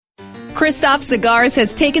Christoph Cigars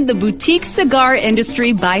has taken the boutique cigar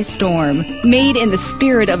industry by storm. Made in the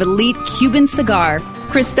spirit of elite Cuban cigar,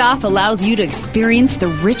 Christoph allows you to experience the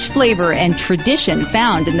rich flavor and tradition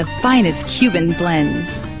found in the finest Cuban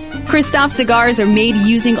blends. Christoph cigars are made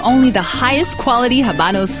using only the highest quality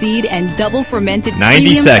Habano seed and double fermented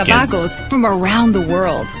premium tobaccos from around the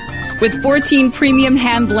world. With 14 premium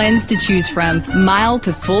hand blends to choose from, mild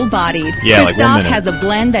to full-bodied, Christoph has a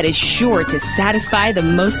blend that is sure to satisfy the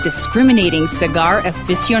most discriminating cigar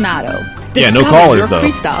aficionado. Discover your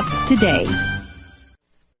Christoph today.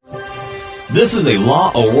 This is a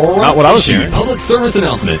La Aurora Not what I was hearing. public service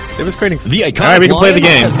announcement. It was creating. The iconic All right, we can play the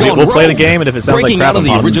game. We'll play the rogue. game, and if it sounds Breaking like crap, out of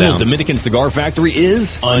the I'm original down. Dominican Cigar Factory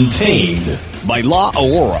is Untamed by La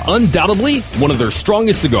Aurora. Undoubtedly, one of their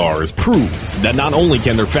strongest cigars proves that not only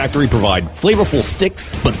can their factory provide flavorful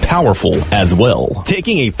sticks, but powerful as well.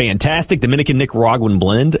 Taking a fantastic Dominican Nicaraguan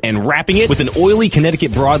blend and wrapping it with an oily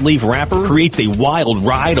Connecticut broadleaf wrapper creates a wild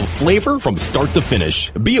ride of flavor from start to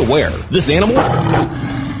finish. Be aware, this animal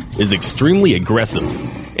is extremely aggressive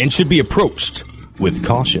and should be approached with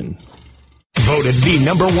caution. Voted the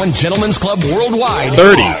 #1 gentleman's club worldwide.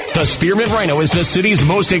 30. The Spearmint Rhino is the city's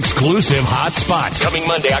most exclusive hot spot. Coming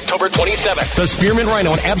Monday, October 27th. The Spearmint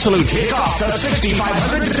Rhino, an absolute kickoff the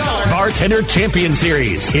 $6,500 Bartender Champion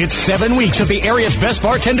Series. It's 7 weeks of the area's best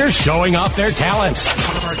bartenders showing off their talents.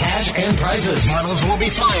 For cash and prizes. Models will be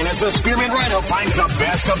flying as the Spearmint Rhino finds the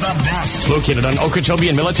best of the best. Located on Okeechobee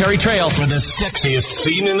and Military Trails for the sexiest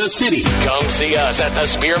scene in the city. Come see us at the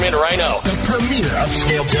Spearmint Rhino, the premier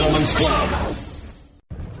upscale gentleman's club.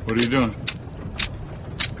 What are you doing?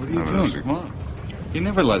 What are you doing? Come on. You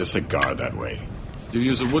never light a cigar that way. You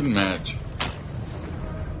use a wooden match.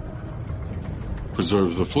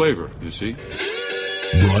 Preserves the flavor, you see?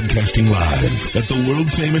 Broadcasting live at the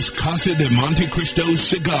world-famous Casa de Monte Cristo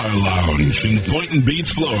Cigar Lounge in Boynton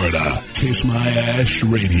Beach, Florida. Kiss My Ash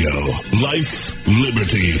Radio. Life,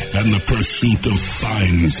 liberty, and the pursuit of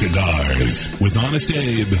fine cigars. With Honest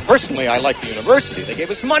Abe. Personally, I like the university. They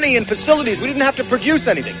gave us money and facilities. We didn't have to produce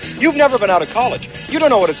anything. You've never been out of college. You don't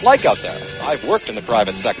know what it's like out there. I've worked in the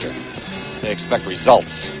private sector. They expect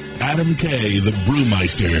results. Adam K., the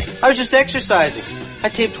Brewmeister. I was just exercising. I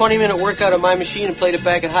taped 20-minute workout on my machine and played it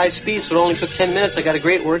back at high speed, so it only took 10 minutes. I got a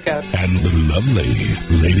great workout. And the lovely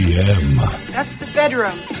Lady M. That's the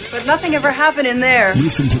bedroom, but nothing ever happened in there.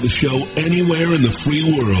 Listen to the show anywhere in the free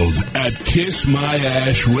world at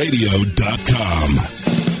KissMyAshRadio.com.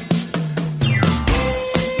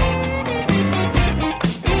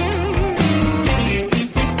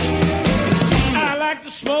 I like to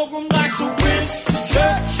smoke them like Sir Winston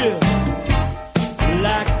Churchill,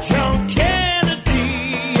 like John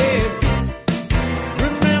Kennedy, yeah.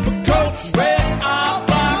 Remember Coach Red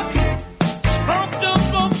Auerbach, smoked up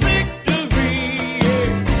for victory,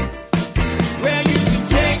 yeah. Well, you can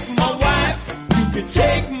take my wife, you can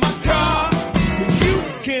take my car, but you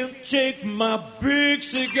can't take my big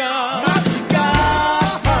cigar. My cigar.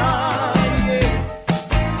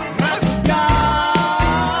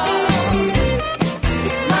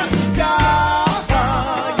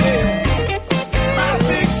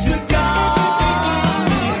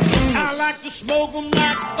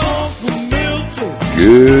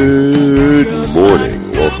 Good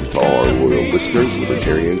morning. Welcome to all our loyal listeners,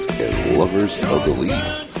 libertarians, and lovers of the leaf.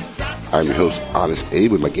 I'm your host, Honest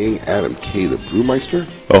Abe, with my gang, Adam K., the Brewmeister.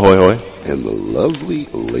 Ahoy, hoy. And the lovely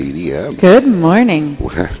Lady M. Good morning.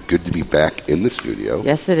 Good to be back in the studio.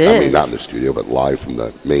 Yes, it is. I mean, not in the studio, but live from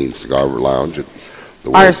the main cigar lounge at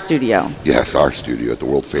the our studio. Yes, our studio at the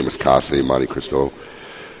world-famous Casa de Monte Cristo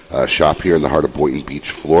shop here in the heart of Boynton Beach,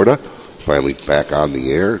 Florida. Finally back on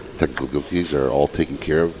the air. Technical difficulties are all taken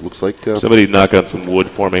care of, looks like. Somebody knock on some wood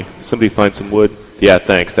for me. Somebody find some wood. Yeah,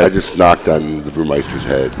 thanks. I just knocked on the Brewmeister's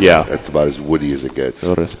head. Yeah. That's about as woody as it gets.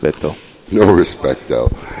 No respeto. No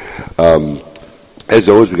respecto. As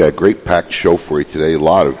always, we got a great packed show for you today. A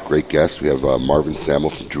lot of great guests. We have Marvin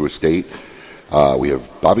Samuel from Drew Estate. We have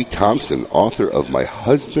Bobby Thompson, author of My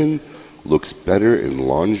Husband Looks Better in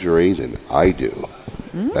Lingerie Than I Do.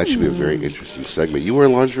 That should be a very interesting segment. You wear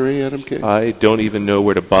lingerie, Adam K? I don't even know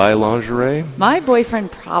where to buy lingerie. My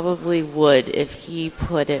boyfriend probably would if he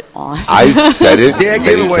put it on. I've said it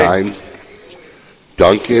many times.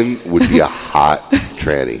 Duncan would be a hot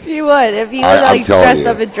tranny. He would. If he was dressed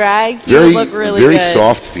up in drag, he would look really good. Very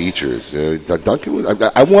soft features. Duncan would,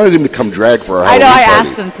 I wanted him to come drag for our Halloween party. I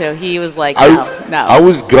asked him to. He was like, no. I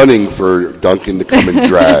was gunning for Duncan to come and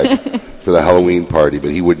drag for the Halloween party,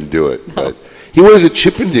 but he wouldn't do it. No. But he was at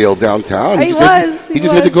Chippendale downtown. He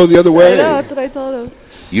just had to go the other way. I know, that's what I told him.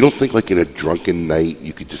 You don't think like in a drunken night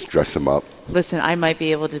you could just dress him up? Listen, I might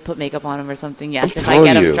be able to put makeup on him or something, yes, if I telling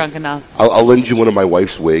get him you. drunk enough. I'll lend you one of my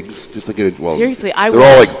wife's wigs. Just like in a, well, Seriously, I they're will.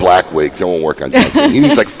 all like black wigs. They won't work on Duncan. He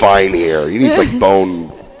needs like fine hair. He needs like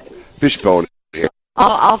fish bone hair.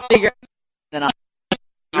 I'll figure it out.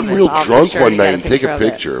 I'm real I'll be drunk sure one to night get and take a of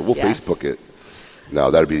it. picture. We'll Yes. Facebook it. No,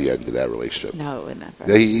 that'd be the end of that relationship. No, it would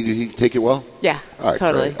never. Yeah, he take it well? Yeah, All right,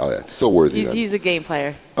 totally. great. Oh, yeah. So worthy then. He's a game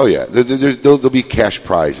player. Oh, yeah. There'll be cash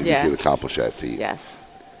prize if Yeah. you can accomplish that feat. Yes.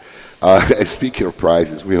 And speaking of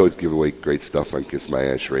prizes, we always give away great stuff on Kiss My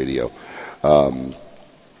Ash Radio. One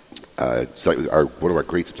of our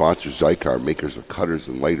great sponsors, Zycar, makers of cutters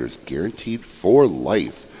and lighters, guaranteed for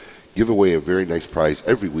life, give away a very nice prize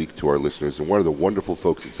every week to our listeners. And one of the wonderful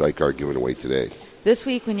folks at Zycar are giving away today. This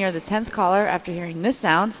week, when you're the 10th caller after hearing this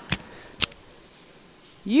sound,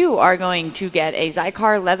 you are going to get a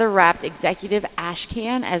Zycar leather-wrapped executive ash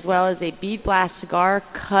can as well as a Bead Blast cigar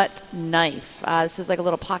cut knife. This is like a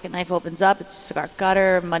little pocket knife, opens up. It's a cigar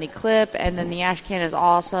cutter, money clip, and then the ash can is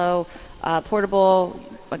also portable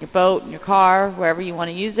on your boat, in your car, wherever you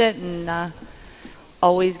want to use it, and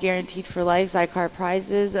always guaranteed for life. Zycar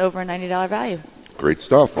prizes over a $90 value. Great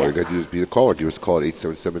stuff. All you got to do is be the caller. Give us a call at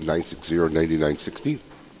 877-960-9960.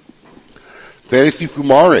 Fantasy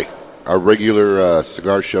Fumare, our regular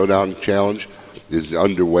cigar showdown challenge, is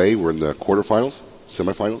underway. We're in the quarterfinals,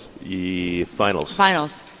 semifinals? Finals.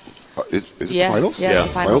 Finals. Is it Yeah, the finals? yeah, it's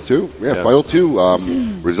the Final finals. two? Yeah, Yeah. final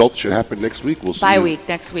two. Results should happen next week. We'll see. Bye you week,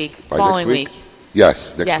 next week, by following next week.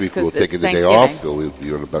 Yes, next Yes, week 'cause we'll take it's the day Thanksgiving. off. We'll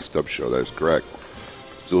be on the Best Of show. That is correct.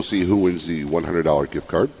 So we'll see who wins the $100 gift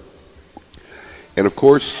card. And of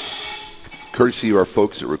course, courtesy of our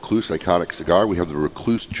folks at Recluse Iconic Cigar, we have the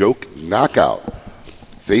Recluse Joke Knockout.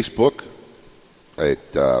 Facebook at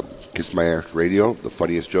Kiss My Ash Radio, the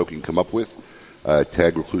funniest joke you can come up with.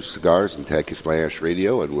 Tag Recluse Cigars and tag Kiss My Ash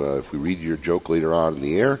Radio, and if we read your joke later on in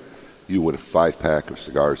the air, you win a 5-pack of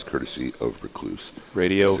cigars courtesy of Recluse.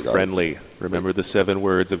 Radio Cigar. friendly. Remember the 7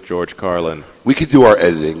 words of George Carlin. We could do our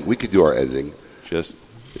editing. Just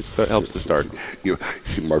it helps to start.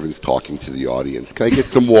 Marvin's talking to the audience. Can I get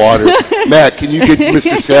some water? Matt, can you get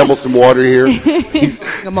Mr. Samuel some water here?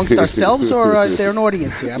 Amongst ourselves, or is there an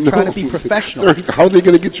audience here? I'm trying to be professional. How are they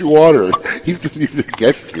going to get you water? He's going to be the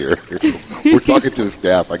guest here. We're talking to the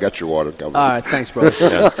staff. I got your water coming. All right, thanks, brother.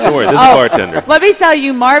 Yeah. Don't worry, this is a bartender. Let me tell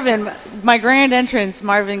you, Marvin, my grand entrance,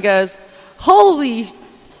 Marvin goes, "Holy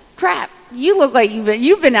crap, you look like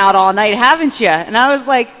you've been out all night, haven't you?" And I was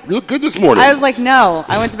like, "You look good this morning." I was like, "No,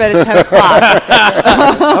 I went to bed at 10 o'clock."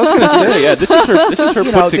 I was going to say, yeah, this is her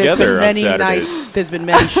You put know, together there's been on many Saturdays. nighs. There's been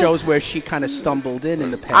many shows where she kind of stumbled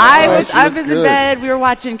in the past. I was in bed. We were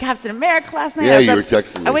watching Captain America last night. Yeah, I was you up- were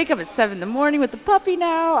texting me. I wake up at 7 in the morning with the puppy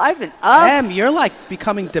now. I've been up. Em, you're like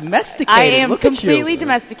becoming domesticated. I am Look at completely you.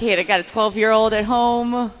 domesticated. I got a 12-year-old at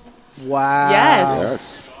home. Wow.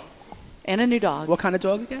 Yes. And a new dog. What kind of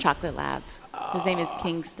dog again? Chocolate Lab. His name is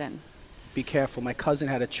Kingston. Be careful. My cousin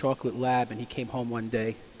had a chocolate lab, and he came home one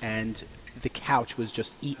day, and the couch was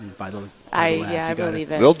just eaten by the lab. I You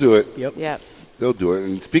believe it. They'll do it. Yep. They'll do it.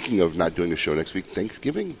 And speaking of not doing a show next week,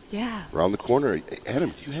 Thanksgiving. Yeah. Around the corner. Adam,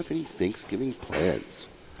 do you have any Thanksgiving plans?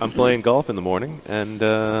 I'm playing golf in the morning, and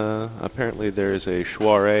apparently there's a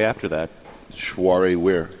soiree after that. Soiree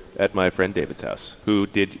where? At my friend David's house, who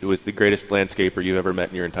was the greatest landscaper you've ever met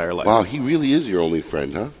in your entire life. Wow, he really is your only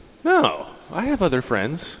friend, huh? No, I have other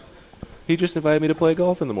friends. He just invited me to play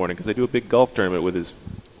golf in the morning because they do a big golf tournament with his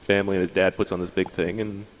family, and his dad puts on this big thing,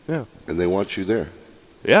 and yeah. And they want you there.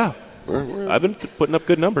 Yeah. I've been putting up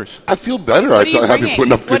good numbers. I feel better. What are you I've been bringing?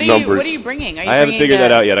 putting up good numbers. What are you bringing? Are you I haven't bringing figured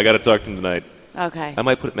that out yet. I got to talk to him tonight. Okay. I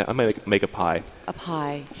might make a pie. A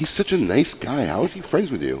pie. He's such a nice guy. How is he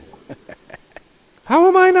friends with you? How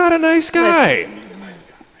am I not a nice guy?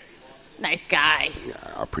 Nice guy. Yeah,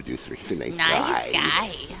 our producer. He's a nice Nice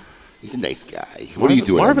guy. He's a nice guy. What are you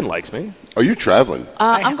doing? Marvin likes me. Oh, you're traveling.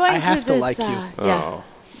 I'm going I to have to this. like you. Yeah. Oh,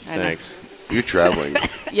 I know. thanks. You're traveling.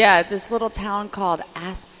 Yeah, this little town called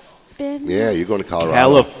Aspen. Yeah, you're going to Colorado.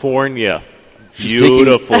 California. She's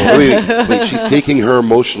Beautiful. Wait, she's taking her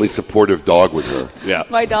emotionally supportive dog with her. Yeah.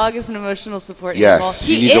 My dog is an emotional support Yes, animal.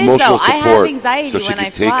 she He needs is, emotional though. I have support anxiety so she when can I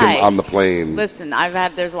take fly. him on the plane. Listen,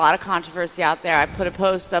 there's a lot of controversy out there. I put a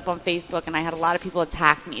post up on Facebook, and I had a lot of people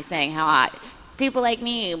attack me saying how it's people like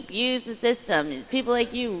me abuse the system. It's people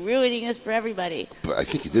like you ruining this for everybody. But I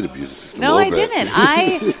think you did abuse the system. No, a I little bit. didn't.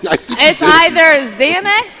 I think you It's did. either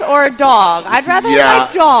Xanax or a dog. I'd rather Yeah.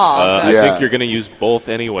 have a dog. I think you're going to use both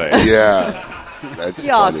anyway. Yeah. That's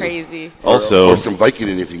Y'all funny. crazy. Also- or some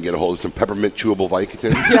Vicodin if you can get a hold of some peppermint chewable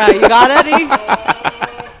Vicodin. Yeah, you got any?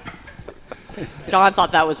 John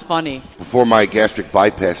thought that was funny. For my gastric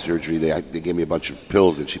bypass surgery, they gave me a bunch of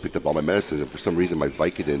pills, and she picked up all my medicines, and for some reason my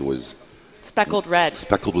Vicodin was Speckled red.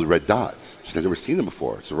 speckled with red dots. She said, I'd never seen them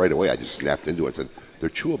before. So right away I just snapped into it and said, they're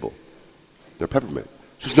chewable. They're peppermint.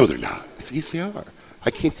 She says, no, they're not. I said, yes, they are.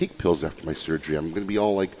 I can't take pills after my surgery. I'm going to be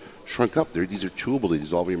all like shrunk up. These are chewable. They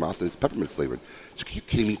dissolve in your mouth, and it's peppermint flavored. She said, are you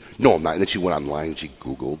kidding me? No, I'm not. And then she went online and she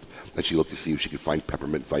Googled, and she looked to see if she could find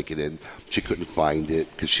peppermint Vicodin. She couldn't find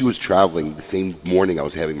it because she was traveling the same morning I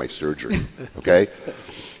was having my surgery. Okay?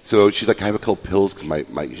 So she's like, I have a couple pills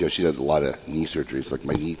because she had a lot of knee surgeries. Like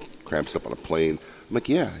my knee cramps up on a plane. I'm like,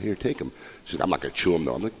 yeah, here, take them. She's like, I'm not going to chew them,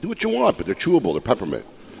 though. I'm like, do what you want, but they're chewable. They're peppermint.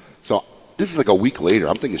 So this is like a week later.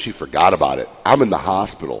 I'm thinking she forgot about it. I'm in the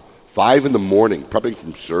hospital, 5 in the morning, prepping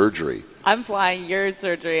from surgery. I'm flying your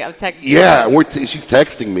surgery. I'm texting Yeah, she's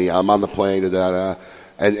texting me. I'm on the plane,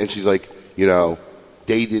 and she's like,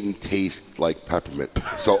 they didn't taste like peppermint.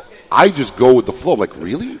 So I just go with the flow. I'm like,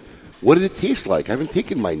 really? What did it taste like? I haven't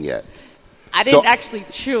taken mine yet. I didn't actually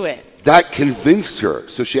chew it. That convinced her.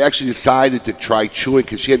 So she actually decided to try chewing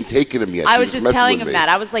because she hadn't taken them yet. I was just telling him that.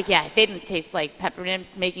 I was like, yeah, they didn't taste like peppermint,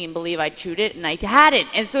 making him believe I chewed it, and I hadn't.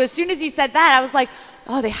 And so as soon as he said that, I was like,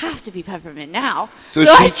 oh, they have to be peppermint now. So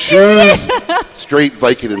she chewed straight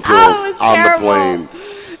Vicodin pills on the plane.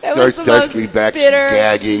 Starts texting me back. Bitter. She's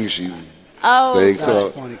gagging. She's thing. So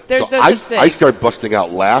there's no I such thing. I start busting out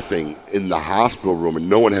laughing in the hospital room, and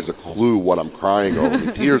no one has a clue what I'm crying over.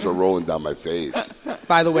 The tears are rolling down my face.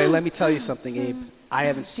 By the way, let me tell you something, Abe. I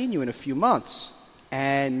haven't seen you in a few months,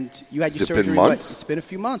 and you had your surgery. Been months? It's been a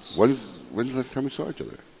few months. When's the last time we saw each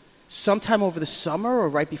other? Sometime over the summer or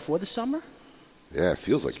right before the summer. Yeah, it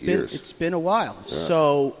feels like years. It's been a while. Yeah.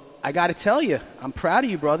 So I got to tell you, I'm proud of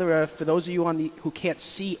you, brother. For those of you who can't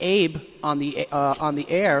see Abe on the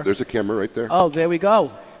air, there's a camera right there. Oh, there we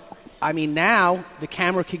go. I mean, now the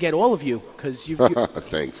camera could get all of you because you.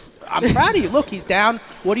 Thanks. I'm proud of you. Look, he's down.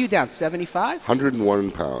 What are you down? 75?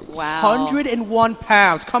 101 pounds. Wow. 101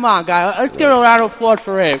 pounds. Come on, guys. Let's give a round of applause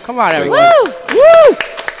for Abe. Come on, everyone. Woo! Woo!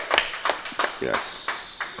 Yes.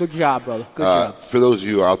 Good job, brother. Good job. For those of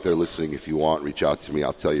you out there listening, if you want, reach out to me.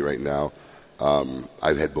 I'll tell you right now.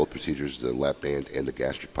 I've had both procedures, the lap band and the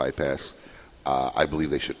gastric bypass. I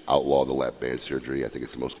believe they should outlaw the lap band surgery. I think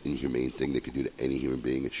it's the most inhumane thing they could do to any human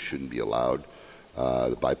being. It shouldn't be allowed.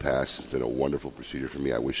 The bypass has been a wonderful procedure for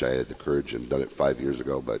me. I wish I had the courage and done it 5 years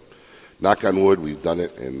ago, but knock on wood, we've done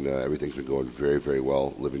it, and everything's been going very, very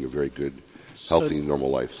well, living a very good, healthy, normal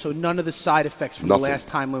life. So none of the side effects from Nothing. the last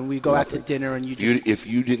time when we go out to dinner and you just... If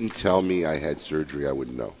you didn't tell me I had surgery, I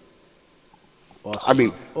wouldn't know. Awesome. I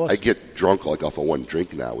mean, Awesome. I get drunk like off of one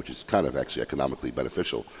drink now, which is kind of actually economically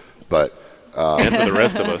beneficial. But and for the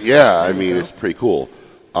rest of us. Yeah, I mean, it's pretty cool.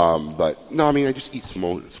 But no, I mean, I just eat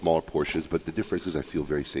smaller portions. But the difference is I feel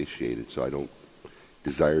very satiated, so I don't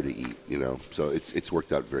desire to eat. So it's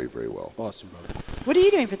worked out very, very well. Awesome, brother. What are you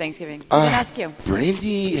doing for Thanksgiving? I was going to ask you.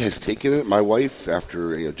 Brandy has taken it. My wife,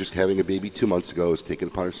 after just having a baby 2 months ago, has taken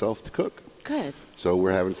it upon herself to cook. Good. So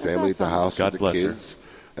we're having family at the house God with the bless her. kids.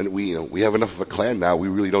 And we have enough of a clan now. We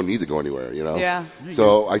really don't need to go anywhere, Yeah.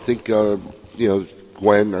 So I think,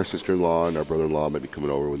 Gwen, our sister-in-law, and our brother-in-law might be coming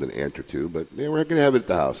over with an aunt or two. But yeah, we're going to have it at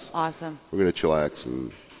the house. Awesome. We're going to chillax.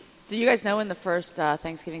 And Do you guys know when the first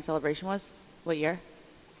Thanksgiving celebration was? What year?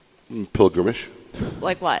 pilgrimage.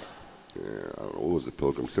 Like what? Yeah, I don't know. What was it,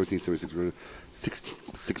 pilgrim? 1776?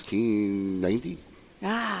 1690?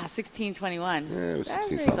 1621. Yeah, it was That's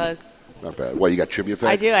 16 pretty something. close. Not bad. What, you got trivia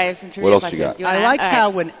facts? I do. I have some trivia What else you questions. got? Do you wanna- I like all right. how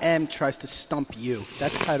when M tries to stump you.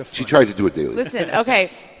 That's kind of fun. She tries to do it daily. Listen,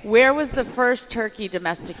 okay. Where was the first turkey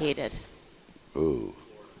domesticated? Ooh.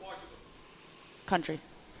 Country.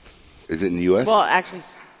 Is it in the U.S.? Well, actually,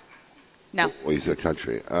 no. Well, you said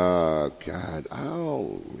country. God.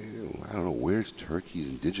 Oh, I don't know. Where's turkey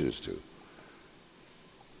indigenous to?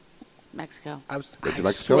 Mexico. Is it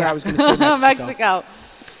Mexico? swear I was going to say Mexico. Mexico.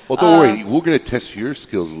 Well, don't worry. We're going to test your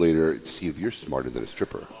skills later to see if you're smarter than a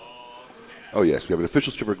stripper. Oh, yes. We have an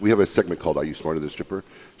official stripper. We have a segment called Are You Smarter Than a Stripper?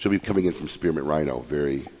 She'll be coming in from Spearmint Rhino.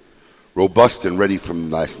 Very robust and ready from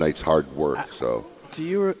last night's hard work. So.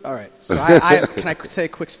 All right. So can I say a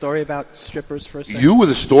quick story about strippers for a second? You with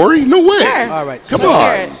a story? No way. Sure. All right. Come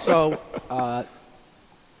on. So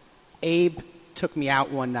Abe took me out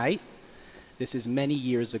one night. This is many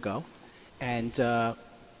years ago. And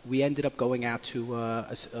we ended up going out to,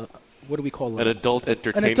 what do we call it? An adult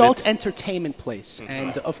entertainment. An adult entertainment place.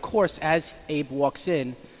 And, of course, as Abe walks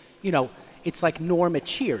in, it's like Norm at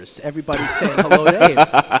Cheers. Everybody's saying hello to Abe.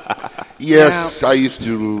 Yes, I used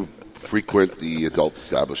to frequent the adult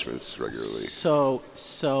establishments regularly. So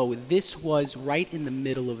this was right in the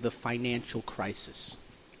middle of the financial crisis.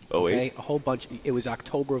 08? Okay, a whole bunch. It was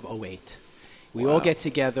October of 08. We all get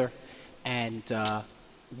together, and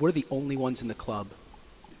we're the only ones in the club.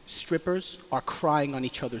 Strippers are crying on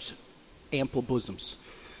each other's ample bosoms,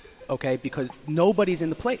 okay, because nobody's in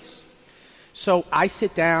the place. So I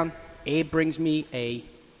sit down. Abe brings me a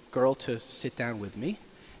girl to sit down with me,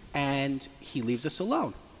 and he leaves us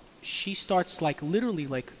alone. She starts literally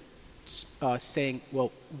saying,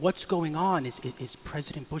 well, what's going on? Is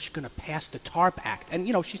President Bush going to pass the TARP Act? And,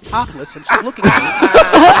 she's topless, and she's looking at me.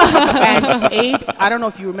 And Abe, I don't know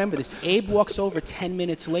if you remember this, Abe walks over 10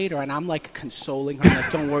 minutes later, and I'm, consoling her. I'm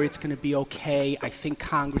like, don't worry, it's going to be okay. I think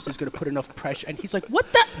Congress is going to put enough pressure. And he's like,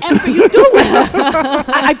 what the F are you doing?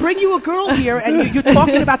 I bring you a girl here, and you're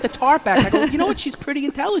talking about the TARP Act. I go, you know what? She's pretty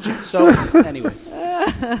intelligent. So, anyways.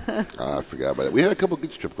 I forgot about it. We had a couple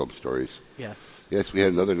good strip club stories. Yes. Yes, we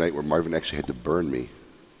had another night where Marvin actually had to burn me.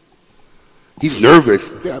 He's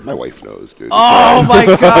nervous. Yeah, my wife knows, dude. Oh, my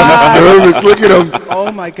God. He's nervous. Look at him.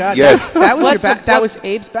 Oh, my God. Yes. That was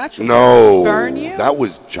Abe's bachelor No. Burn you? That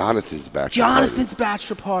was Jonathan's bachelor Jonathan's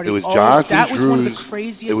bachelor party. It was Jonathan that Drew's. was one of the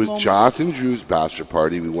craziest moments. It was Jonathan Drew's bachelor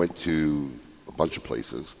party. We went to a bunch of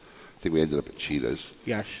places. I think we ended up at Cheetah's.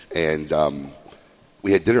 Yes. And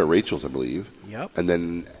we had dinner at Rachel's, I believe. Yep. And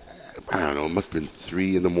then, I don't know, it must have been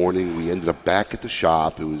 3 in the morning. We ended up back at the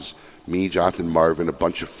shop. It was me, Jonathan, Marvin, a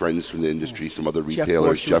bunch of friends from the industry, some other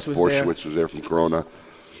retailers. Jeff Borshowitz was there from Corona.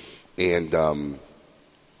 And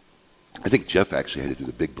I think Jeff actually had to do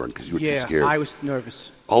the big burn because you were too scared. Yeah, I was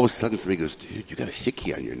nervous. All of a sudden, somebody goes, dude, you got a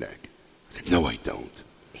hickey on your neck. I said, no, I don't.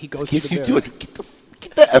 He goes yes, to the you do. I said,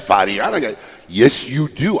 get the F out of here. I don't got. Yes, you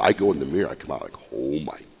do. I go in the mirror. I come out like, oh,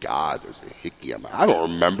 my God, there's a hickey on my. I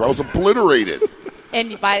don't remember. I was obliterated.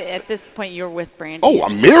 And at this point, you were with Brandy. Oh,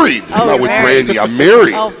 I'm married. Oh, I'm not with married. Brandy. I'm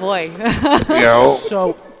married. Oh, boy.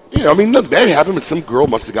 So, I mean, nothing bad happened, but some girl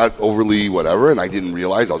must have got overly whatever, and I didn't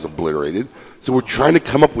realize I was obliterated. So we're trying to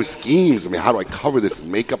come up with schemes. I mean, how do I cover this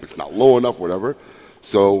makeup? It's not low enough, whatever.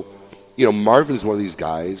 So, Marvin's one of these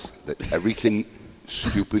guys that everything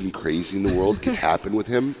stupid and crazy in the world can happen with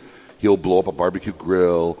him. He'll blow up a barbecue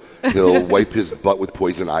grill. He'll wipe his butt with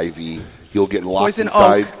poison ivy. He'll get locked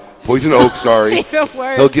inside. Poison oak, sorry.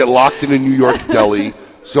 He'll get locked in a New York deli.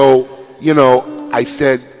 So, I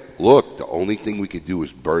said, look, the only thing we could do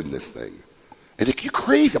is burn this thing. And they're like, you're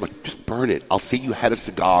crazy. I'm like, just burn it. I'll say you had a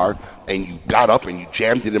cigar and you got up and you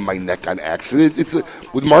jammed it in my neck on accident.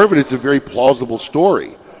 With Marvin, it's a very plausible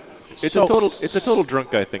story. It's a total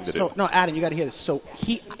drunk guy thing to do. So, no, Adam, you got to hear this. So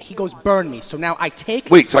he goes, burn me. So now I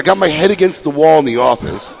take... Wait, so I got my head against the wall in the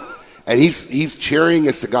office, and he's cherrying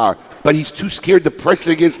a cigar, but he's too scared to press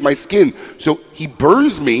it against my skin. So he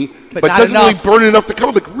burns me, but doesn't really burn enough to come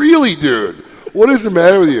up. Like, really, dude? What is the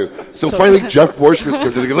matter with you? So finally, Jeff Borshowitz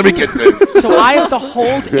comes in and goes, let me get this. So I have to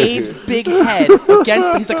hold Abe's big head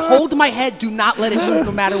against... He's like, hold my head. Do not let it move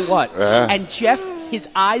no matter what. And Jeff... His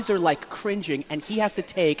eyes are cringing, and he has to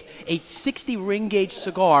take a 60 ring gauge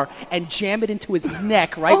cigar and jam it into his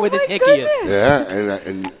neck where his hickey is. Yeah,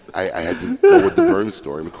 and I had to go with the burn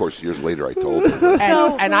story. And of course, years later, I told him.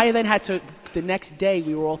 And I then had to. The next day,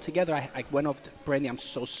 we were all together. I went over to Brandy. I'm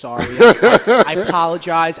so sorry. I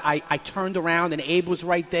apologize. I turned around, and Abe was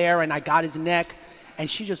right there, and I got his neck, and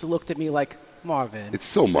she just looked at me like, Marvin. It's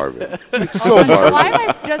so Marvin. It's so Marvin. Why am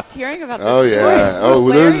I just hearing about this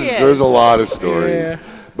story? There's a lot of stories. Yeah.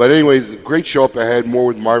 But anyways, great show up ahead. More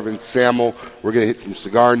with Marvin Sammel. We're going to hit some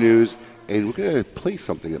cigar news, and we're going to play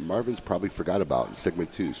something that Marvin's probably forgot about in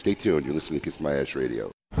segment 2. Stay tuned. You're listening to Kiss My Ash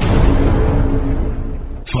Radio.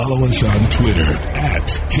 Follow us on Twitter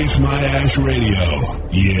at Kiss My Ash Radio.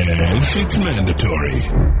 Yes, it's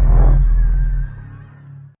mandatory.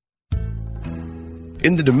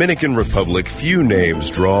 In the Dominican Republic, few names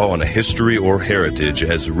draw on a history or heritage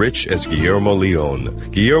as rich as Guillermo Leon.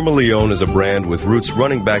 Guillermo Leon is a brand with roots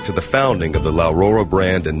running back to the founding of the La Aurora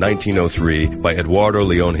brand in 1903 by Eduardo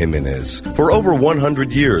Leon Jimenez. For over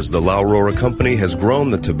 100 years, the La Aurora company has grown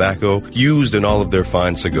the tobacco used in all of their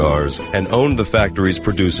fine cigars and owned the factories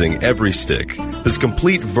producing every stick. This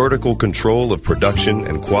complete vertical control of production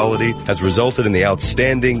and quality has resulted in the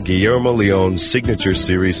outstanding Guillermo Leon Signature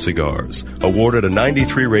Series cigars, awarded a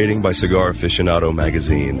 93 rating by Cigar Aficionado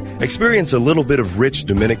magazine. Experience a little bit of rich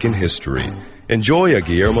Dominican history. Enjoy a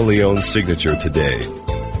Guillermo Leon signature today.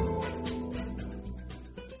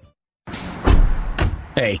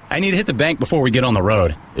 Hey, I need to hit the bank before we get on the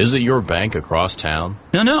road. Is it your bank across town?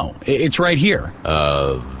 No, it's right here.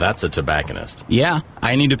 That's a tobacconist. Yeah,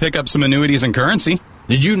 I need to pick up some annuities and currency.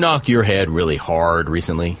 Did you knock your head really hard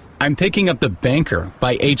recently? I'm picking up the Banker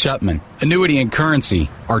by H. Upman. Annuity and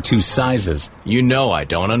currency are two sizes. You know I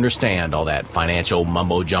don't understand all that financial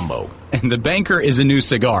mumbo-jumbo. And the Banker is a new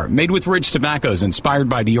cigar made with rich tobaccos inspired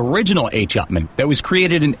by the original H. Upman that was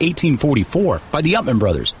created in 1844 by the Upman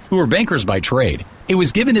brothers, who were bankers by trade. It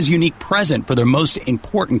was given as a unique present for their most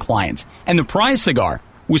important clients, and the prize cigar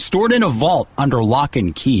was stored in a vault under lock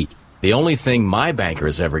and key. The only thing my banker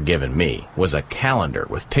has ever given me was a calendar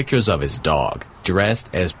with pictures of his dog, dressed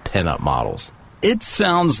as pinup models. It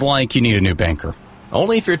sounds like you need a new Banker.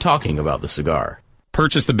 Only if you're talking about the cigar.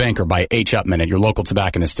 Purchase the Banker by H. Upman at your local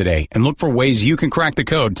tobacconist today and look for ways you can crack the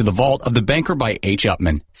code to the vault of the Banker by H.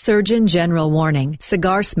 Upman. Surgeon General warning: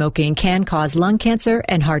 cigar smoking can cause lung cancer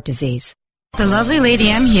and heart disease. The lovely Lady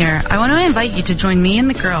M here. I want to invite you to join me and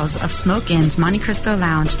the girls of Smoke Inn's Monte Cristo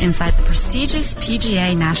Lounge inside the prestigious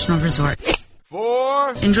PGA National Resort.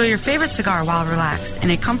 4. Enjoy your favorite cigar while relaxed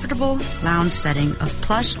in a comfortable lounge setting of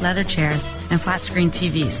plush leather chairs and flat-screen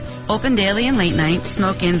TVs. Open daily and late night,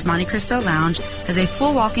 Smoke Inn's Monte Cristo Lounge has a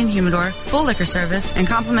full walk-in humidor, full liquor service, and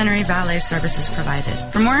complimentary valet services provided.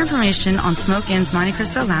 For more information on Smoke Inn's Monte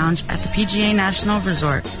Cristo Lounge at the PGA National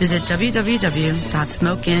Resort, visit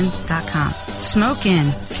www.smokeinn.com. Smoke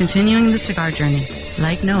Inn, continuing the cigar journey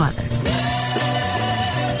like no other.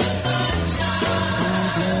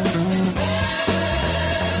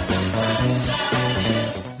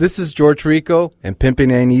 This is George Rico, and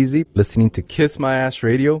Pimpin' Ain't Easy. Listening to Kiss My Ash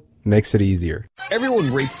Radio makes it easier.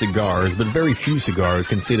 Everyone rates cigars, but very few cigars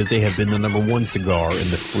can say that they have been the number one cigar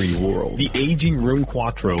in the free world. The Aging Room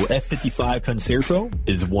Quattro F55 Concerto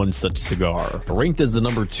is one such cigar. Ranked as the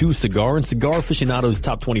number 2 cigar in Cigar Aficionado's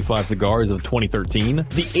Top 25 Cigars of 2013,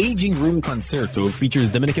 the Aging Room Concerto features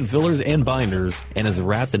Dominican fillers and binders and is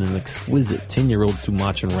wrapped in an exquisite 10-year-old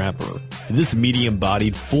Sumatran wrapper. This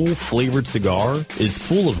medium-bodied, full-flavored cigar is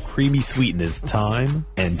full of creamy sweetness time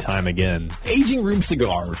and time again. Aging Room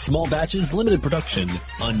Cigar, small batches, limited production,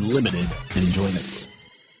 unlimited enjoyment.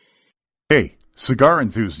 Hey, cigar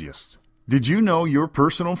enthusiasts. Did you know your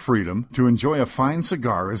personal freedom to enjoy a fine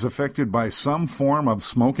cigar is affected by some form of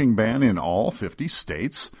smoking ban in all 50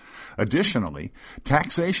 states? Additionally,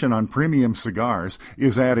 taxation on premium cigars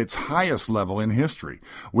is at its highest level in history,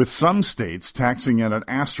 with some states taxing at an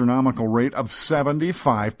astronomical rate of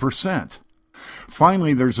 75%.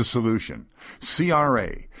 Finally, there's a solution.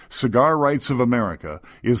 CRA, Cigar Rights of America,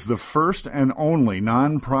 is the first and only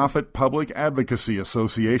non-profit public advocacy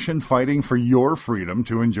association fighting for your freedom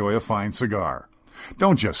to enjoy a fine cigar.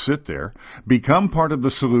 Don't just sit there. Become part of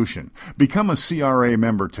the solution. Become a CRA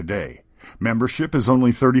member today. Membership is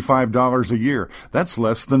only $35 a year. That's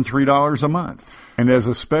less than $3 a month. And as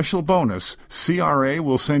a special bonus, CRA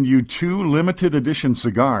will send you 2 limited edition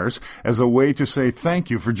cigars as a way to say thank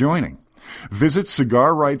you for joining. Visit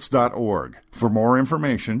cigarrights.org for more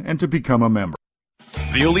information and to become a member.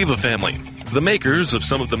 The Oliva family, the makers of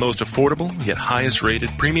some of the most affordable yet highest rated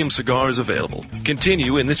premium cigars available,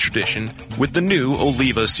 continue in this tradition with the new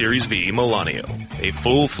Oliva Series V Melanio, a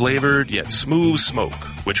full-flavored yet smooth smoke,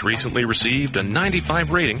 which recently received a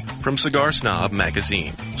 95 rating from Cigar Snob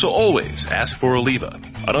magazine. So always ask for Oliva,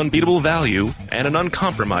 an unbeatable value and an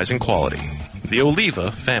uncompromising quality. The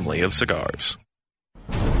Oliva family of cigars.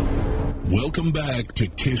 Welcome back to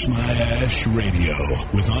Kiss My Ash Radio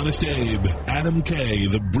with Honest Abe, Adam K.,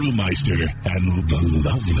 the Brewmeister, and the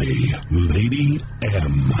lovely Lady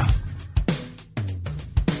M.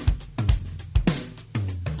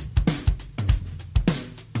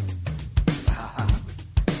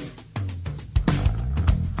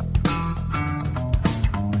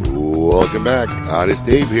 Welcome back. Honest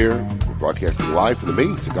Abe here. We're broadcasting live from the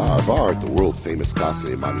main cigar bar at the world-famous Casa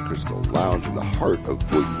de Monte Cristo Lounge in the heart of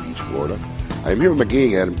Boynton Beach, Florida. I am here with my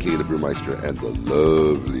gang, Adam K., the Brewmeister, and the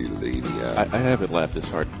lovely Lady M. I haven't laughed this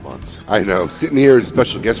hard in months. I know. Sitting here as a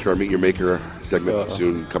special guest for our Meet Your Maker segment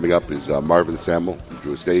soon coming up is Marvin Samuel from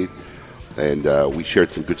Drew Estate. And we shared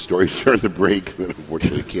some good stories during the break that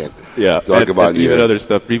unfortunately can't talk about. And even other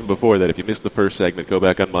stuff, even before that. If you missed the first segment, go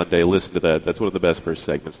back on Monday, listen to that. That's one of the best first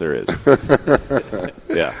segments there is.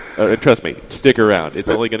 Yeah. Trust me, stick around. It's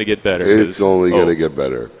only going to get better. It's only going to get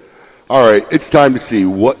better. All right, it's time to see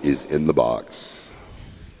what is in the box.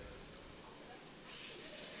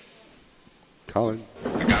 Colin.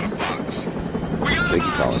 We got a box. Thank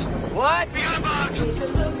you, Colin. What? We got a box.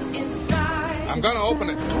 I'm going to open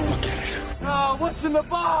it. Don't look at it. Oh, what's in the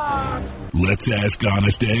box? Let's ask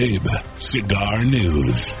Honest Abe. Cigar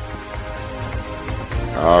News.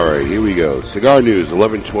 All right, here we go. Cigar News,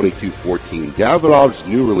 11/22/14. Davidoff's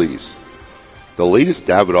new release. The latest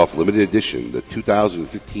Davidoff limited edition, the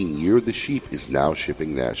 2015 Year of the Sheep, is now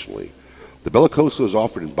shipping nationally. The Bellicoso is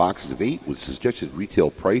offered in boxes of 8 with suggested retail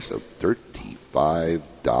price of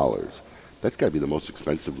 $35. That's got to be the most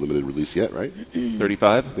expensive limited release yet, right?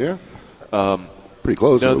 35? Yeah. Pretty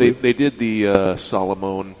close. No, they did the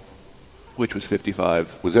Solomon, which was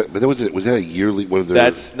 55. Was that a yearly one of their?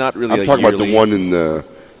 That's not really. I'm talking about the one in the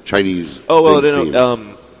Chinese. Oh well,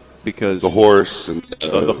 no, because the horse and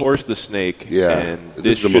the horse, the snake, yeah, and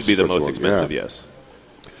this should be the most expensive. Yeah. Yes.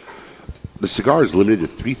 The cigar is limited to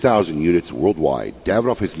 3,000 units worldwide.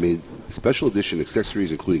 Davidoff has made special edition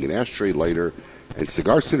accessories, including an ashtray, lighter, and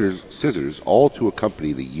cigar scissors, all to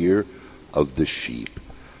accompany the year of the sheep.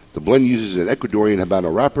 The blend uses an Ecuadorian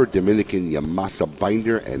Habano wrapper, Dominican Yamasa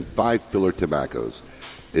binder, and 5 filler tobaccos.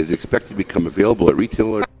 It is expected to become available at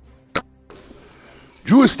retailers.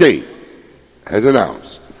 Drew Estate has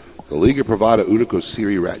announced the Liga Privada Unico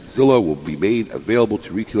Serie Ratzilla will be made available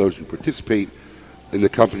to retailers who participate in the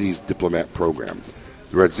company's Diplomat program.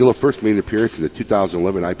 The Ratzilla first made an appearance in the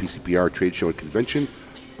 2011 IPCPR trade show and convention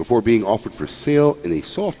before being offered for sale in a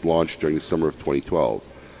soft launch during the summer of 2012.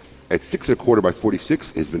 At 6 1/4 by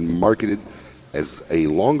 46, it has been marketed as a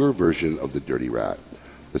longer version of the Dirty Rat.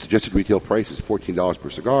 The suggested retail price is $14 per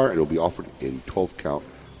cigar and will be offered in 12-count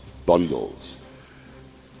bundles.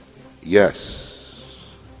 Yes,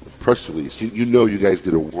 the press release. You know you guys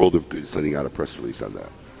did a world of good sending out a press release on that.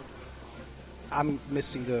 I'm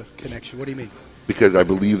missing the connection. What do you mean? Because I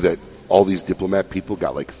believe that all these Diplomat people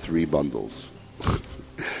got like 3 bundles.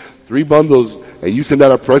 3 bundles, and you send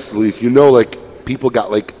out a press release, you know, like people got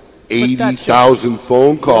like 80,000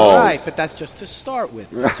 phone calls. Right, but that's just to start with.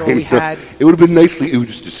 That's all we had. It would have been nicely, it was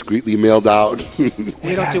just discreetly mailed out. We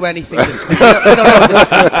don't do anything discreet. We don't know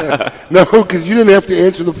discreet. No, because you didn't have to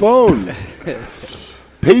answer the phone.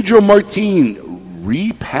 Pedro Martin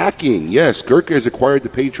repacking. Yes, Gurkha has acquired the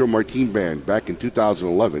Pedro Martin brand back in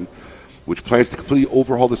 2011, which plans to completely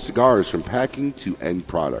overhaul the cigars from packing to end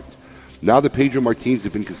product. Now the Pedro Martins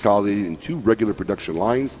have been consolidated in 2 regular production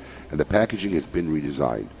lines, and the packaging has been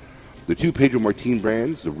redesigned. The 2 Pedro Martin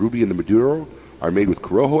brands, the Ruby and the Maduro, are made with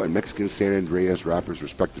Corojo and Mexican San Andreas wrappers,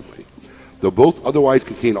 respectively. Though both otherwise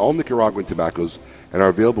contain all Nicaraguan tobaccos and are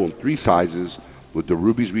available in 3 sizes, with the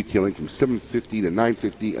Rubies retailing from $7.50 to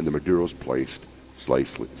 $9.50 and the Maduros priced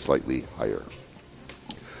slightly higher.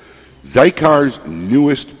 Zycar's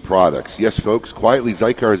newest products. Yes, folks, quietly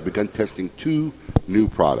Zycar has begun testing 2 new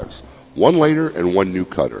products, 1 lighter and 1 new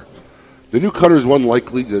cutter. The new cutter is one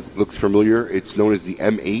likely that looks familiar. It's known as the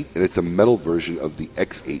M8, and it's a metal version of the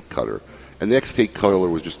X8 cutter. And the X8 cutter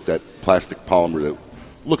was just that plastic polymer that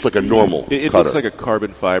looked like a normal It cutter. looks like a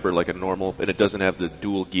carbon fiber, like a normal, and it doesn't have the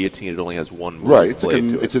dual guillotine. It only has one right. It's blade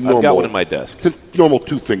like to it. It's a normal. I've got one in my desk. It's a normal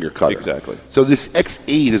 2-finger cutter. Exactly. So this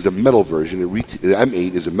X8 is a metal version. The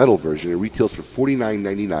M8 is a metal version. It retails for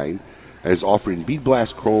 $49.99 and is offered in bead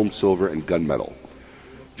blast, chrome, silver, and gunmetal.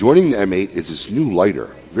 Joining the M8 is this new lighter.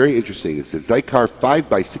 Very interesting. It's the Zycar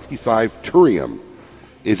 5x65 Turium.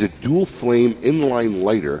 It's a dual flame inline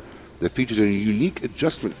lighter that features a unique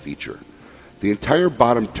adjustment feature. The entire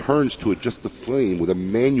bottom turns to adjust the flame with a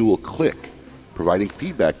manual click, providing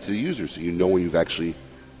feedback to the user so you know when you've actually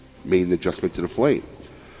made an adjustment to the flame.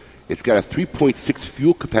 It's got a 3.6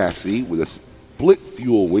 fuel capacity with a split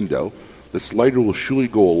fuel window. This lighter will surely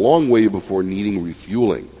go a long way before needing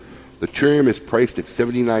refueling. The Turium is priced at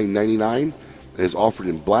 $79.99 and is offered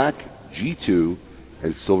in black, G2,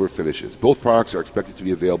 and silver finishes. Both products are expected to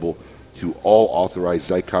be available to all authorized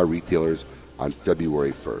Zycar retailers on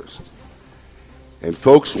February 1st. And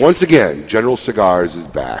folks, once again, General Cigars is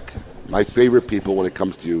back. My favorite people when it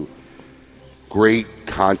comes to great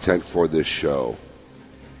content for this show.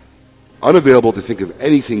 Unavailable to think of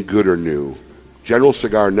anything good or new, General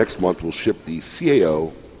Cigar next month will ship the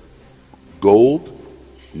CAO Gold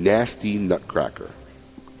Nasty Nutcracker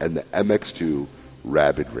and the MX2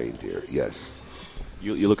 Rabid Reindeer. Yes.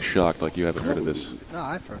 You look shocked, like you haven't heard of this. No,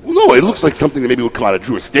 I've heard of it. Well, no, it looks like something that maybe would come out of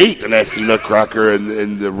Drew Estate, the Nasty Nutcracker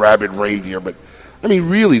and the Rabid Reindeer. But, I mean,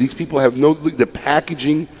 really, these people have no... The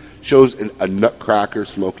packaging shows a nutcracker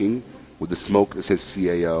smoking with the smoke that says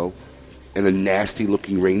CAO and a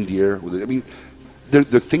nasty-looking reindeer. I mean,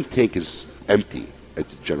 the think tank is empty at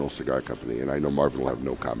the General Cigar Company, and I know Marvin will have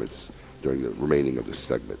no comments during the remaining of this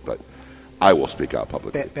segment, but I will speak out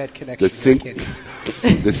publicly. Bad connection.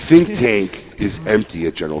 The think tank is empty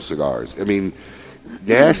at General Cigars. I mean,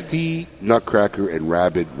 Nasty Nutcracker and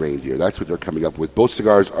Rabid Reindeer, that's what they're coming up with. Both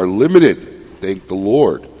cigars are limited, thank the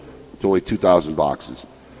Lord, to only 2,000 boxes,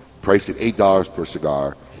 priced at $8 per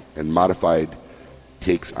cigar, and modified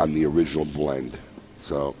takes on the original blend.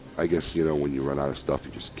 So I guess, when you run out of stuff,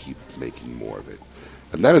 you just keep making more of it.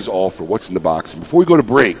 And that is all for what's in the box. And before we go to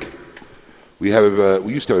break, We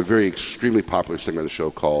used to have a very extremely popular segment on the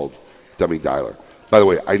show called Dummy Dialer. By the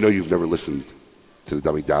way, I know you've never listened to the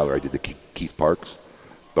Dummy Dialer I did to Keith Parks,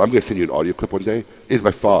 but I'm going to send you an audio clip one day. It's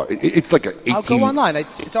by far. It's like an 18... I'll go online.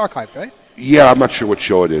 It's archived, right? Yeah, I'm not sure what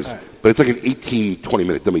show it is, but it's like an 18,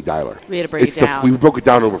 20-minute Dummy Dialer. We had to break it down. We broke it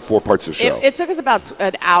down over 4 parts of the show. It took us about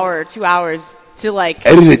an hour or 2 hours to like...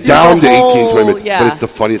 Edit it down to 18, 20 minutes, yeah. but it's the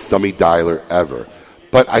funniest Dummy Dialer ever.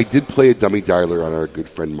 But I did play a Dummy Dialer on our good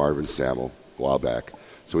friend Marvin Samuel a while back,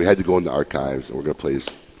 so we had to go in the archives, and we're going to play his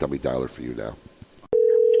Dummy Dialer for you now.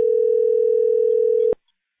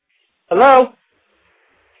 Hello?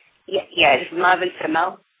 Yeah, this is Marvin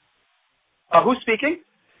Samuel. Who's speaking?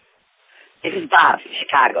 This is Bob from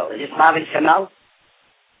Chicago. Is this Marvin Samuel?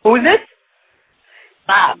 Who is this?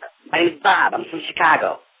 Bob. My name is Bob. I'm from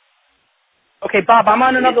Chicago. Okay, Bob, I'm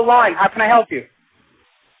on another line. How can I help you?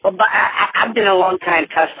 Well, I've been a long-time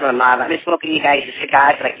customer, Marvin. I've been smoking you guys'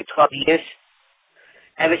 cigars for like 12 years.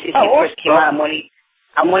 Ever since you first came out, I'm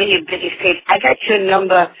one of your biggest fans. I got your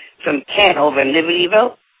number from Ken over in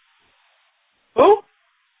Libertyville. Who?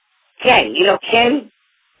 Ken. You know Ken?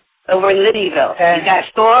 Over in Libertyville. You got a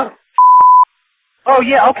store? Oh,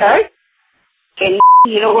 yeah, okay. Ken,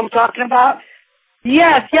 you know who I'm talking about?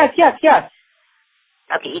 Yes. Okay,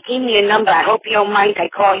 you gave me a number. I hope you don't mind I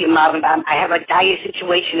call you, Marvin. I have a dire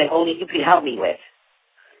situation that only you can help me with.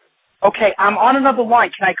 Okay, I'm on another line.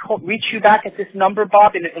 Can I reach you back at this number,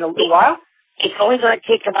 Bob, in a little while? It's only going to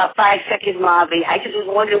take about 5 seconds, Marvin. I just was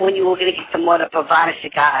wondering when you were going to get some more of the Pravada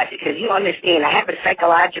cigars, because you understand, I have a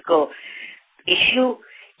psychological issue,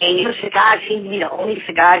 and your cigars seem to be the only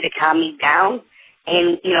cigars that calm me down.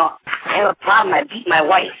 And, you know, I have a problem. I beat my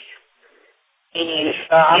wife. And,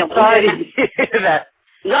 I'm sorry to hear that.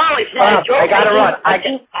 No, it's not a joke. I got to run.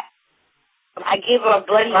 I gave her a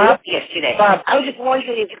bloody look yesterday. Bob. I was just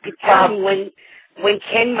wondering if you could tell me when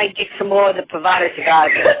Ken might get some more of the Pravada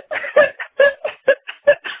cigars.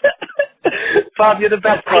 Bob, you're the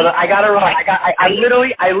best, brother. I got to run. I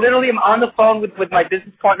literally am on the phone with my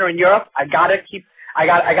business partner in Europe. I got to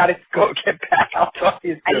go get back. I'll talk to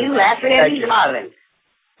you soon. Are you laughing at me, Marvin?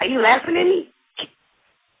 Are you laughing at me?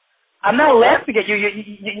 I'm not laughing at you.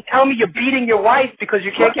 You tell me you're beating your wife because you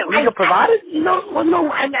can't get legal Pravada? No,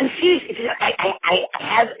 I'm serious. I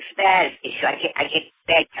have a status issue. I get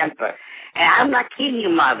bad temper. And I'm not kidding you,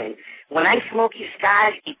 Marvin. When I smoke your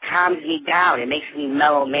cigars, it calms me down. It makes me a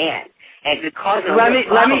mellow man. And it's because of the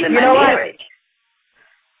problem in my marriage.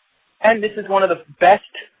 And this is one of the best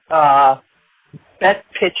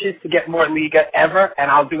pitches to get more Liga ever,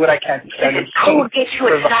 and I'll do what I can to send him. I will get you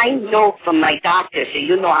a signed note from my doctor so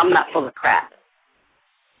you know I'm not full of crap.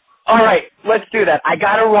 All right, let's do that. I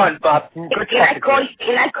got to run, Bob. Can I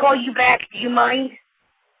call you back? Do you mind?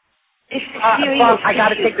 This is serious. Bob, I got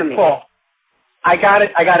to take the call. I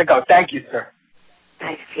got to go. Thank you, sir.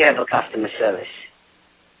 That's terrible customer service.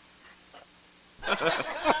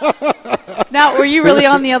 Now, were you really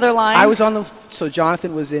on the other line? I was on so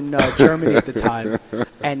Jonathan was in Germany at the time,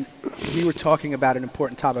 and we were talking about an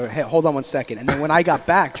important topic. Hey, hold on one second. And then when I got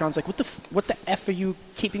back, John's like, what the F are you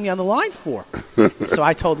keeping me on the line for? So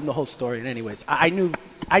I told him the whole story. And anyways, I knew,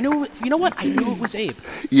 you know what? I knew it was Abe.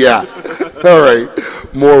 Yeah. All right.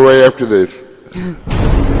 More right after this.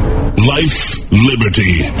 Life,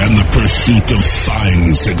 liberty, and the pursuit of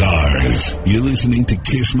fine cigars. You're listening to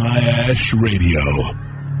Kiss My Ash Radio.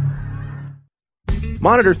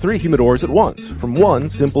 Monitor 3 humidors at once from one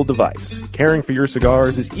simple device. Caring for your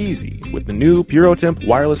cigars is easy with the new PuroTemp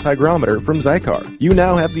wireless hygrometer from Zycar. You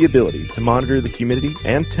now have the ability to monitor the humidity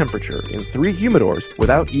and temperature in 3 humidors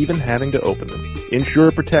without even having to open them.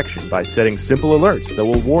 Ensure protection by setting simple alerts that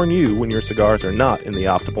will warn you when your cigars are not in the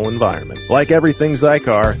optimal environment. Like everything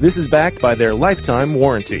Zycar, this is backed by their lifetime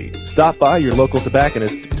warranty. Stop by your local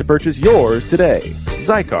tobacconist to purchase yours today.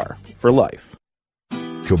 Zycar, for life.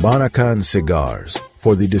 Cubanacan Cigars,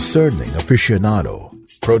 for the discerning aficionado.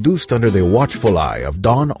 Produced under the watchful eye of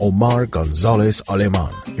Don Omar Gonzalez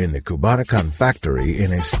Aleman in the Cubanacan factory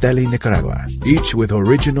in Esteli, Nicaragua. Each with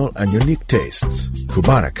original and unique tastes.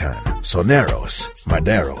 Cubanacan, Soneros,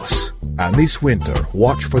 Maderos. And this winter,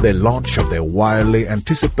 watch for the launch of the wildly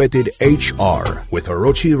anticipated HR with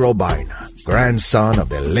Orochi Robaina, grandson of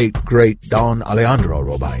the late great Don Alejandro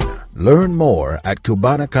Robaina. Learn more at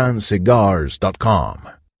CubanacanCigars.com.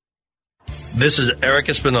 This is Eric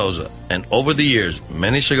Espinoza, and over the years,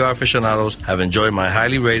 many cigar aficionados have enjoyed my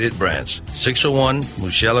highly rated brands, 601,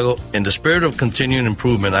 Murcielago. In the spirit of continuing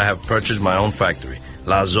improvement, I have purchased my own factory.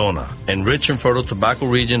 La Zona, and rich and fertile tobacco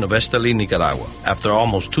region of Esteli, Nicaragua. After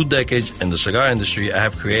almost 2 decades in the cigar industry, I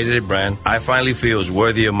have created a brand I finally feel is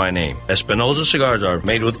worthy of my name. Espinosa cigars are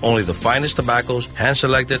made with only the finest tobaccos,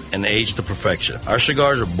 hand-selected and aged to perfection. Our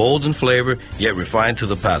cigars are bold in flavor, yet refined to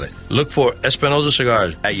the palate. Look for Espinosa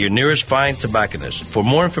cigars at your nearest fine tobacconist. For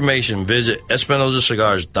more information, visit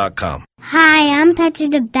EspinosaCigars.com. Hi, I'm Petra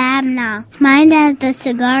the Babna. My dad's the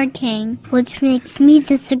Cigar King, which makes me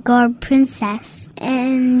the Cigar Princess.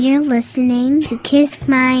 And you're listening to Kiss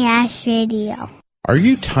My Ash Radio. Are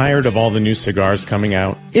you tired of all the new cigars coming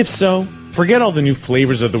out? If so, forget all the new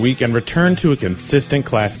flavors of the week and return to a consistent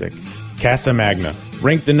classic, Casa Magna.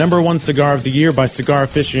 Ranked the #1 cigar of the year by Cigar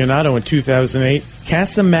Aficionado in 2008,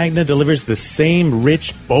 Casa Magna delivers the same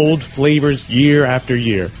rich, bold flavors year after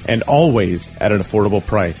year, and always at an affordable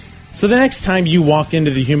price. So the next time you walk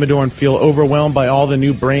into the humidor and feel overwhelmed by all the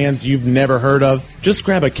new brands you've never heard of, just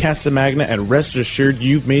grab a Casa Magna and rest assured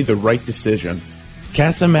you've made the right decision.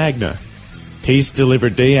 Casa Magna. Taste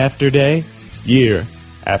delivered day after day, year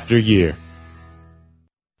after year.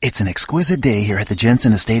 It's an exquisite day here at the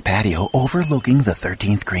Jensen Estate patio overlooking the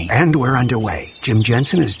 13th green. And we're underway. Jim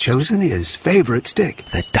Jensen has chosen his favorite stick.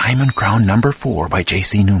 The Diamond Crown No. 4 by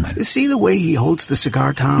J.C. Newman. See the way he holds the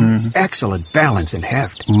cigar, Tom? Mm-hmm. Excellent balance and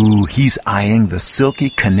heft. Ooh, he's eyeing the silky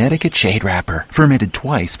Connecticut shade wrapper, fermented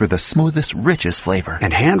twice for the smoothest, richest flavor.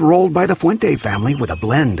 And hand-rolled by the Fuente family with a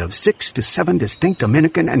blend of 6 to 7 distinct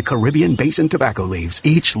Dominican and Caribbean basin tobacco leaves.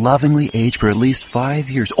 Each lovingly aged for at least 5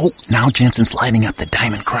 years. Oh, now Jensen's lighting up the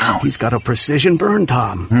Diamond Crown. He's got a precision burn,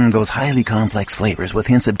 Tom. Those highly complex flavors with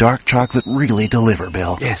hints of dark chocolate really deliver,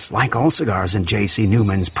 Bill. Yes, like all cigars in J.C.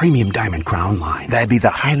 Newman's premium Diamond Crown line. That'd be the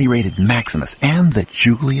highly rated Maximus and the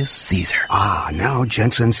Julius Caesar. Ah, now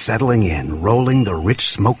Jensen's settling in, rolling the rich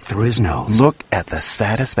smoke through his nose. Look at the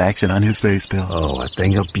satisfaction on his face, Bill. Oh, a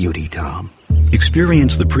thing of beauty, Tom.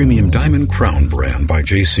 Experience the premium Diamond Crown brand by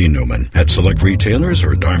J.C. Newman at select retailers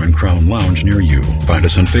or Diamond Crown Lounge near you. Find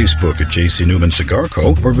us on Facebook at J.C. Newman Cigar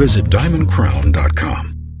Co. or visit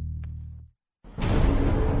DiamondCrown.com.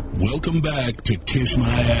 Welcome back to Kiss My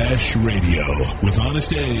Ash Radio with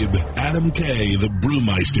Honest Abe, Adam K., the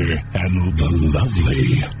Brewmeister, and the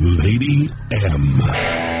lovely Lady M.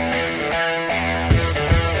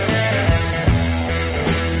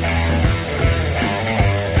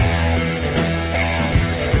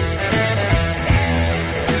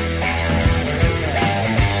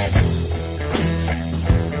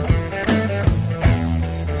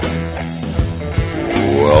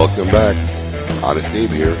 Welcome back. Honest Abe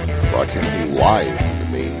here, broadcasting live from the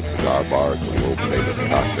main cigar bar at the world-famous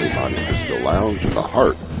Casa de Monte Cristo Lounge in the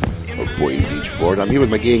heart of Boynton Beach, Florida. I'm here with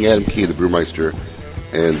my gang, Adam K., the Brewmeister,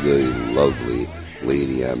 and the lovely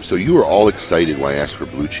Lady M. So you were all excited when I asked for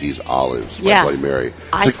blue cheese olives by Bloody Mary.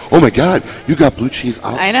 Like, oh my God, you got blue cheese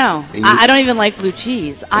olives. I know. I don't even like blue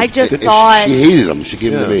cheese. I just thought... She hated them. She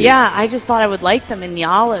gave them to me. Yeah, I just thought I would like them in the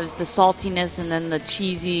olives, the saltiness and then the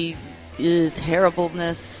cheesy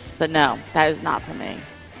terribleness. But no, that is not for me.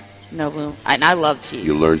 No blue. And I love cheese.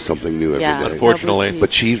 You learn something new every day. Unfortunately.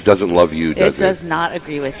 But cheese doesn't love you, does it? It does not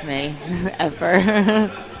agree with me,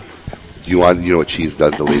 ever. You know what cheese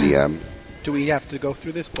does to Lady M? Do we have to go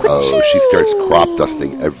through this? Oh, she starts crop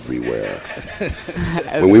dusting everywhere.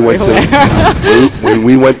 When we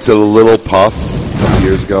went to the Little Puff a couple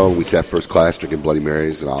years ago, and we sat first class drinking Bloody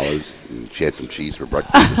Marys and olives, and she had some cheese for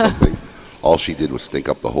breakfast or something. All she did was stink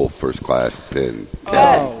up the whole first class pin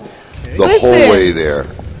cabin. Okay. The whole way there.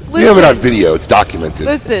 We have it on video. It's documented.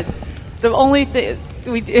 Listen, the only thing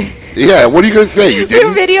we did. Yeah, what are you going to say? You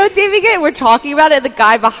didn't? We're videotaping it. We're talking about it. And the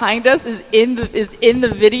guy behind us is in the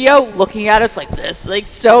video, looking at us like this, like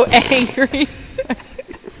so angry.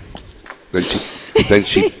 Then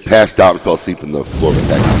she passed out and fell asleep in the floor of a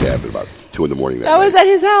taxi cab at about 2 a.m. That was at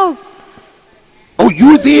his house. Oh,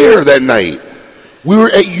 you were there that night. We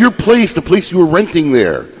were at your place, the place you were renting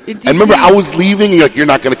there. And remember, I was leaving, and you're like, you're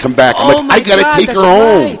not going to come back. I'm like, I got to take her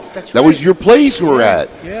home. That was your place we were at.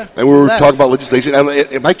 Yeah. And we were talking about legislation. And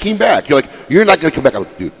if I came back, you're like, you're not going to come back. I'm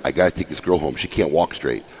like, dude, I got to take this girl home. She can't walk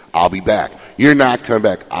straight. I'll be back. You're not coming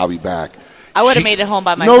back. I'll be back. I would have made it home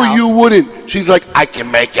by myself. No, you wouldn't. She's like, I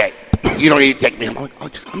can make it. You don't need to take me home. I'm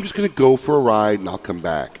like, I'm just going to go for a ride, and I'll come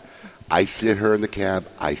back. I sit her in the cab.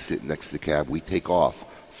 I sit next to the cab. We take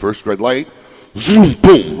off. First red light.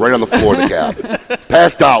 Boom, right on the floor of the cab.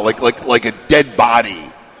 Passed out like a dead body.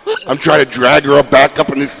 I'm trying to drag her back up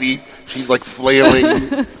in the seat. She's like flailing.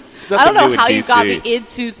 I don't know how you got me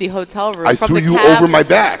into the hotel room. I from threw the you cab, over my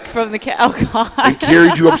back. From the cab. Oh, God. And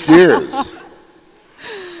carried you upstairs.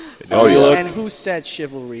 And who said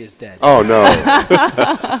chivalry is dead? Oh, no.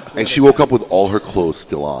 And she woke up with all her clothes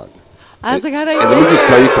still on. I was like, how do I And let me just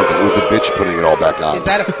tell you something. It was a bitch putting it all back on. Is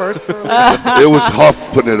that a first for a It was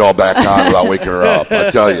Huff putting it all back on without waking her up,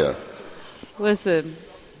 I tell you. Listen.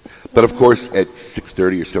 But, of course, at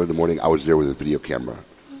 6:30 or 7 in the morning, I was there with a video camera,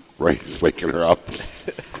 right, waking her up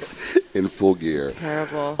in full gear.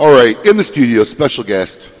 Terrible. All right, in the studio, special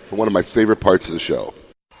guest for one of my favorite parts of the show.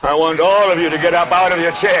 I want all of you to get up out of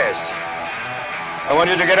your chairs. I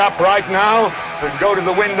want you to get up right now and go to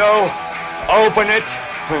the window, open it,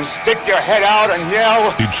 and stick your head out and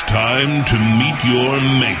yell. It's time to meet your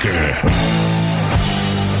maker.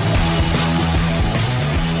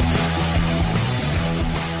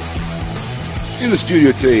 In the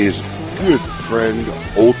studio today is good friend,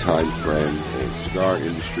 old-time friend, and cigar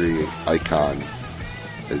industry icon,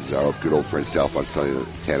 as our good old friend Sal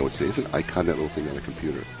Fontana would say. Is an icon that little thing on a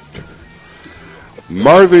computer?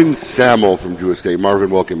 Marvin Samuel from Drew Estate. Marvin,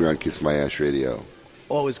 welcome. You're on Kiss My Ash Radio.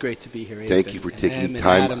 Always great to be here, Abe. Thank you for taking and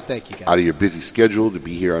time Adam, thank you guys. out of your busy schedule to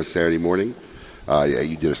be here on Saturday morning.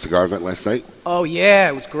 You did a cigar event last night? Oh, yeah,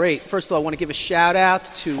 it was great. First of all, I want to give a shout-out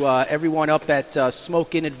to everyone up at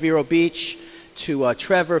Smoke Inn at Vero Beach, to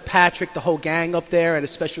Trevor, Patrick, the whole gang up there, and a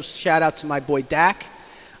special shout-out to my boy Dak.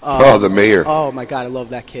 The mayor. Oh, my God, I love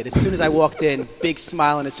that kid. As soon as I walked in, big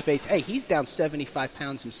smile on his face. Hey, he's down 75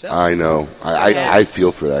 pounds himself. I know. I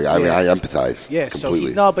feel for that guy. I mean, I empathize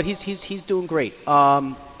completely. But he's doing great.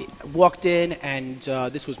 Walked in, and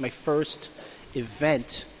this was my first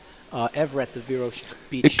event ever at the Vero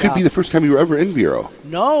Beach It could be the first time you were ever in Vero.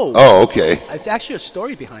 No. Oh, okay. It's actually a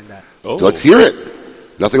story behind that. Oh. Let's hear it.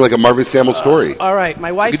 Nothing like a Marvin Samuel story. All right,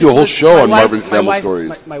 my wife. You could do a whole show on Marvin Samuel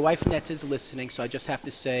stories. My wife Netta is listening, so I just have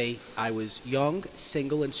to say I was young,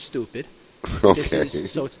 single, and stupid. Okay.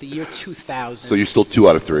 So it's the year 2000. So you're still 2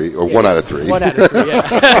 out of 3, or 1 out of 3. 1 out of 3,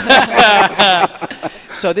 yeah.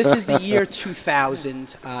 So this is the year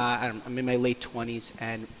 2000. I'm in my late 20s,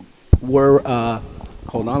 and we're.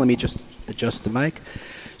 Hold on, let me just adjust the mic.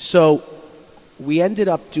 So we ended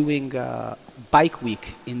up doing Bike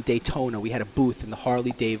Week in Daytona. We had a booth in the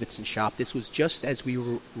Harley Davidson shop. This was just as we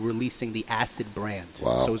were releasing the Acid brand.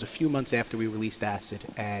 Wow. So it was a few months after we released Acid,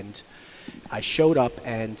 and I showed up,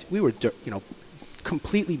 and we were,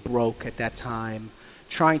 completely broke at that time,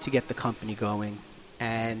 trying to get the company going,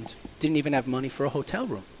 and didn't even have money for a hotel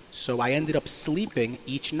room. So I ended up sleeping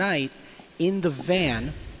each night in the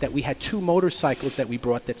van that we had 2 motorcycles that we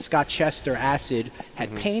brought that Scott Chester, Acid,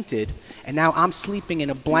 had painted, and now I'm sleeping in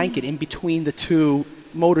a blanket in between the 2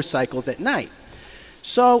 motorcycles at night.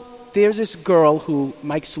 So there's this girl who,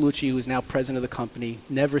 Mike Salucci, who is now president of the company,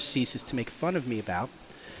 never ceases to make fun of me about.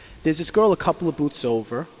 There's this girl a couple of booths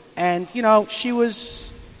over, and, she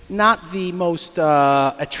was not the most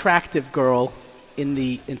attractive girl in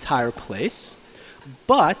the entire place.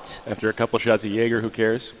 But after a couple shots of Jaeger, who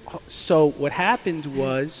cares? So what happened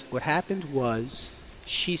was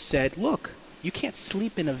she said, "Look, you can't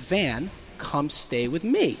sleep in a van. Come stay with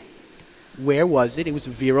me." Where was it? It was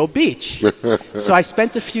Vero Beach. So I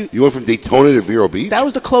spent a few. You went from Daytona to Vero Beach? That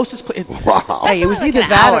was the closest place. Wow. Hey, it was either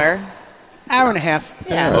that hour and a half.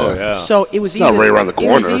 Yeah. Oh, yeah. So it was It's not right around the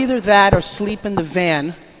corner. It was either that or sleep in the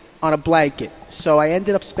van on a blanket. So I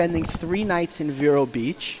ended up spending 3 nights in Vero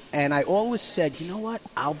Beach, and I always said, you know what,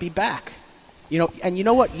 I'll be back. And you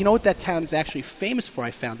know what that town is actually famous for,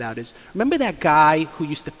 I found out, is, remember that guy who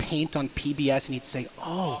used to paint on PBS, and he'd say,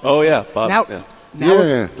 oh yeah, Bob. Now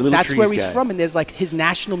The little that's trees where he's guy. from, and there's like his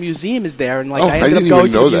national museum is there, and like Oh, I I ended didn't up going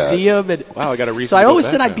even to know the that. museum, and Wow, I got a reason so I to go always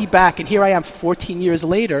back said I'd now. be back, and here I am 14 years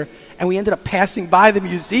later, and we ended up passing by the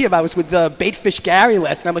museum. I was with Baitfish Gary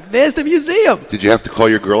last night. I'm like, there's the museum. Did you have to call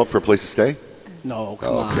your girl up for a place to stay? No,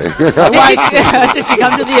 come on. Okay. Did she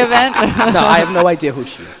come to the event? No, I have no idea who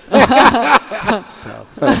she is. Yeah,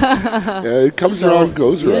 it comes around,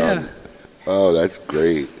 goes around. Yeah. Oh, that's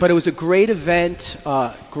great. But it was a great event,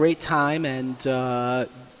 great time, and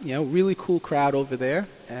really cool crowd over there.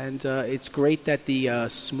 And it's great that the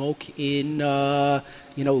Smoke Inn,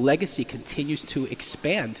 legacy continues to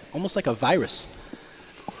expand, almost like a virus.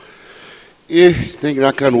 Yeah,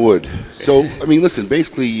 knock on wood. So, I mean, listen,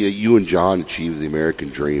 basically, you and John achieved the American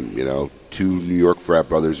dream, 2 New York frat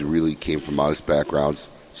brothers who really came from modest backgrounds,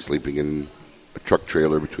 sleeping in a truck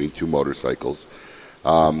trailer between 2 motorcycles,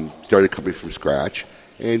 started a company from scratch,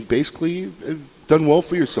 and basically done well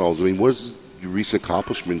for yourselves. I mean, what does your recent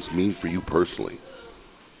accomplishments mean for you personally?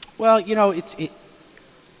 Well,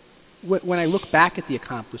 when I look back at the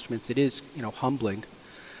accomplishments, it is, humbling.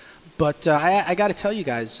 But I got to tell you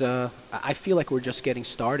guys, I feel like we're just getting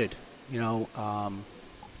started.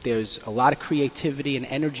 There's a lot of creativity and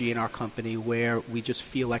energy in our company where we just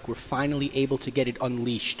feel like we're finally able to get it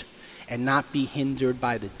unleashed. and not be hindered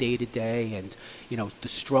by the day-to-day and, the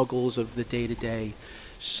struggles of the day-to-day.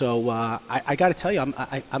 So I got to tell you,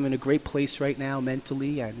 I'm in a great place right now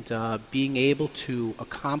mentally, and being able to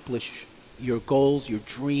accomplish your goals, your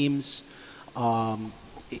dreams,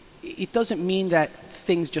 it doesn't mean that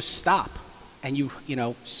things just stop. And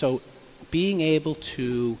so being able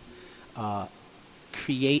to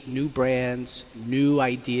create new brands, new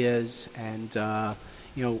ideas, and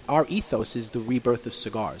our ethos is the rebirth of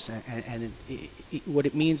cigars. And what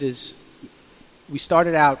it means is we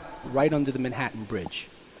started out right under the Manhattan Bridge,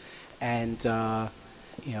 and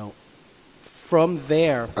from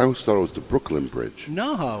there. I always thought it was the Brooklyn Bridge.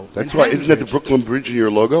 No. That's why. Isn't that the Brooklyn Bridge in your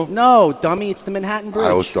logo? No, dummy. It's the Manhattan Bridge.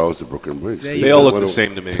 I always thought it was the Brooklyn Bridge. They all look the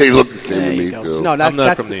same to me. They look the same to me, too. No, I'm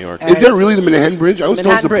not from New York. Is that really the Manhattan Bridge? I always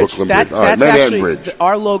thought it was the Brooklyn Bridge. All right, Manhattan Bridge.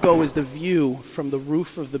 Our logo is the view from the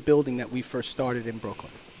roof of the building that we first started in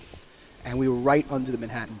Brooklyn. And we were right under the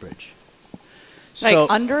Manhattan Bridge.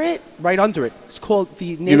 Under it? Right under it. It's called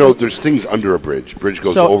the neighborhood. There's things under a bridge. Bridge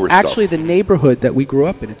goes over stuff. Actually, the neighborhood that we grew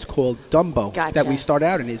up in, it's called Dumbo. Gotcha. That we start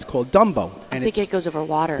out in is called Dumbo. I think it goes over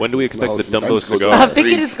water. When do we expect the Dumbo cigar? I'm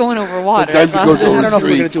thinking it's going over water. I don't know if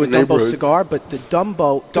we're going to do a Dumbo cigar, but the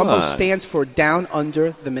Dumbo stands for down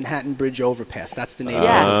under the Manhattan Bridge overpass. That's the neighborhood.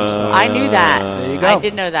 Yeah, I knew that. There you go. I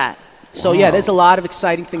did know that. So, yeah, there's a lot of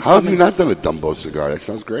exciting things How have coming. you not done a Dumbo cigar? That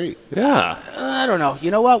sounds great. Yeah. I don't know.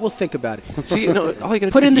 You know what? We'll think about it. See, all you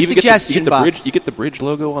gotta Put do in the is suggestion box. You get the bridge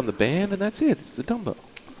logo on the band, and that's it. It's the Dumbo.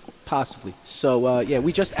 Possibly. So,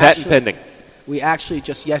 we just Patent pending. We actually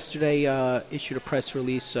just yesterday issued a press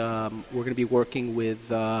release. We're going to be working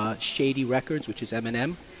with Shady Records, which is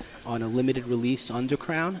M&M, on a limited release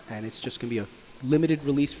Undercrown, and it's just going to be a limited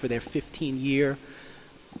release for their 15-year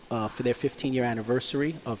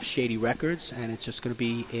anniversary of Shady Records, and it's just going to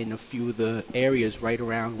be in a few of the areas right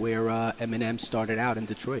around where M&M started out in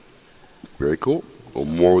Detroit. Very cool. Well,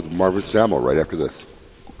 more with Marvin Samuel right after this.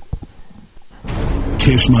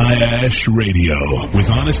 Kiss My Ash Radio with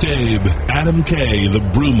Honest Abe, Adam K, the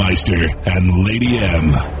Brewmeister, and Lady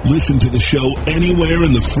M. Listen to the show anywhere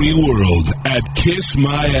in the free world at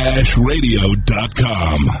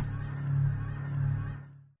kissmyashradio.com.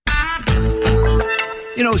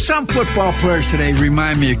 Some football players today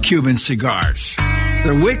remind me of Cuban cigars.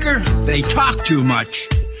 They're weaker, they talk too much,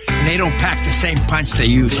 and they don't pack the same punch they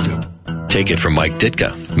used to. Take it from Mike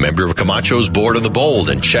Ditka, member of Camacho's Board of the Bold,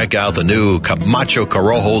 and check out the new Camacho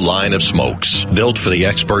Corojo line of smokes. Built for the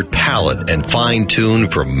expert palate and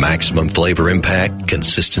fine-tuned for maximum flavor impact,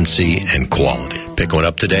 consistency, and quality. Pick one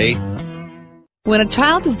up today. When a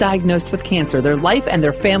child is diagnosed with cancer, their life and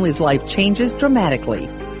their family's life changes dramatically.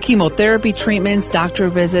 Chemotherapy treatments, doctor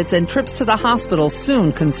visits, and trips to the hospital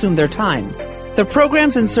soon consume their time. The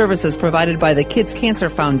programs and services provided by the Kids Cancer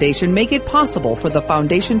Foundation make it possible for the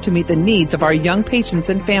foundation to meet the needs of our young patients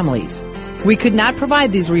and families. We could not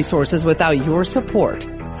provide these resources without your support.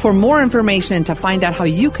 For more information and to find out how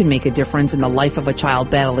you can make a difference in the life of a child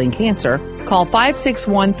battling cancer, call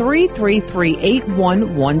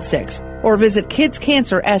 561-333-8116 or visit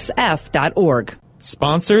kidscancersf.org.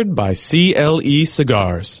 Sponsored by CLE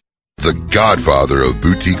Cigars. The godfather of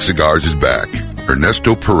boutique cigars is back.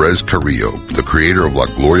 Ernesto Perez Carrillo, the creator of La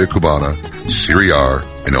Gloria Cubana, Siriar,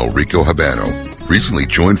 and El Rico Habano, recently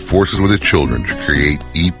joined forces with his children to create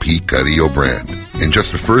EP Carrillo brand. In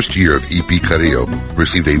just the first year of EP Carrillo,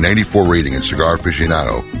 received a 94 rating in Cigar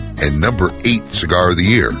Aficionado and number 8 Cigar of the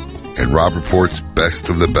Year, and Rob Report's Best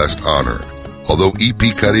of the Best honor. Although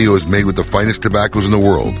EP Carrillo is made with the finest tobaccos in the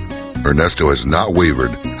world, Ernesto has not wavered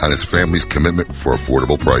on his family's commitment for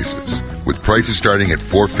affordable prices. With prices starting at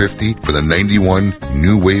 $4.50 for the 91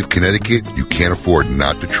 New Wave Connecticut, you can't afford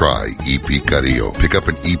not to try EP Carrillo. Pick up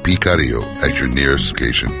an EP Carrillo at your nearest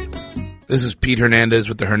location. This is Pete Hernandez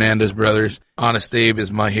with the Hernandez Brothers. Honest Abe is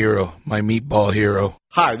my hero, my meatball hero.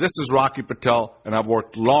 Hi, this is Rocky Patel, and I've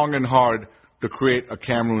worked long and hard to create a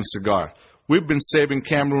Cameroon cigar. We've been saving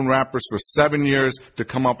Cameroon wrappers for 7 years to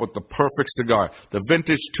come up with the perfect cigar, the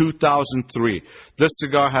Vintage 2003. This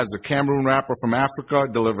cigar has a Cameroon wrapper from Africa,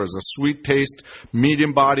 delivers a sweet taste,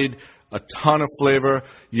 medium-bodied, a ton of flavor,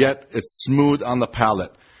 yet it's smooth on the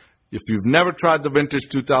palate. If you've never tried the Vintage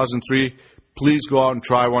 2003, please go out and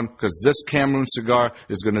try one, because this Cameroon cigar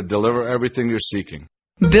is going to deliver everything you're seeking.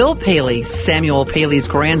 Bill Paley, Samuel Paley's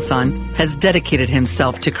grandson, has dedicated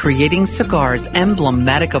himself to creating cigars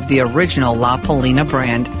emblematic of the original La Polina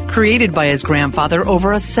brand, created by his grandfather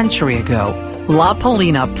over a century ago. La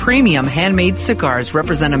Polina premium handmade cigars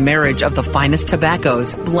represent a marriage of the finest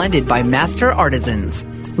tobaccos blended by master artisans.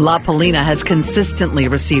 La Polina has consistently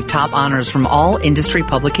received top honors from all industry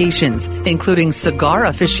publications, including Cigar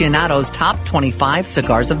Aficionado's Top 25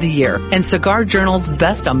 Cigars of the Year and Cigar Journal's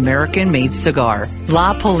Best American-Made Cigar.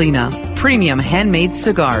 La Polina, premium handmade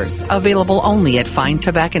cigars, available only at fine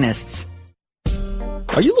tobacconists.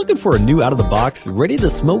 Are you looking for a new out-of-the-box,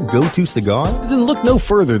 ready-to-smoke go-to cigar? Then look no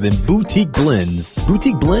further than Boutique Blends.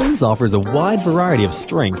 Boutique Blends offers a wide variety of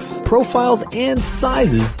strengths, profiles, and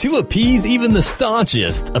sizes to appease even the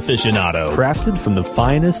staunchest aficionado. Crafted from the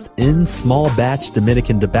finest in small-batch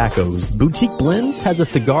Dominican tobaccos, Boutique Blends has a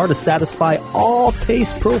cigar to satisfy all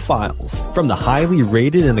taste profiles. From the highly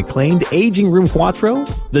rated and acclaimed Aging Room Cuatro,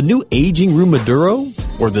 the new Aging Room Maduro,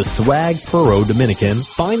 or the Swag Puro Dominican,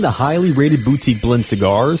 find the highly rated Boutique Blend cigars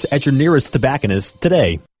at your nearest tobacconist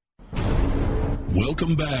today.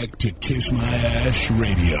 Welcome back to Kiss My Ash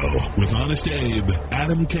Radio with Honest Abe,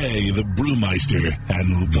 Adam K, the Brewmeister,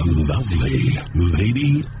 and the lovely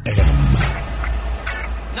Lady M.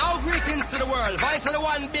 Now greetings to the world. Vice of the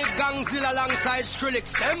one big gangzilla alongside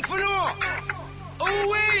Skrillex. Them for no.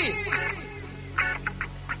 Ooh-wee.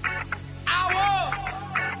 Ow.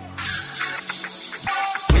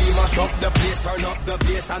 Mash up the place, turn up the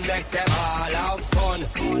bass, and make them all have fun.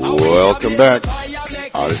 Welcome back.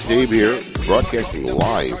 Honest Abe here, broadcasting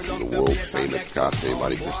live from the world-famous Casa de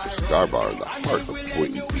Monte Cristo Cigar Bar in the heart of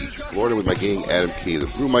Boynton Beach, Florida, with my gang, Adam K, the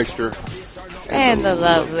Brewmeister. And the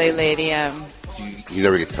lovely Lady M. You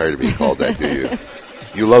never get tired of being called that, do you?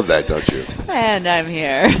 You love that, don't you? And I'm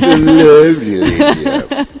here. The lovely Lady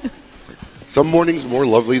M. Some mornings more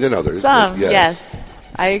lovely than others. Some, yes.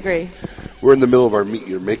 I agree. We're in the middle of our Meet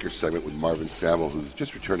Your Maker segment with Marvin Samuel, who's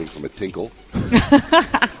just returning from a tinkle. We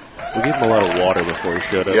gave him a lot of water before he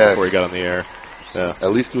showed up, before he got on the air. Yeah.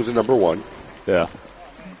 At least he was a number one. Yeah.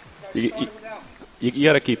 You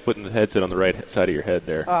got to keep putting the headset on the right side of your head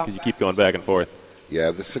there, because you keep going back and forth. Yeah,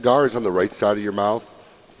 if the cigar is on the right side of your mouth,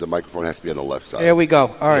 the microphone has to be on the left side. There we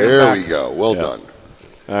go. All right. There we go. Well done.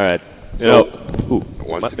 All right.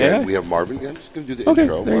 Once again, we have Marvin. I'm just going to do the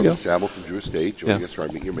intro. Marvin Samuel from Drew Estate joining us for our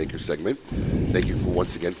Meet Your Maker segment. Thank you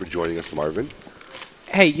once again for joining us, Marvin.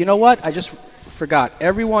 Hey, you know what? I just forgot.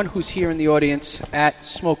 Everyone who's here in the audience at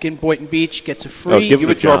Smokin' Boynton Beach gets a free... give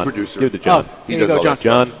it to our producer. Give it to John. He does all that.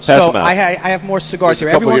 John, pass them out. I have more cigars here.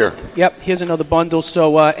 Everyone, here. Yep, here's another bundle.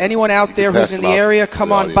 So anyone out there who's in the area,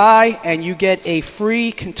 come on by, and you get a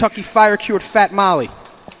free Kentucky Fire-Cured Fat Molly.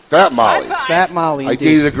 Fat Molly. Fat Molly, I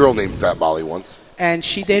dated a girl named Fat Molly once. And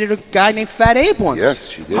she dated a guy named Fat Abe once. Yes,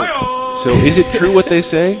 she did. So is it true what they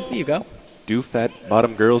say? Here you go. Do fat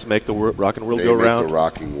bottom girls make the rocking world go round? They make the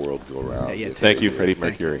rocking world go round. Yeah, Thank you, Freddie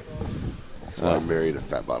Mercury. That's why I married a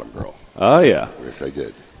fat bottom girl. Oh, yeah. Yes, I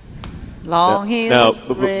did. Long heels,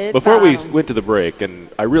 red before we bottom. went to the break, and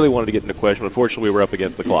I really wanted to get into question, unfortunately we were up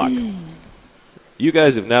against the clock. You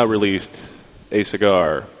guys have now released a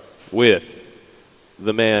cigar with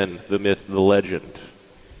the man, the myth, the legend,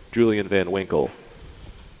 Julian Van Winkle.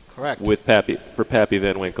 Correct. With Pappy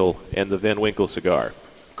Van Winkle and the Van Winkle cigar.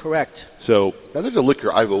 Correct. So now there's a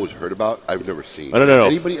liquor I've always heard about. I've never seen. I don't know.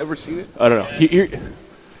 Anybody ever seen it? I don't know.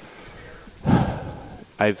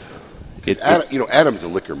 Adam's a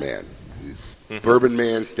liquor man. He's bourbon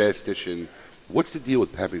man, statistician. What's the deal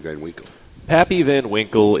with Pappy Van Winkle? Pappy Van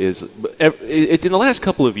Winkle it's in the last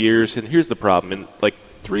couple of years, and here's the problem. In like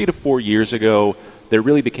 3 to 4 years ago, there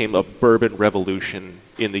really became a bourbon revolution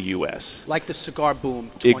in the U.S. Like the cigar boom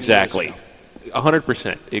 20 Exactly. years ago.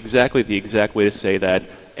 100%. Exactly the exact way to say that.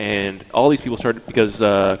 And all these people started because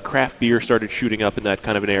craft beer started shooting up in that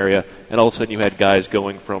kind of an area, and all of a sudden you had guys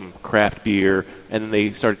going from craft beer, and then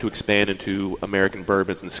they started to expand into American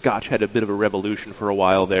bourbons, and Scotch had a bit of a revolution for a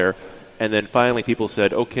while there. And then finally people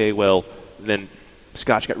said, okay, well, then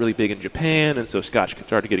Scotch got really big in Japan, and so Scotch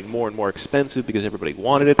started getting more and more expensive because everybody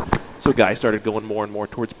wanted it. So guys started going more and more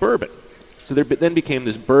towards bourbon. So there then became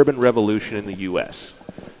this bourbon revolution in the U.S.,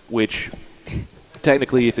 which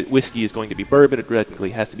technically, if whiskey is going to be bourbon, it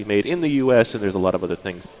technically has to be made in the U.S., and there's a lot of other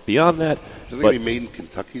things beyond that. Does it have to be made in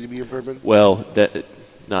Kentucky to be a bourbon? Well,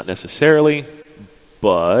 not necessarily,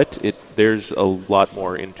 but there's a lot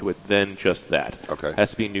more into it than just that. Okay. It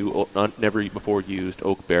has to be new, never before used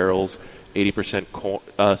oak barrels,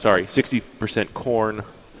 60% corn.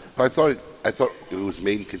 I thought it was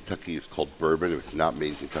made in Kentucky. It's called bourbon. If it's not made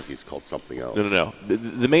in Kentucky, it's called something else. No.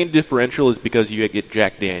 The main differential is because you get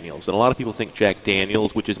Jack Daniels, and a lot of people think Jack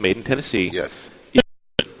Daniels, which is made in Tennessee, yes,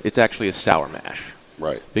 it's actually a sour mash.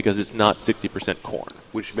 Right. Because it's not 60% corn.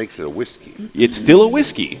 Which makes it a whiskey. It's still a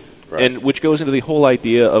whiskey, right. And which goes into the whole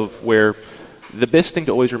idea of where The best thing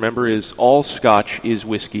to always remember is all Scotch is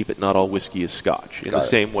whiskey, but not all whiskey is Scotch. In the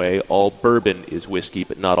same way, all bourbon is whiskey,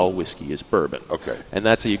 but not all whiskey is bourbon. Okay. And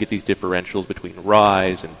that's how you get these differentials between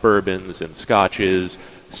ryes and bourbons and Scotches,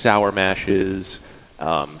 sour mashes,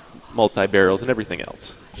 multi-barrels, and everything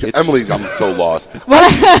else. Emily, I'm so lost.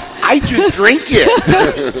 I just drink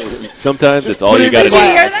it. Sometimes it's all you got to do.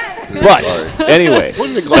 But anyway, Put it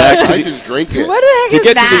in the glass. I just drink it. What the heck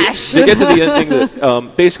is mash? To get to the end thing,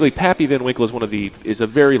 that basically Pappy Van Winkle is a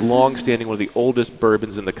very long-standing, one of the oldest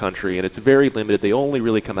bourbons in the country, and it's very limited. They only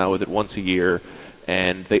really come out with it once a year,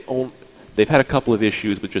 and they've had a couple of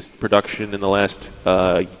issues with just production in the last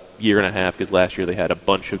year and a half, because last year they had a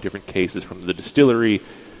bunch of different cases from the distillery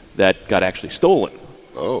that got actually stolen.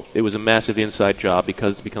 Oh. It was a massive inside job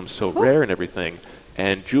because it's become so rare and everything.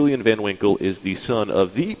 And Julian Van Winkle is the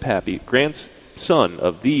grandson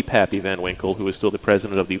of the Pappy Van Winkle, who is still the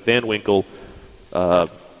president of the Van Winkle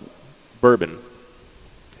Bourbon.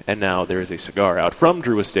 And now there is a cigar out from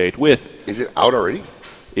Drew Estate with... Is it out already?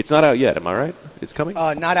 It's not out yet, am I right? It's coming?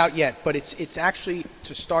 Not out yet, but it's actually,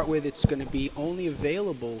 to start with, it's going to be only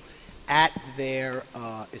available at their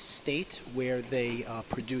estate where they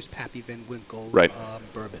produce Pappy Van Winkle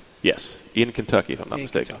bourbon. Yes, in Kentucky, if I'm not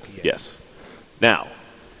mistaken. Kentucky, yeah. Yes. Now,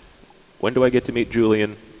 when do I get to meet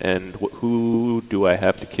Julian, and who do I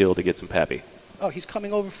have to kill to get some Pappy? Oh, he's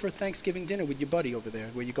coming over for Thanksgiving dinner with your buddy over there,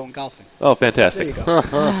 where you're going golfing. Oh, fantastic. There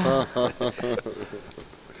you go.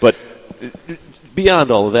 But beyond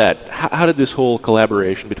all of that, how did this whole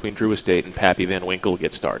collaboration between Drew Estate and Pappy Van Winkle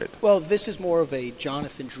get started? Well, this is more of a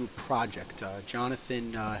Jonathan Drew project.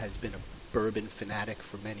 Jonathan has been a bourbon fanatic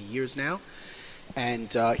for many years now,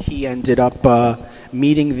 and he ended up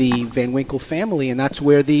meeting the Van Winkle family, and that's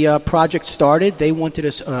where the project started. They wanted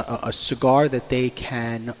a cigar that they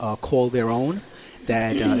can call their own,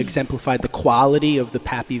 that exemplified the quality of the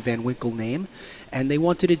Pappy Van Winkle name. And they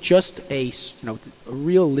wanted it just a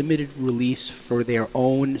real limited release for their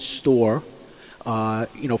own store,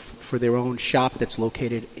 for their own shop that's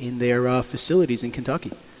located in their facilities in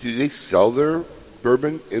Kentucky. Do they sell their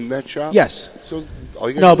bourbon in that shop? Yes. So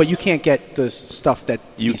but you can't get the stuff that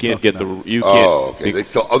you can't get about. Okay. They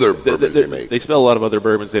sell other bourbons they make. They sell a lot of other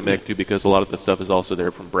bourbons they make too, because a lot of the stuff is also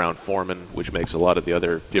there from Brown Forman, which makes a lot of the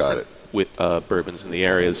other different bourbons in the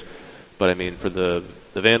areas. But I mean, for the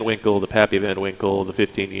Van Winkle, the Pappy Van Winkle, the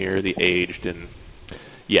 15-year, the aged, and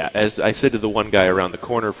yeah, as I said to the one guy around the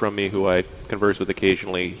corner from me who I converse with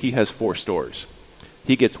occasionally, he has 4 stores.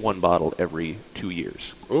 He gets one bottle every 2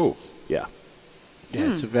 years. Oh. Yeah.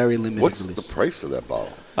 Yeah, it's a very limited What's release. the price of that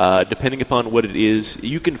bottle? Depending upon what it is,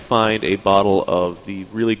 you can find a bottle of the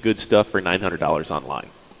really good stuff for $900 online.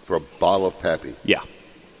 For a bottle of Pappy? Yeah.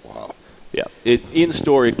 Wow. Yeah. In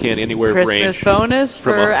store, it can anywhere Christmas range. bonus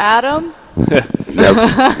for Adam? Never.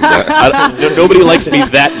 Nobody likes me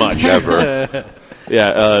that much. Never.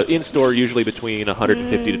 Yeah. In store, usually between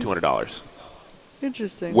 $150 to $200.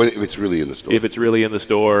 Interesting. If it's really in the store. If it's really in the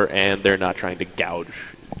store, and they're not trying to gouge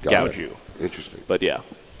you. Interesting. But yeah.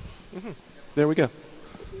 There we go.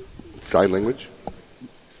 Sign language?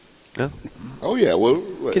 No. Oh, yeah. Well,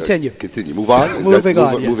 Continue. Move on?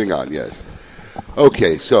 Moving on, yes.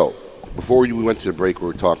 Okay, so before we went to the break, we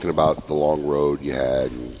were talking about the long road you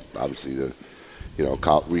had, and obviously the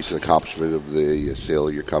recent accomplishment of the sale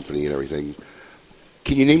of your company and everything.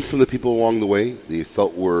 Can you name some of the people along the way that you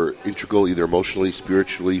felt were integral, either emotionally,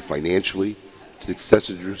 spiritually, financially, to the success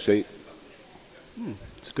of Drew Estate?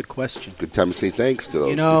 It's a good question. Good time to say thanks to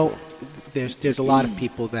those people. There's a lot of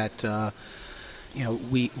people that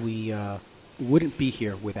we wouldn't be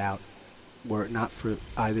here without, were it not for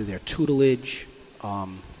either their tutelage, a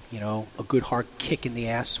good hard kick in the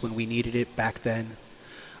ass when we needed it back then.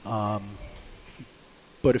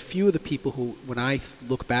 But a few of the people who, when I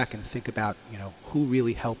look back and think about, who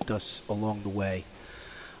really helped us along the way,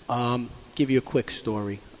 give you a quick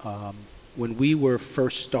story. When we were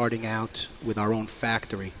first starting out with our own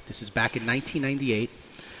factory, this is back in 1998,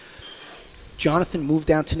 Jonathan moved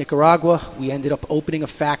down to Nicaragua. We ended up opening a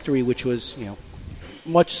factory which was,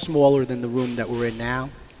 much smaller than the room that we're in now.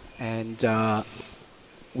 And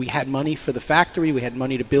we had money for the factory. We had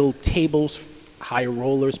money to build tables, hire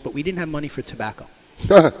rollers, but we didn't have money for tobacco.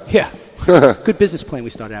 Yeah. Good business plan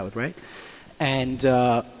we started out with, right? And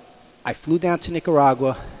I flew down to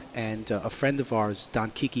Nicaragua, and a friend of ours, Don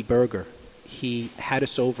Kiki Berger, he had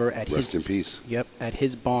us over at Rest in peace. Yep, at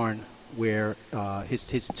his barn, where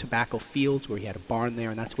his tobacco fields, where he had a barn there,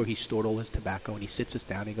 and that's where he stored all his tobacco. And he sits us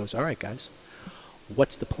down and he goes, "All right, guys,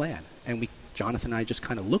 what's the plan?" And Jonathan and I just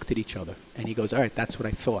kind of looked at each other, and he goes, "All right, that's what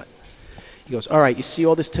I thought. He goes, all right, you see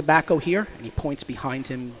all this tobacco here? And he points behind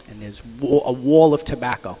him, and there's a wall of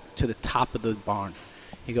tobacco to the top of the barn.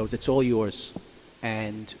 He goes, it's all yours.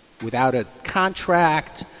 And without a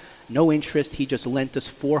contract, no interest, he just lent us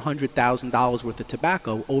 $400,000 worth of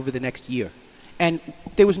tobacco over the next year. And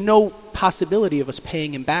there was no possibility of us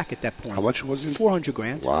paying him back at that point. How much was it?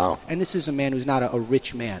 $400,000. Wow. And this is a man who's not a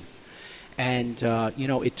rich man. And,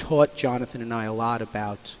 it taught Jonathan and I a lot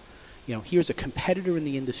about, here's a competitor in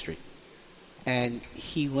the industry. And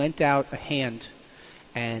he lent out a hand.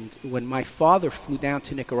 And when my father flew down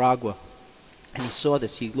to Nicaragua and he saw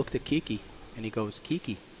this, he looked at Kiki and he goes,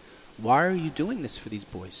 Kiki, why are you doing this for these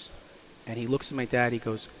boys? And he looks at my dad, he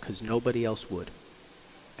goes, because nobody else would.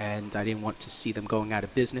 And I didn't want to see them going out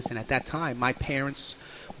of business. And at that time,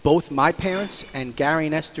 both my parents and Gary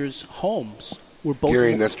and Esther's homes were both...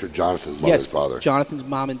 Gary and Esther, Jonathan's mother and father. Yes, Jonathan's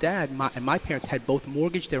mom and dad. And my parents had both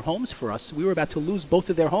mortgaged their homes for us. We were about to lose both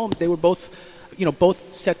of their homes. They were both,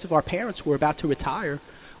 both sets of our parents were about to retire.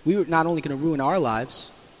 We were not only going to ruin our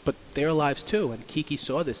lives, but their lives too. And Kiki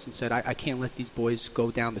saw this and said, I can't let these boys go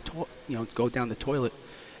down the toilet.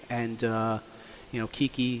 And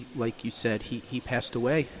Kiki, like you said, he passed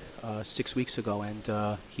away 6 weeks ago,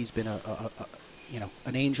 and he's been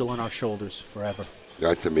an angel on our shoulders forever.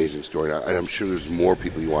 That's an amazing story, and I'm sure there's more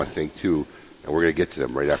people you want to thank too, and we're going to get to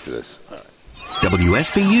them right after this.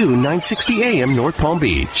 WSVU 960 AM North Palm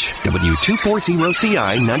Beach.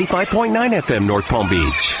 W240CI 95.9 FM North Palm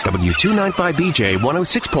Beach. W295BJ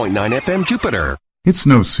 106.9 FM Jupiter. It's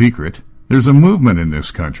no secret. There's a movement in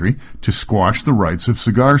this country to squash the rights of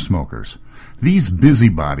cigar smokers. These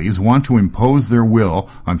busybodies want to impose their will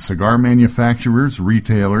on cigar manufacturers,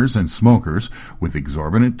 retailers, and smokers with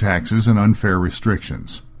exorbitant taxes and unfair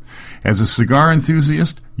restrictions. As a cigar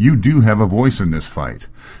enthusiast, you do have a voice in this fight.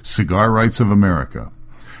 Cigar Rights of America.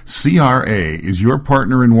 CRA is your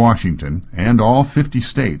partner in Washington and all 50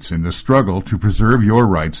 states in the struggle to preserve your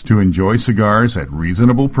rights to enjoy cigars at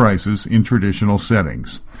reasonable prices in traditional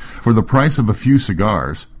settings. For the price of a few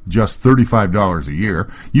cigars, just $35 a year,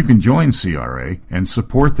 you can join CRA and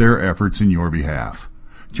support their efforts in your behalf.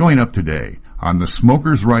 Join up today on the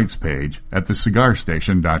Smokers' Rights page at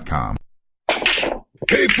thecigarstation.com.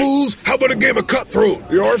 Hey, fools, how about a game of Cutthroat?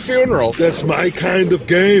 Your funeral. That's my kind of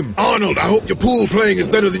game. Arnold, I hope your pool playing is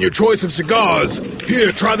better than your choice of cigars.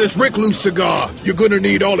 Here, try this Rick Loose cigar. You're gonna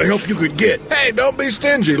need all the help you could get. Hey, don't be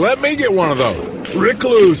stingy. Let me get one of those. Rick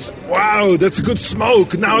Loose. Wow, that's a good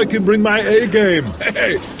smoke. Now I can bring my A game.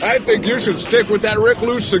 Hey, I think you should stick with that Rick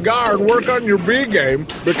Loose cigar and work on your B game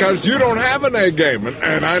because you don't have an A game,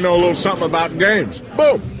 and I know a little something about games.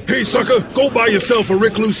 Boom. Hey, sucker, go buy yourself a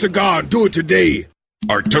Rick Loose cigar and do it today.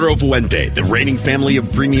 Arturo Fuente, the reigning family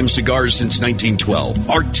of premium cigars since 1912,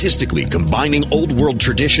 artistically combining old-world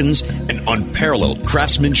traditions and unparalleled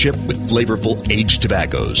craftsmanship with flavorful aged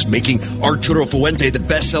tobaccos, making Arturo Fuente the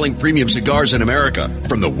best-selling premium cigars in America.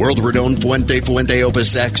 From the world-renowned Fuente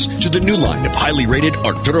Opus X to the new line of highly rated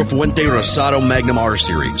Arturo Fuente Rosado Magnum R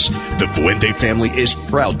Series, the Fuente family is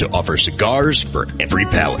proud to offer cigars for every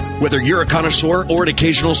palate. Whether you're a connoisseur or an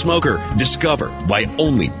occasional smoker, discover why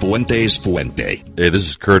only Fuente's Fuente. Hey, this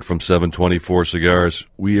is Kurt from 724 Cigars.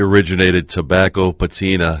 We originated tobacco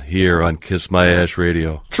patina here on Kiss My Ash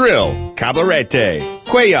Radio. Trill, Cabarete,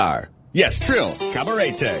 Cuellar. Yes, Trill,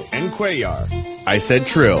 Cabarete, and Cuellar. I said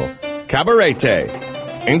Trill, Cabarete,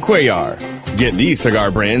 and Cuellar. Get these cigar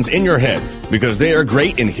brands in your head because they are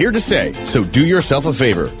great and here to stay. So do yourself a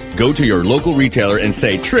favor. Go to your local retailer and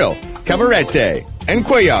say Trill, Cabarete, and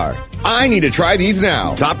Cuellar. I need to try these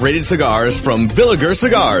now. Top-rated cigars from Villiger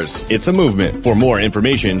Cigars. It's a movement. For more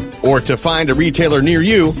information or to find a retailer near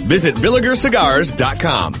you, visit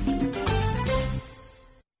VilligerCigars.com.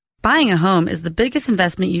 Buying a home is the biggest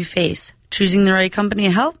investment you face. Choosing the right company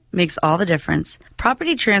to help makes all the difference.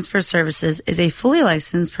 Property Transfer Services is a fully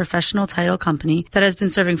licensed professional title company that has been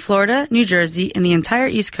serving Florida, New Jersey, and the entire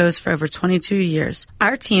East Coast for over 22 years.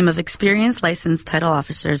 Our team of experienced licensed title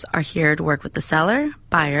officers are here to work with the seller,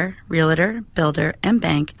 buyer, realtor, builder, and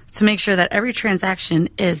bank to make sure that every transaction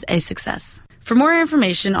is a success. For more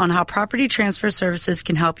information on how Property Transfer Services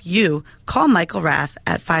can help you, call Michael Raff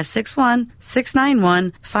at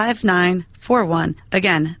 561-691-5941.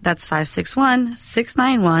 Again, that's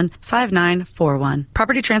 561-691-5941.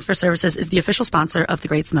 Property Transfer Services is the official sponsor of The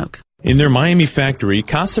Great Smoke. In their Miami factory,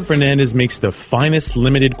 Casa Fernandez makes the finest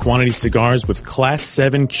limited quantity cigars with Class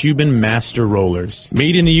 7 Cuban master rollers.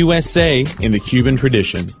 Made in the USA in the Cuban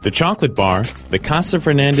tradition. The chocolate bar, the Casa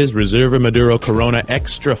Fernandez Reserva Maduro Corona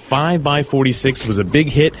Extra 5x46 was a big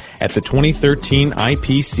hit at the 2013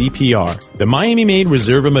 IPCPR. The Miami-made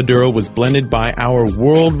Reserva Maduro was blended by our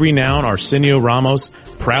world-renowned Arsenio Ramos,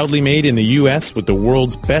 proudly made in the U.S. with the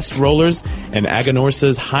world's best rollers and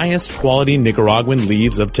Aganorsa's highest quality Nicaraguan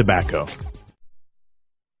leaves of tobacco.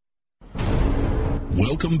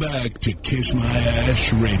 Welcome back to Kiss My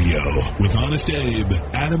Ash Radio with Honest Abe,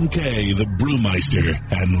 Adam K, the Brewmeister,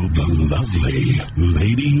 and the lovely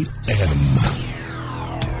Lady M.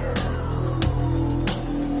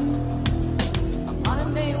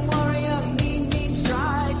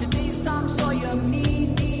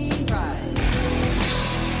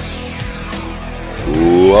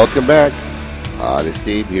 Welcome back. Honest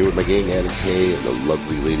Abe here with my gang, Adam K, and the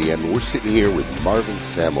lovely Lady M. We're sitting here with Marvin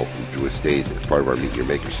Samuel from Drew Estate as part of our Meet Your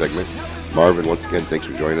Maker segment. Marvin, once again, thanks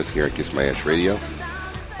for joining us here on Kiss My Ash Radio.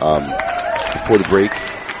 Before the break,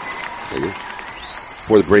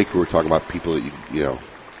 we were talking about people that you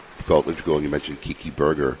felt integral, and you mentioned Kiki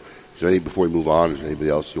Berger. Is there any, before we move on, is there anybody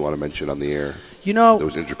else you want to mention on the air? That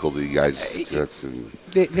was integral to you guys' success and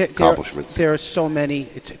accomplishments. There are so many.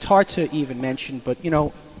 It's hard to even mention, but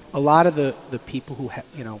a lot of the people who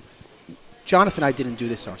Jonathan and I didn't do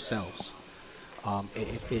this ourselves.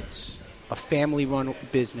 It's a family-run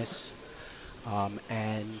business,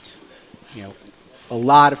 and a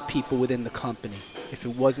lot of people within the company. If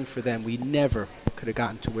it wasn't for them, we never could have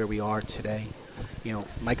gotten to where we are today.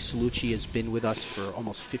 Mike Salucci has been with us for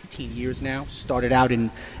almost 15 years now. Started out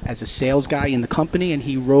as a sales guy in the company, and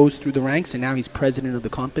he rose through the ranks, and now he's president of the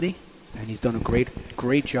company, and he's done a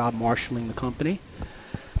great job marshaling the company.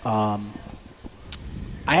 I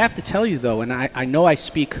have to tell you, though, and I know I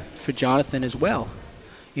speak for Jonathan as well,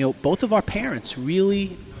 both of our parents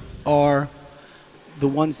really are the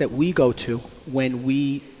ones that we go to when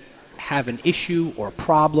we have an issue or a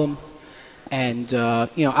problem. And,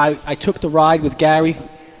 I took the ride with Gary,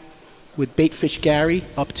 with Baitfish Gary,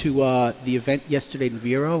 up to the event yesterday in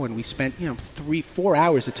Vero, and we spent, 3-4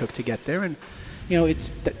 hours it took to get there. And,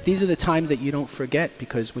 these are the times that you don't forget,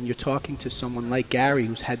 because when you're talking to someone like Gary,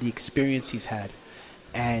 who's had the experience he's had,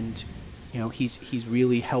 and, he's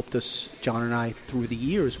really helped us, John and I, through the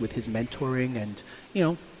years with his mentoring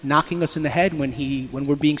and, knocking us in the head when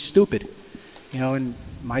we're being stupid. And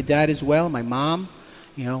my dad as well, my mom,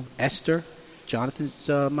 Esther, Jonathan's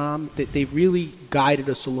mom, they've really guided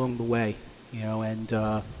us along the way,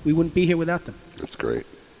 and we wouldn't be here without them. That's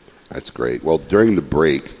great. Well, during the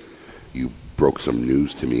break, you broke some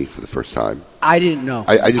news to me for the first time. I didn't know.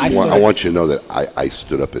 I want you to know that I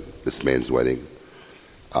stood up at this man's wedding.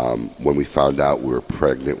 When we found out we were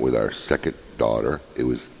pregnant with our second daughter, it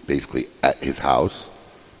was basically at his house.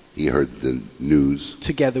 He heard the news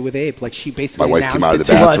together with Abe. Like, she basically my wife announced came out of it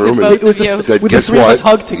the to bathroom us. and said, with "Guess the three what?" of us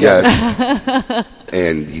hugged together. Yes.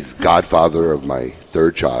 And he's godfather of my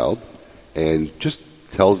third child, and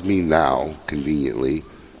just tells me now, conveniently,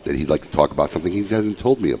 that he'd like to talk about something he hasn't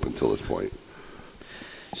told me up until this point.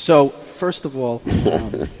 So, first of all,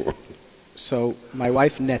 so my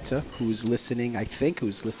wife Netta, who's listening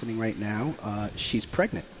right now, she's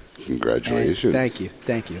pregnant. Congratulations. And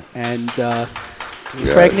thank you. And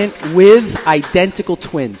pregnant with identical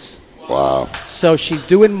twins. Wow. So she's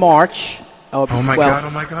due in March. Oh my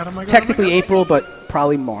God. Technically April, but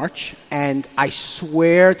probably March. And I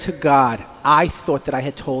swear to God, I thought that I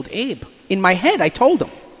had told Abe. In my head, I told him.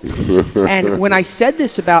 And when I said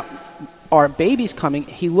this about our baby's coming,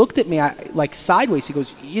 he looked at me like sideways. He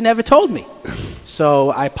goes, "You never told me."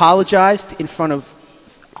 So I apologized in front of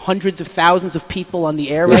hundreds of thousands of people on the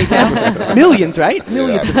air right now. Millions, right?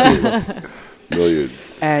 Millions of people. Millions.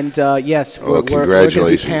 And yes, well, we're going to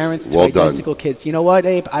be parents to well identical done. kids. You know what,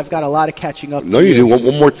 Abe? I've got a lot of catching up to No, you do.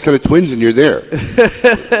 One more set of twins and you're there.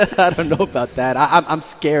 I don't know about that. I'm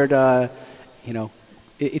scared.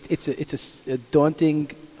 It's a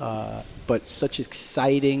daunting, but such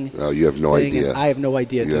exciting. No, you have no idea. I have no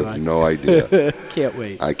idea. You have no idea. Can't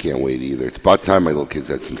wait. I can't wait either. It's about time my little kids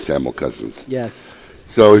had some Samuel cousins. Yes.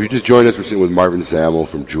 So if you just joined us, we're sitting with Marvin Samuel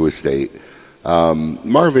from Drew Estate.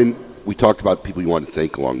 Marvin, we talked about people you want to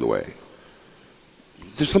thank along the way.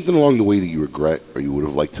 Is there something along the way that you regret or you would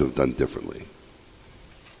have liked to have done differently?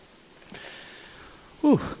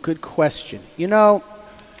 Ooh, good question. You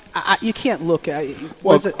can't look at it.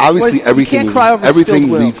 Obviously,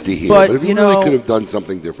 everything leads to here. But if you really could have done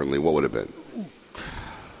something differently, what would have been?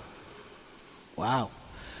 Wow.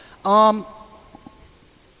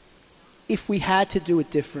 If we had to do it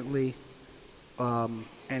differently,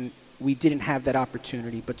 and we didn't have that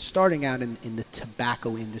opportunity. But starting out in the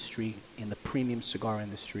tobacco industry, in the premium cigar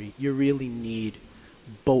industry, you really need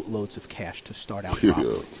boatloads of cash to start out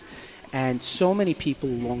properly. And so many people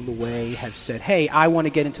along the way have said, hey, I want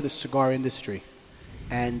to get into the cigar industry.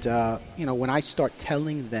 And, when I start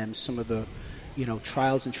telling them some of the,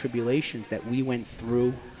 trials and tribulations that we went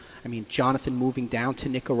through, I mean, Jonathan moving down to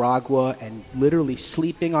Nicaragua and literally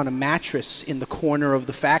sleeping on a mattress in the corner of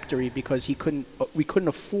the factory because we couldn't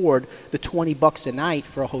afford the $20 a night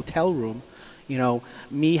for a hotel room.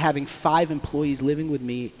 Me having 5 employees living with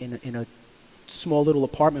me in a small little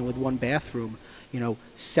apartment with 1 bathroom,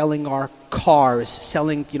 selling our cars,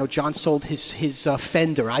 selling, John sold his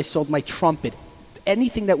Fender, I sold my trumpet.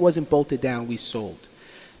 Anything that wasn't bolted down, we sold.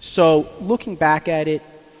 So looking back at it,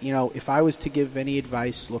 if I was to give any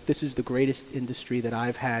advice, look, this is the greatest industry that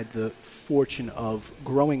I've had the fortune of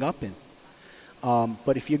growing up in.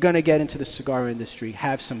 But if you're going to get into the cigar industry,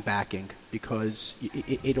 have some backing because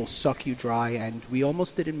it'll suck you dry, and we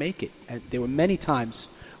almost didn't make it. And there were many times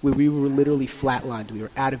where we were literally flatlined. We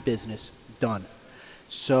were out of business, done.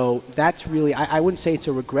 So that's really, I wouldn't say it's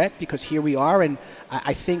a regret because here we are, and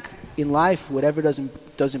I think in life, whatever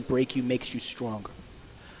doesn't break you makes you stronger.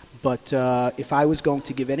 But if I was going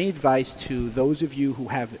to give any advice to those of you who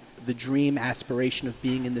have the dream aspiration of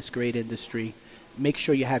being in this great industry, make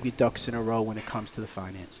sure you have your ducks in a row when it comes to the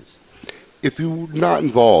finances. If you're not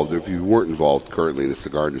involved, or if you weren't involved currently in the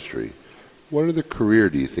cigar industry, what other career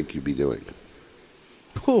do you think you'd be doing?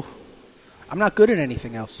 Whew. I'm not good at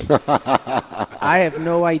anything else. I have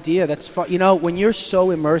no idea. That's fun. When you're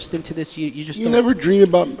so immersed into this, you just don't. Never dream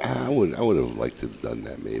about. I would have liked to have done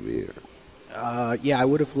that maybe. Yeah, I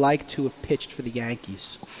would have liked to have pitched for the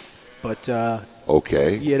Yankees, but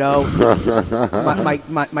okay.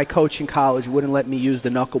 My coach in college wouldn't let me use the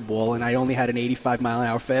knuckleball, and I only had an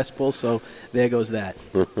 85-mile-an-hour fastball, so there goes that.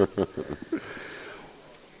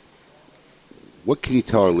 What can you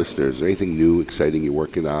tell our listeners? Is there anything new, exciting you're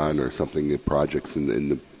working on, or something, projects in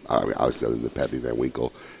the obviously other than the Pappy Van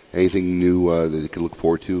Winkle? Anything new that they can look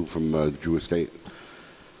forward to from Drew Estate?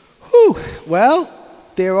 Whew. Well,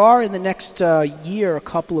 there are in the next year a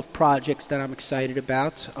couple of projects that I'm excited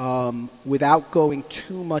about. Without going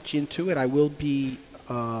too much into it, I will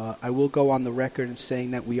go on the record and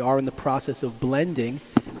saying that we are in the process of blending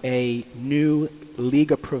a new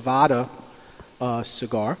Liga Privada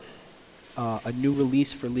cigar. A new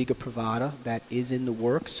release for Liga Privada that is in the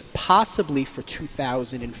works, possibly for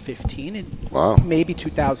 2015 and maybe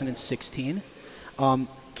 2016. Can't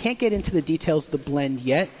get into the details of the blend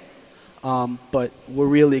yet, but we're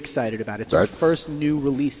really excited about it. It's our first new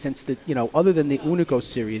release since the, other than the Unico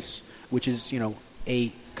series, which is,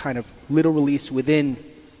 a kind of little release within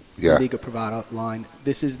the Liga Privada line.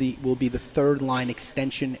 This will be the third line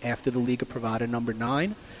extension after the Liga Privada number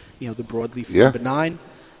 9, the broadleaf number 9.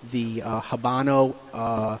 The Habano,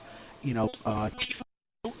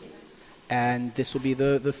 and this will be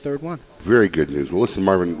the third one. Very good news. Well, listen,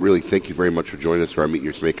 Marvin, really thank you very much for joining us for our Meet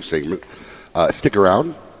Your Maker segment. Stick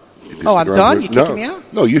around. I'm done? You're kicking me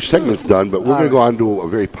out? No, your segment's done, but we're going to go on to a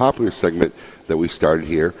very popular segment that we started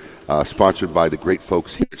here, sponsored by the great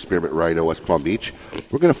folks here at Spearmint Rhino, West Palm Beach.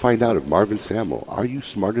 We're going to find out if Marvin Samuel, are you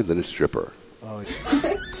smarter than a stripper?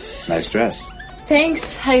 Nice dress.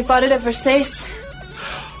 Thanks. I bought it at Versace.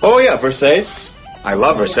 Oh, yeah, Versace. I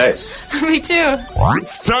love Versace. Me too.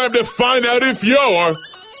 It's time to find out if you're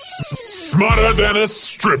smarter than a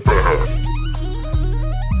stripper.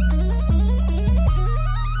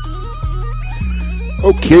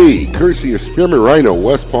 Okay, courtesy of Spearmint Rhino,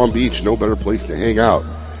 West Palm Beach, no better place to hang out.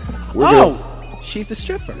 She's the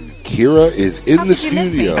stripper. Kira is in the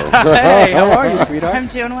studio. Hey, how are you, sweetheart? I'm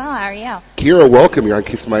doing well. How are you? Kira, welcome. You're on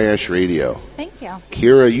Kiss My Ash Radio. Thank you.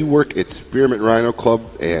 Kira, you work at Spearmint Rhino Club,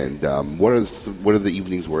 and what are the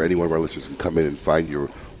evenings where any one of our listeners can come in and find your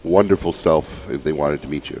wonderful self if they wanted to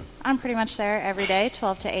meet you? I'm pretty much there every day,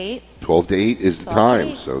 12 to 8. 12 to 8 is the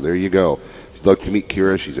time, so there you go. If you'd like to meet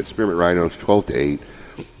Kira, she's at Spearmint Rhino, 12 to 8.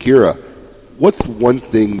 Kira, what's one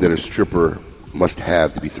thing that a stripper must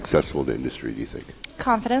have to be successful in the industry, do you think?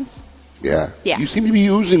 Confidence. Yeah. Yeah. You seem to be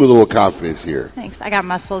oozing with a little confidence here. Thanks. I got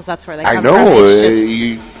muscles. That's where they come I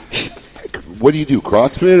know. What do you do,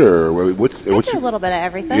 CrossFit or what's? I do a little bit of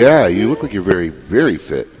everything. Yeah, you look like you're very, very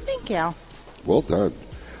fit. Thank you. Well done.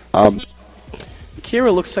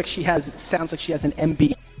 Kira sounds like she has an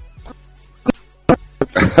MBA.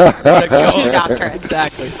 Doctorate.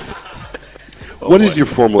 Exactly. What is your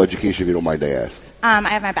formal education, if you don't mind I ask? I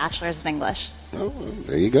have my bachelor's in English. Oh,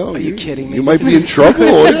 there you go. Are you kidding me? You might be in trouble.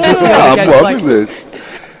 Yeah, I'm loving this.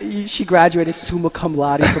 She graduated summa cum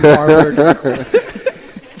laude from Harvard.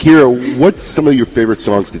 Kira, what's some of your favorite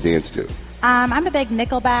songs to dance to? I'm a big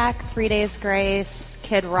Nickelback, 3 Days Grace,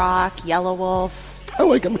 Kid Rock, Yellow Wolf.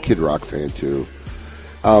 I'm a Kid Rock fan too.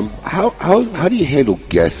 How do you handle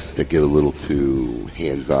guests that get a little too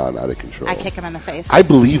hands-on, out of control? I kick them in the face. I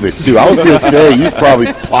believe it too. I was going to say you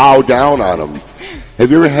probably plow down on them. Have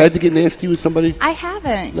you ever had to get nasty with somebody? I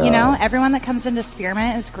haven't. No. You know, everyone that comes into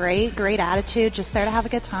Spearmint is great attitude, just there to have a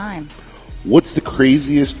good time. What's the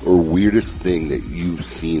craziest or weirdest thing that you've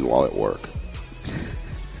seen while at work?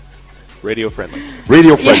 Radio friendly.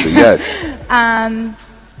 Radio friendly, yes.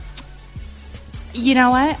 You know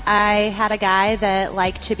what? I had a guy that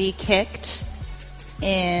liked to be kicked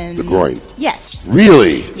in the groin. Yes.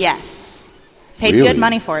 Really? Yes. Paid Really? good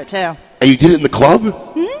money for it too. And you did it in the club?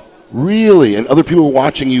 Mm-hmm. Really? And other people were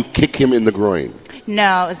watching you kick him in the groin?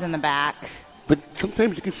 No, it was in the back. But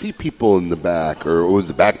sometimes you can see people in the back, or it was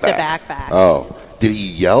the back. The back. Oh. Did he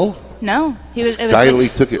yell? No. He was. It was Silently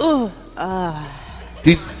like, took it. Ooh.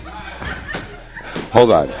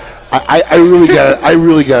 Hold on. I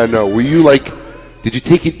really gotta know. Were you did you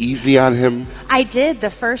take it easy on him? I did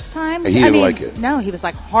the first time. And he didn't like it? No, he was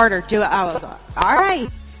like, harder, do it. I was like, all right,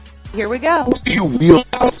 here we go. You wheeled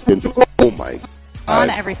out into, oh my God.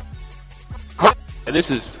 On everything. And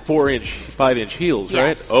this is 5-inch heels,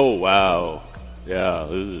 Yes. right? Oh, wow. Yeah.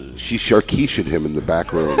 Ugh. She Sharkeished him in the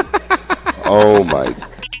back room. Oh my.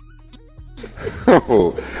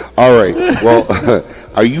 Oh, all right. Well,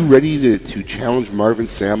 are you ready to challenge Marvin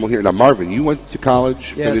Samuel here? Now, Marvin, you went to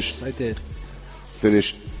college? Yes, I did.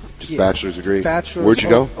 Finished just bachelor's degree? Bachelor's. Where'd you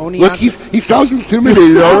go? Oneonta. Look, he sounds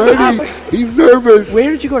intimidated already. He's nervous.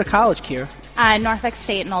 Where did you go to college, Kira? Norfolk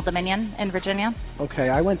State and Old Dominion in Virginia. Okay,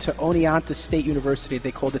 I went to Oneonta State University.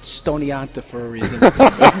 They called it Stonianta for a reason.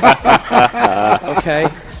 Okay,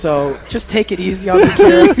 so just take it easy on me,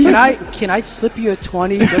 Kira. Can I slip you a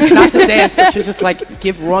 20? Just not to dance, but to just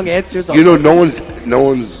give wrong answers. You know, no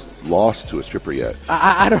one's lost to a stripper yet.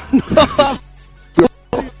 I don't know.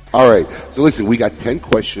 All right, so listen, we got 10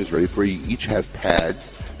 questions ready for you. You each have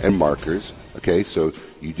pads and markers. Okay, so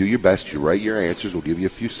you do your best. You write your answers. We'll give you a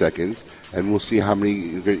few seconds, and we'll see how many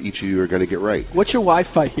each of you are going to get right. What's your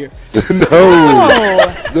Wi-Fi here?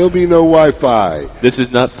 No, there'll be no Wi-Fi. This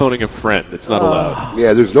is not phoning a friend. It's not allowed.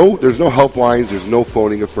 Yeah, there's no helplines. There's no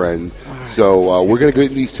phoning a friend. So we're going to go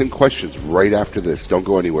into these 10 questions right after this. Don't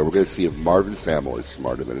go anywhere. We're going to see if Marvin Samuel is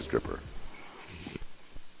smarter than a stripper.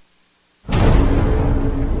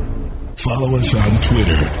 Follow us on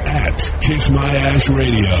Twitter at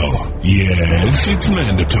KissMyAssRadio. Yes, it's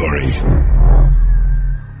mandatory.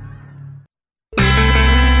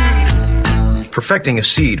 Perfecting a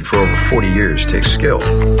seed for over 40 years takes skill.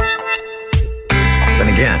 Then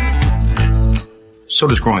again, so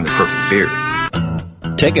does growing the perfect beard.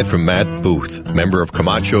 Take it from Matt Booth, member of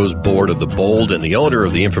Camacho's Board of the Bold and the owner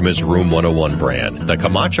of the infamous Room 101 brand. The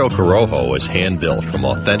Camacho Corojo is hand-built from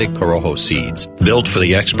authentic Corojo seeds, built for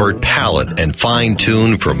the expert palate and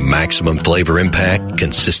fine-tuned for maximum flavor impact,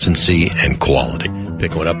 consistency, and quality.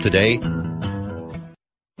 Pick one up today.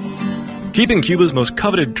 Keeping Cuba's most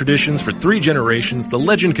coveted traditions for 3 generations, the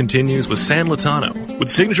legend continues with San Latano. With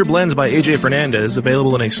signature blends by AJ Fernandez,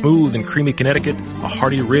 available in a smooth and creamy Connecticut, a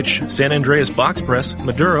hearty, rich San Andreas box press,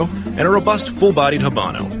 Maduro, and a robust, full-bodied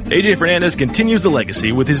Habano. AJ Fernandez continues the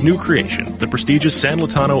legacy with his new creation, the prestigious San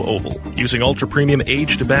Latano Oval. Using ultra-premium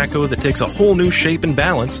aged tobacco that takes a whole new shape and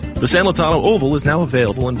balance, the San Latano Oval is now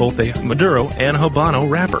available in both a Maduro and Habano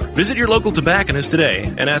wrapper. Visit your local tobacconist today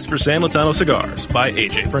and ask for San Latano Cigars by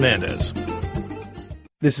AJ Fernandez.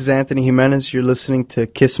 This is Anthony Jimenez. You're listening to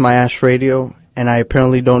Kiss My Ash Radio, and I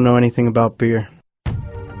apparently don't know anything about beer.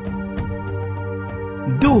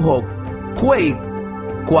 Duho, Quake,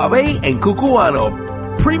 Guave, and Cucuano.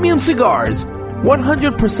 Premium cigars.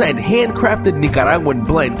 100% handcrafted Nicaraguan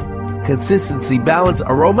blend. Consistency, balance,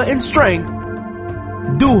 aroma, and strength.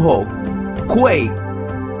 Duho, Quake,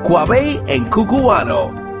 Guave, and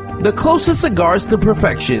Cucuano. The closest cigars to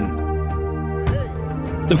perfection.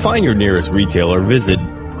 To find your nearest retailer, visit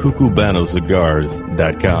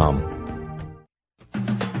cucubanocigars.com.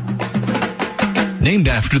 Named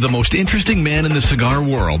after the most interesting man in the cigar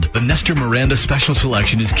world, the Nestor Miranda Special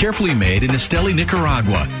Selection is carefully made in Esteli,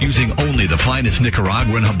 Nicaragua, using only the finest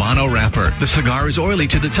Nicaraguan Habano wrapper. The cigar is oily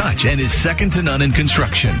to the touch and is second to none in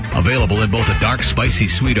construction. Available in both a dark, spicy,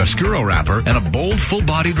 sweet Oscuro wrapper and a bold,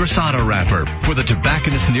 full-bodied Rosado wrapper. For the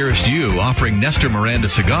tobacconist nearest you offering Nestor Miranda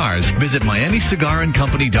cigars, visit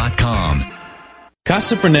MiamiCigarAndCompany.com.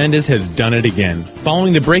 Casa Fernandez has done it again.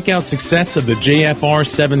 Following the breakout success of the JFR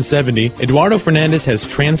 770, Eduardo Fernandez has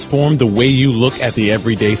transformed the way you look at the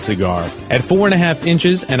everyday cigar. At 4.5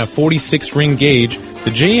 inches and a 46 ring gauge, The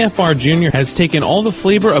JFR Jr. has taken all the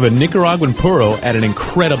flavor of a Nicaraguan puro at an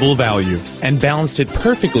incredible value and balanced it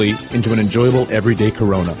perfectly into an enjoyable everyday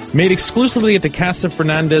Corona. Made exclusively at the Casa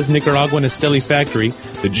Fernandez Nicaraguan Esteli factory,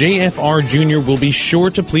 the JFR Jr. will be sure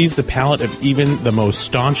to please the palate of even the most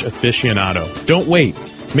staunch aficionado. Don't wait.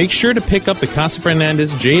 Make sure to pick up the Casa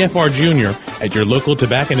Fernandez JFR Jr. at your local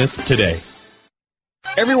tobacconist today.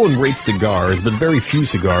 Everyone rates cigars, but very few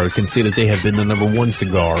cigars can say that they have been the number one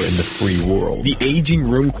cigar in the free world. The Aging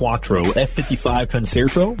Room Quattro F55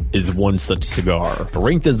 Concerto is one such cigar.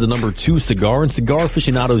 Ranked as the number 2 cigar in Cigar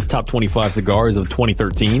Aficionado's Top 25 Cigars of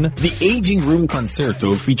 2013, the Aging Room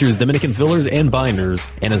Concerto features Dominican fillers and binders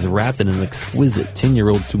and is wrapped in an exquisite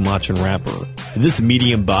 10-year-old Sumatran wrapper. This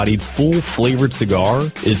medium-bodied, full-flavored cigar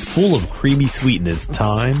is full of creamy sweetness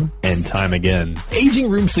time and time again. Aging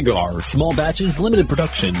Room Cigar, small batches, limited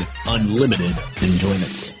production, unlimited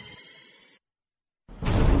enjoyment.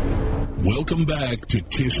 Welcome back to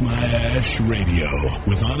Kiss My Ash Radio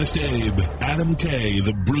with Honest Abe, Adam K,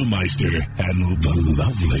 the Brewmeister, and the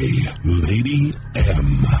lovely Lady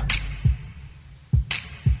M.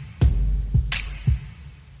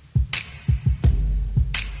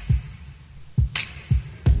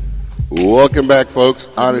 Welcome back, folks.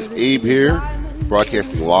 Honest Abe here,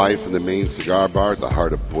 broadcasting live from the main cigar bar at the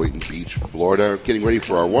heart of Boynton Beach, Florida. Getting ready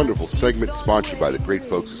for our wonderful segment sponsored by the great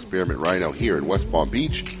folks at Spearmint Rhino here in West Palm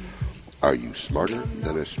Beach. Are you smarter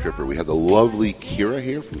than a stripper? We have the lovely Kira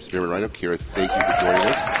here from Spearmint Rhino. Kira, thank you for joining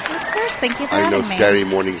us. Of course, thank you for I know having me. Saturday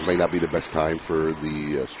mornings might not be the best time for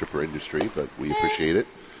the stripper industry, but we appreciate it.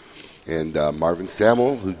 And Marvin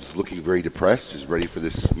Samuel, who's looking very depressed, is ready for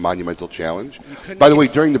this monumental challenge. By the way,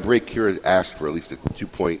 during the break, Kira asked for at least a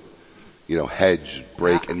 2-point, hedge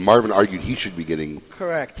break, and Marvin argued he should be getting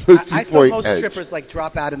correct. a I thought 2-point most edge. strippers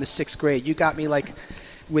drop out in the 6th grade. You got me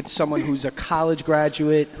with someone who's a college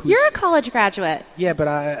graduate. Who's, You're a college graduate. Yeah, but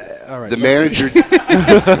all right. The manager,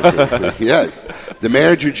 yes, the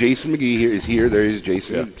manager Jason McGee is here. There is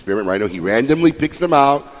Jason, Spearmint Rhino. He randomly picks them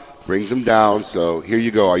out, brings them down. So here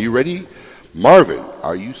you go. Are you ready, Marvin?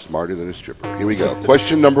 Are you smarter than a stripper? Here we go.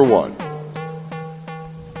 Question number 1.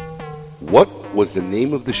 What was the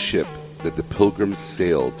name of the ship that the Pilgrims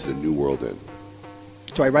sailed to the New World in?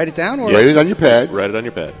 Do I write it down? Or Write it on your pads. Write it on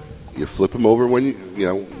your pad. You flip them over when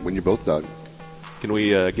when you're both done. Can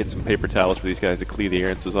we get some paper towels for these guys to clean the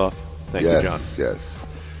answers off? Thank you, John. Yes.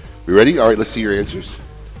 We ready? All right, let's see your answers.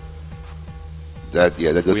 That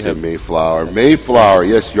does say Mayflower. Mayflower,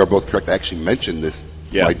 yes, you are both correct. I actually mentioned this,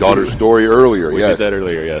 my daughter's story earlier. We yes. did that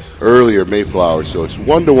earlier, yes. Earlier, Mayflower. So it's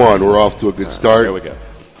 1-1. We're off to a good start. There we go.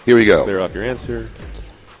 Here we go. Clear off your answer.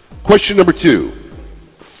 Question number 2.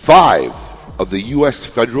 5 of the U.S.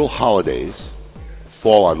 federal holidays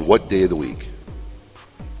fall on what day of the week?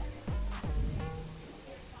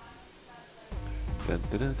 Dun,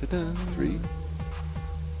 dun, dun, dun, dun. 3,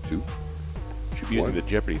 2, Should be using the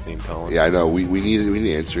Jeopardy theme, Colin. Yeah, I know. We need an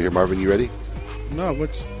answer here. Marvin, you ready? No,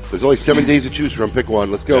 what's... There's only 7 days to choose from. Pick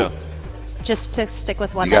one. Let's go. Yeah. Just to stick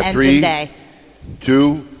with one You that got ends 3, in day.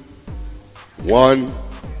 2, 1.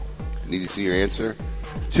 Need to see your answer.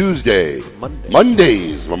 Tuesday.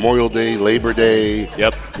 Mondays. Memorial Day, Labor Day.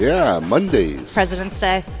 Yep. Yeah, Mondays. President's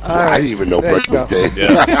Day. I didn't even know There you President's Day.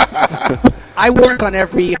 go. I work on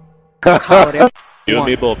every holiday. You and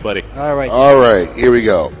me both, buddy. All right. All right, here we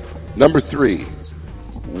go. Number 3.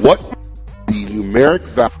 What the numeric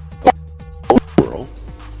value of the world,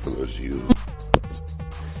 for those of you,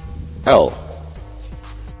 L.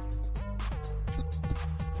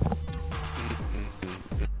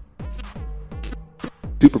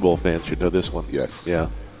 Super Bowl fans should know this one. Yes. Yeah.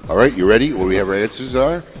 All right, you ready? What do we have our answers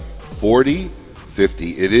are? 40,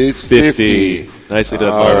 50. It is 50. Nicely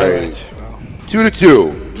done, All Marvin. right.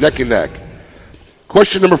 2-2, neck and neck.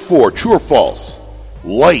 Question number 4, true or false?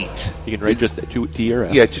 Light. You can write just T or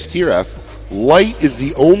F. Yeah, just T or F. Light is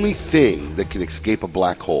the only thing that can escape a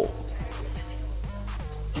black hole.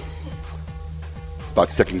 It's about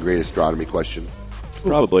 2nd grade astronomy question.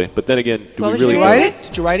 Probably. But then again, do What we was really yours? Write it?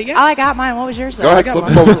 Did you write it yet? Oh, I got mine. What was yours, though? Go ahead, got flip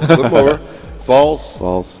mine. them over. Flip them over. False.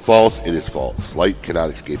 False. False. It is false. Light cannot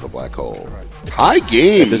escape a black hole. Tie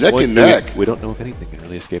game, At this neck point, and neck. We don't know if anything can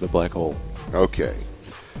really escape a black hole. Okay.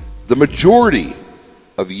 The majority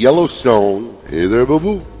of Yellowstone, hey there,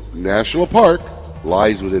 boo-boo, National Park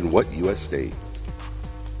lies within what U.S. state?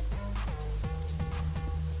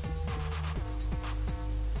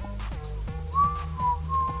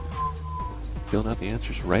 Filling out the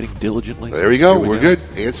answers, writing diligently. There we go. Here We're good.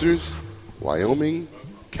 Answers: Wyoming,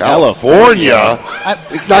 California?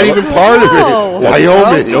 It's not even part of it.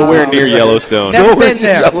 Wyoming. Nowhere near Yellowstone. Never Nowhere been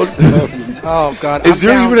there. Yellowstone. Oh, God. Is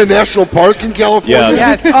there even a national park in California? Yeah.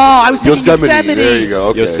 Yes. Oh, I was thinking Yosemite. There you go.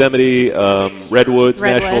 Okay. Yosemite, Redwoods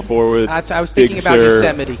National Forest. I was thinking Big about Sur.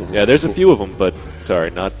 Yosemite. Yeah, there's a few of them, but sorry,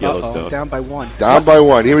 not Yellowstone. Down by one. Down by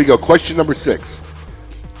one. Here we go. Question number 6.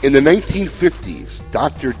 In the 1950s,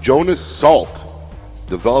 Dr. Jonas Salk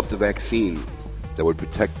developed a vaccine that would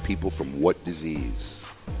protect people from what disease?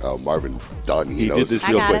 Oh, Marvin Dunn. He knows. did this I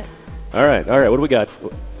real got quick. it. All right. What do we got?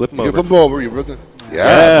 Flip them You over. flip them over. You flip them.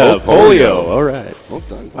 Yeah, both polio. All right. Well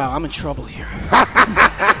done. Wow, I'm in trouble here.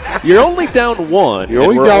 You're only down one. You're and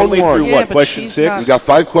only we're down only one. Through Yeah, what? but Question she's 6. not- We got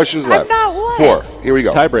 5 questions left. not what? 4. Here we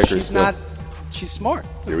go. Tiebreakers. She's still. not. She's smart.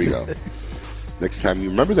 Here we go. Next time you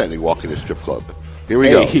remember that and you walk in a strip club. Here we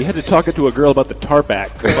Hey, go. he had to talk to a girl about the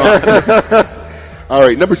tarback. Come on. All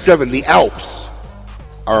right, number 7. The Alps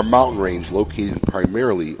are a mountain range located in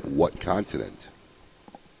primarily what continent?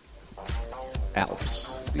 Alps.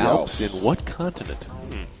 The Alps Alps. in what continent?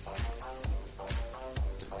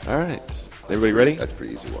 All right. Everybody ready? That's a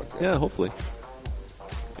pretty easy one. Yeah, hopefully.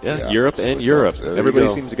 Yeah, Yeah, Europe so and it's Europe. There you Everybody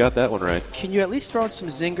go. seems to got that one right. Can you at least throw in some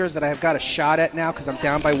zingers that I've got a shot at now because I'm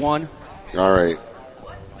down by one? All right.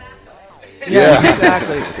 Yeah,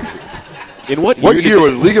 exactly. In what What year year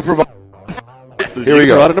was Liga Privada? Here we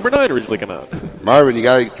go. Privada number 9 originally come out. Marvin, you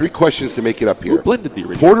got 3 questions to make it up here. Who blended the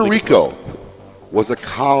original? Puerto Rico was a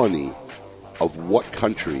colony of what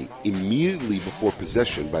country immediately before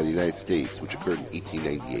possession by the United States, which occurred in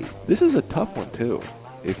 1898? This is a tough one, too.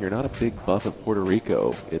 If you're not a big buff of Puerto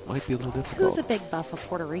Rico, it might be a little difficult. Who's a big buff of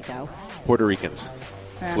Puerto Rico? Puerto Ricans.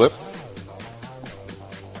 Yeah. Flip.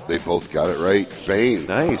 They both got it right. Spain.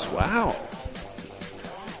 Nice. Wow.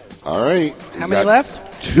 All right. How many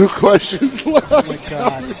left? 2 questions left. Oh, my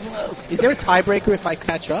God. Is there a tiebreaker if I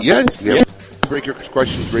catch up? Yes. You have breaker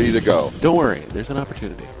questions ready to go. Don't worry. There's an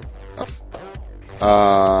opportunity.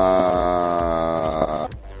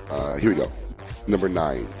 Here we go. Number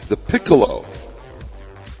 9. The piccolo.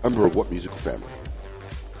 Member of what musical family?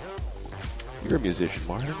 You're a musician,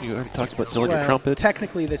 Martin. You already talked about selling your Well, trumpet.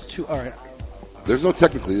 technically, there's 2. All right. There's no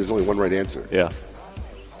technically. There's only one right answer. Yeah.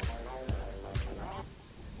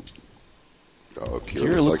 Oh, Kira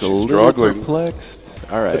Kira looks like a she's little struggling.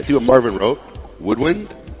 perplexed. All right. Let's see what Marvin wrote. Woodwind?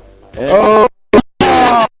 And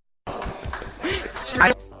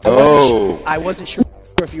Oh! I wasn't sure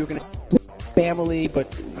if you were going to family, but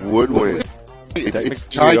Woodwind. It's technically,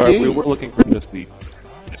 tie we game. were looking for just the.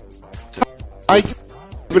 Tie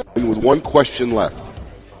game with 1 question left.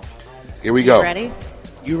 Here we go. Ready?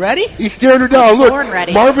 you ready? He's staring her down. Look, Born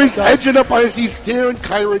ready. Marvin's edging up on us. He's staring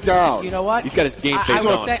Kyra down. You know what? He's got his game I face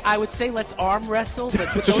on. I would say let's arm wrestle,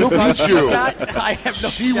 but with She'll those guns beat you. she's got, I have no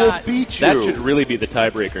She will shot. beat you. That should really be the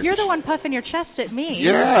tiebreaker. You're the one puffing your chest at me.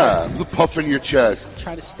 Yeah, the puff in your chest.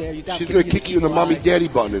 Trying to stare you down. She's giving going to kick you in the evil mommy eye. daddy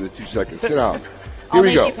button in 2 seconds. Sit down. Here I'll we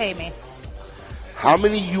make go. you pay me. How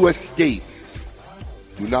many U.S. states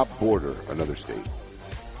do not border another state?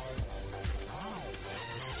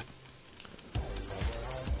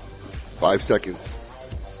 Five seconds.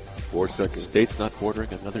 4 seconds. States not bordering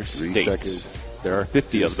another 3 state. seconds. There are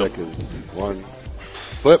 50 2 of them. seconds. 1.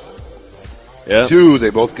 Flip. Yeah. 2.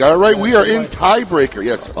 They both got it right. We are in tiebreaker.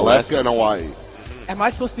 Yes, Alaska and Hawaii. Am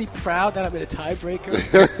I supposed to be proud that I'm in a tiebreaker?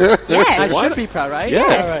 Yes. I Why should not? be proud, right?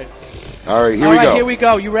 Yes. All right. All right, here All we right, go. here we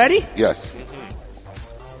go. You ready? Yes.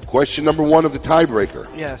 Question number 1 of the tiebreaker.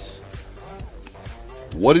 Yes.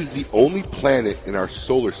 What is the only planet in our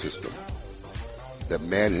solar system that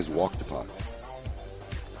man has walked upon?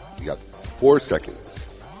 You got 4 seconds.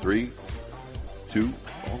 3, 2,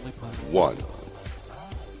 1.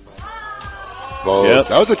 Both. Yep.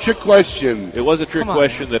 That was a trick question. It was a trick Come on.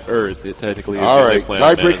 question that Earth, it technically is All the only right,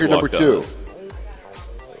 planet man has tiebreaker number walked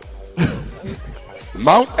 2.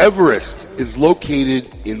 Mount Everest is located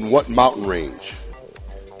in what mountain range? on.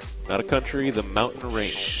 Not a country, the mountain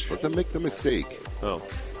range. Let them make the mistake. Oh.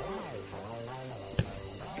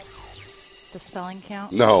 The spelling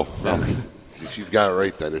count? No. She's got it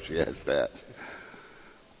right then if she has that.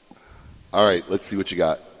 All right, let's see what you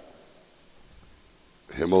got.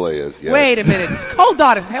 Himalayas, yes. Wait a minute. Hold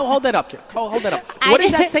on. Hold that up. Hold that up. What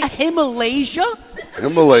does that say? Himalasia?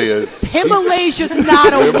 Himalayas. Himalasia's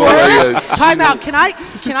not a word. Himalayas. Time out. Can I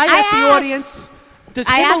ask the asked. audience? Does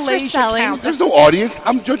I asked for Himalasia spelling. count? There's no audience.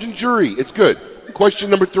 I'm judge and jury. It's good. Question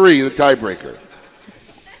number 3 in the tiebreaker.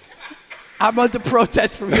 I'm under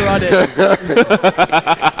protest from here on in.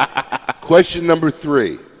 Question number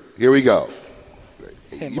 3. Here we go.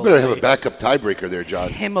 You better have a Himalaya. backup tiebreaker there, John.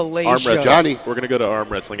 Arm Himalasia. wrestling. Johnny. We're going to go to arm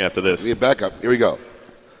wrestling after this. Give me a backup. Here we go.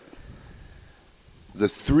 The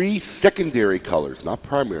three secondary colors, not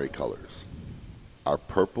primary colors, are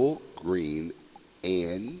purple, green,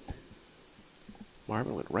 and...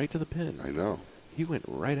 Marvin went right to the pin. I know. He went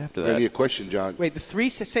right after Give that. me a question, John. Wait, the three,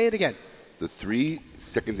 say it again. The three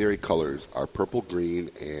secondary colors are purple, green,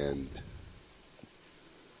 and...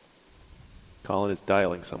 Colin is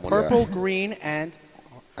dialing someone. Purple, green, and...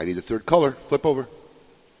 I need a third color. Flip over.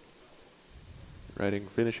 Writing,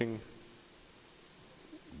 finishing.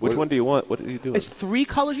 Which one do you want? What are you doing? It's three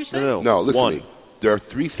colors, you said? No, listen to me. There are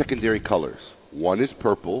three secondary colors. One is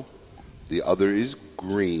purple, the other is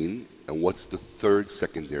green, and what's the third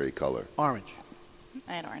secondary color? Orange.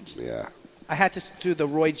 I had orange. Yeah. I had to do the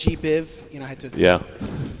Roy G. Biv. You know, I had to. Yeah.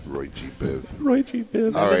 Roy G. Biv. Roy G.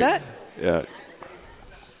 Biv. Remember that? Yeah.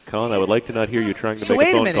 Colin, I would like to not hear you trying to So make wait a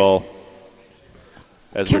a phone minute. call.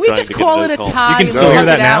 As Can we're we trying just to call get it into a the call. tie? You can still hear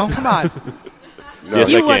that now? Come on. No.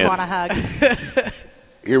 Yes, You I would can. want a hug.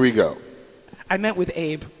 Here we go. I meant with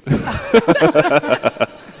Abe. A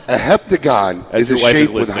heptagon As is a your wife is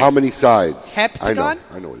shape with listening. how many sides? Heptagon?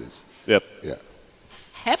 I know it is. Yep. Yeah.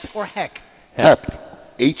 Hep or heck? Hept.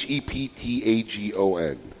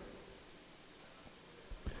 Heptagon.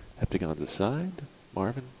 Heptagon's aside.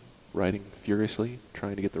 Marvin writing furiously,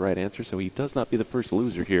 trying to get the right answer so he does not be the first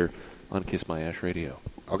loser here on Kiss My Ash Radio.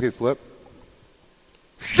 Okay, flip.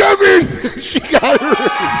 7! She got it.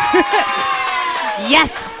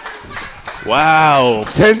 Yes. Wow.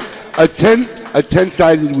 A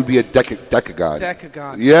 10-sided would be a decagon.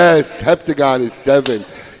 Decagon. Yes, heptagon is 7.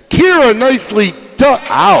 Kira, nicely done.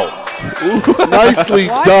 Ow. Nicely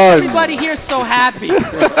Why done. is everybody here so happy?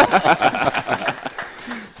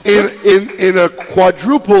 In a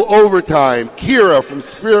quadruple overtime, Kira from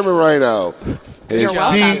Spearman Rhino has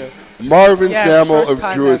beat Marvin Samuel of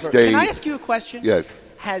Druid State. Can I ask you a question? Yes.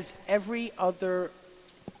 Has every other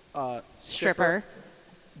stripper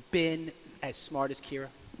been as smart as Kira?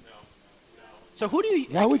 So who do you?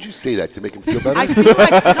 Why would you say that? To make him feel better? I feel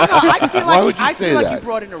like Why would you I say feel like that? you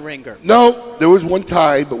brought in a ringer. No, there was one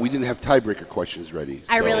tie, but we didn't have tiebreaker questions ready.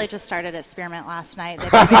 I so- really just started at Spearmint last night. They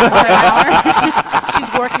gave me over an hour. She's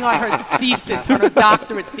working on her thesis, on her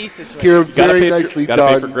doctorate thesis. Right Kira, Gotta very pay nicely gotta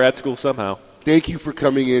pay done. for grad school somehow. Thank you for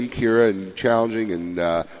coming in, Kira, and challenging. And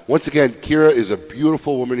once again, Kira is a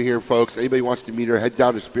beautiful woman here, folks. Anybody wants to meet her, head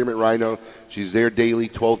down to Spearmint Rhino. She's there daily,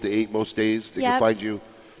 12 to 8 most days. They can Yep. find you.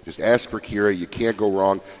 Just ask for Kira. You can't go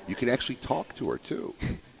wrong. You can actually talk to her, too.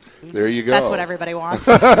 There you go. That's what everybody wants.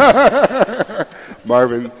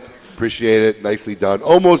 Marvin, appreciate it. Nicely done.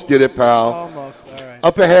 Almost did it, pal. Almost. All right.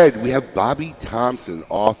 Up ahead, we have Bobby Thompson,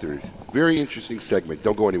 author. Very interesting segment.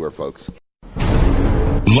 Don't go anywhere, folks.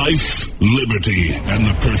 Life, liberty, and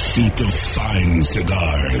the pursuit of fine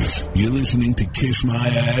cigars. You're listening to Kiss My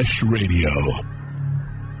Ash Radio.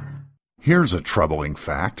 Here's a troubling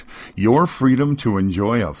fact. Your freedom to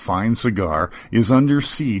enjoy a fine cigar is under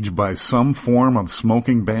siege by some form of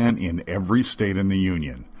smoking ban in every state in the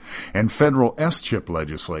Union. And federal S-chip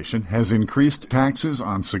legislation has increased taxes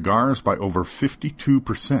on cigars by over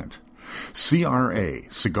 52%. CRA,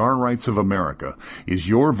 Cigar Rights of America, is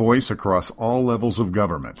your voice across all levels of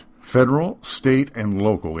government, federal, state, and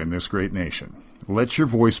local in this great nation. Let your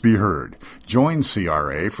voice be heard. Join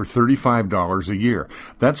CRA for $35 a year.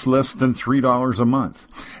 That's less than $3 a month.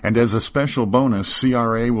 And as a special bonus,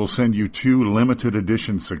 CRA will send you 2 limited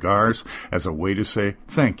edition cigars as a way to say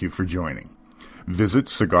thank you for joining. Visit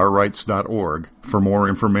cigarrights.org for more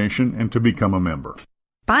information and to become a member.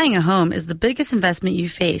 Buying a home is the biggest investment you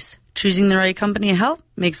face. Choosing the right company to help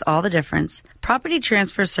makes all the difference. Property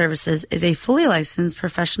Transfer Services is a fully licensed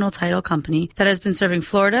professional title company that has been serving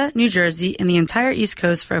Florida, New Jersey, and the entire East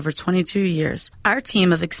Coast for over 22 years. Our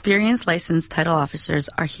team of experienced licensed title officers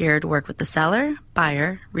are here to work with the seller,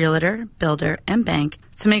 buyer, realtor, builder, and bank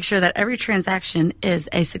to make sure that every transaction is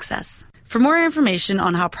a success. For more information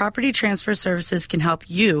on how Property Transfer Services can help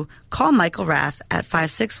you, call Michael Rath at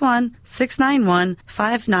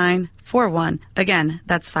 561-691-5941. Again,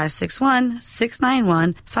 that's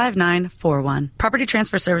 561-691-5941. Property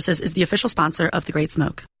Transfer Services is the official sponsor of The Great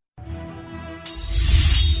Smoke.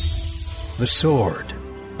 The sword,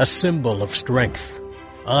 a symbol of strength,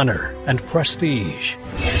 honor, and prestige.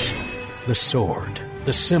 The sword,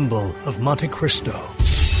 the symbol of Monte Cristo.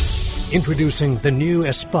 Introducing the new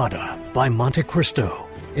Espada by Monte Cristo,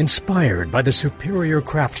 inspired by the superior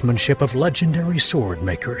craftsmanship of legendary sword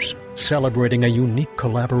makers, celebrating a unique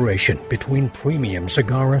collaboration between premium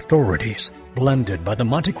cigar authorities, blended by the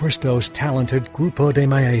Monte Cristo's talented Grupo de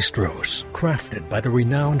Maestros, crafted by the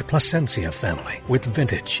renowned Plasencia family with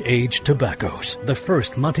vintage aged tobaccos, the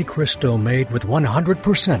first Monte Cristo made with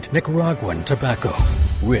 100% Nicaraguan tobacco,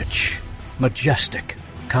 rich, majestic,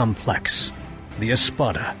 complex. the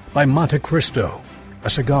Espada by Monte Cristo, a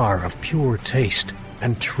cigar of pure taste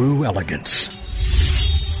and true elegance.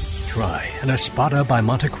 Try an Espada by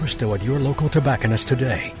Monte Cristo at your local tobacconist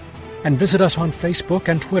today, and visit us on Facebook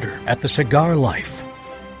and Twitter at The Cigar Life.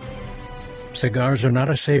 Cigars are not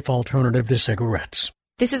a safe alternative to cigarettes.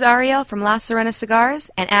 This is Ariel from La Serena Cigars,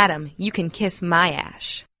 and Adam, you can kiss my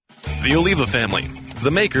ash. The Oliva family,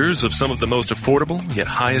 the makers of some of the most affordable yet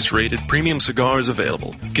highest rated premium cigars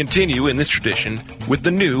available, continue in this tradition with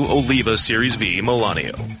the new Oliva Series V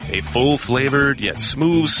Melanio, a full-flavored yet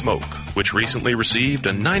smooth smoke, which recently received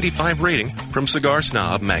a 95 rating from Cigar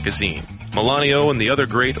Snob magazine. Melanio and the other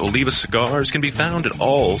great Oliva cigars can be found at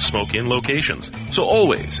all smoke-in locations, so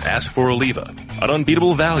always ask for Oliva, an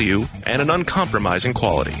unbeatable value and an uncompromising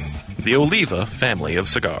quality. The Oliva family of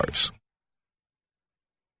cigars.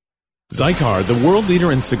 Zycar, the world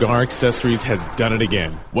leader in cigar accessories, has done it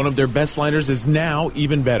again. One of their best lighters is now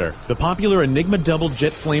even better. The popular Enigma Double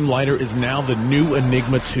Jet Flame lighter is now the new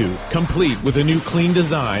Enigma 2. Complete with a new clean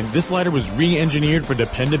design, this lighter was re-engineered for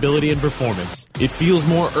dependability and performance. It feels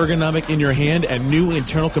more ergonomic in your hand, and new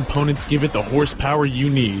internal components give it the horsepower you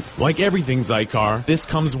need. Like everything Zycar, this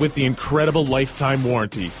comes with the incredible lifetime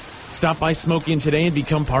warranty. Stop by Smoke-In today and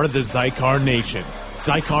become part of the Zycar Nation.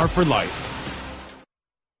 Zycar for life.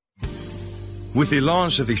 With the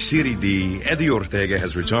launch of the Serie D, Eddie Ortega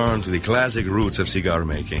has returned to the classic roots of cigar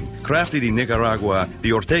making. Crafted in Nicaragua,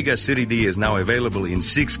 the Ortega Serie D is now available in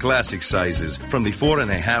 6 classic sizes, from the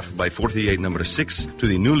 4.5 by 48 number 6 to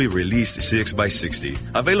the newly released 6 by 60.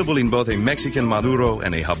 Available in both a Mexican Maduro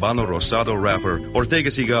and a Habano Rosado wrapper, Ortega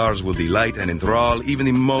cigars will delight and enthrall even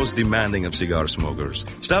the most demanding of cigar smokers.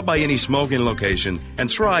 Stop by any smoking location and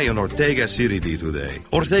try an Ortega Serie D today.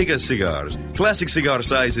 Ortega Cigars, classic cigar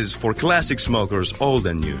sizes for classic smokers, old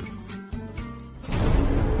and new.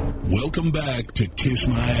 Welcome back to Kiss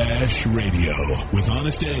My Ash Radio with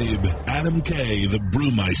Honest Abe, Adam K, the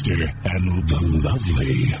Brewmeister, and the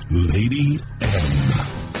lovely Lady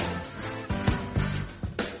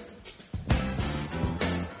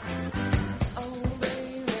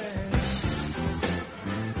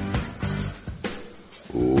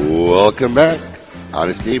M. Welcome back.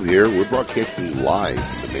 Honest Abe here. We're broadcasting live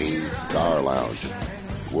from the main Cigar Lounge,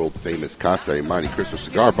 world famous Casa de Monte Cristo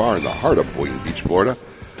Cigar Bar in the heart of Boynton Beach, Florida.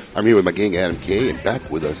 I'm here with my gang, Adam K, and back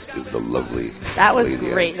with us is the lovely That was Lady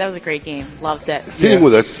great. Ann. That was a great game. Loved it. Sitting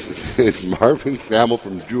with us is Marvin Samuel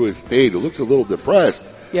from Drew Estate, who looks a little depressed.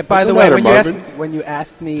 Yeah, by What's the the way, matter, when you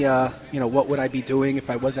asked me, what would I be doing if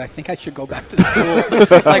I was, I think I should go back to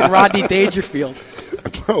school like Rodney Dangerfield.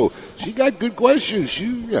 Bro, she got good questions.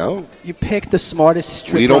 You picked the smartest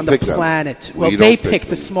stripper don't on the pick them. planet. We Well, don't they pick picked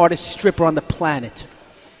the smartest stripper on the planet.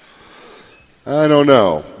 I don't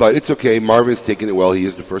know, but it's okay. Marvin's taking it well. He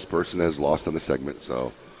is the first person that has lost on the segment,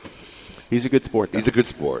 so he's a good sport. He's a good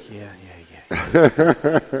sport. Yeah.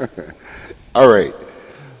 All right.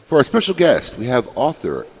 For our special guest, we have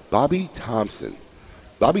author Bobby Thompson.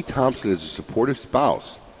 Bobby Thompson is a supportive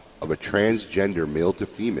spouse of a transgender male to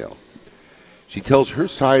female. She tells her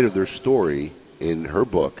side of their story in her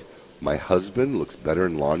book, My Husband Looks Better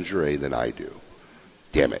in Lingerie Than I Do.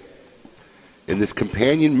 Damn it. In this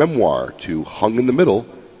companion memoir to Hung in the Middle,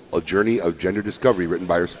 a journey of gender discovery written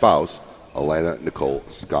by her spouse, Alana Nicole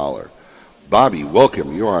Scholar. Bobby,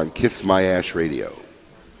 welcome. You're on Kiss My Ash Radio.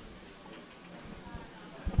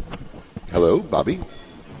 Hello, Bobby?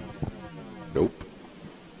 Nope.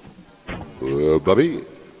 Bobby?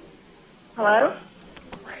 Hello?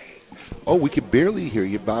 Oh, we can barely hear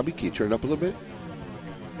you, Bobby. Can you turn it up a little bit?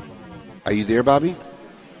 Are you there, Bobby?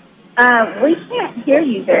 We can't hear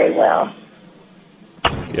you very well.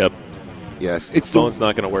 Yep. Yes. It's phone's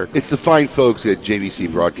not going to work. It's the fine folks at JVC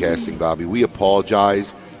Broadcasting, Bobby. We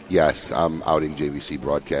apologize. Yes, I'm outing JVC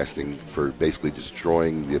Broadcasting for basically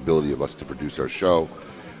destroying the ability of us to produce our show.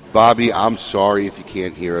 Bobby, I'm sorry if you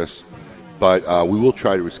can't hear us, but we will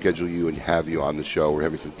try to reschedule you and have you on the show. We're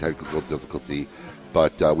having some technical difficulty,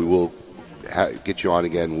 but we will get you on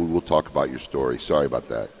again. We will talk about your story. Sorry about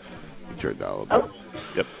that. You turned down a little bit.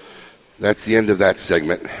 Yep. That's the end of that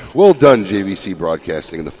segment. Well done, JVC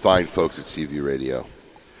Broadcasting and the fine folks at CV Radio.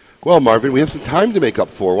 Well, Marvin, we have some time to make up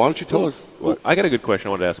for. Why don't you tell us what? I got a good question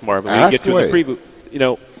I wanted to ask Marvin. Ask We get to away. the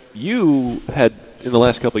preview. You had, in the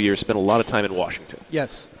last couple of years, spent a lot of time in Washington.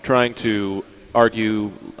 Yes. Trying to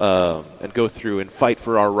argue and go through and fight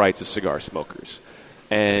for our rights as cigar smokers.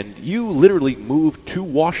 And you literally moved to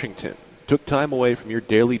Washington, took time away from your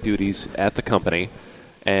daily duties at the company,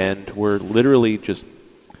 and were literally just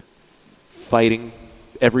fighting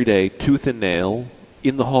every day, tooth and nail,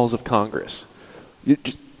 in the halls of Congress. You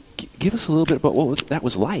just give us a little bit about what that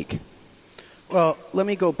was like. Well, let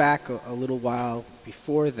me go back a little while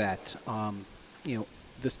before that.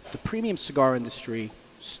 The premium cigar industry,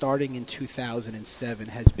 starting in 2007,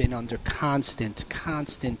 has been under constant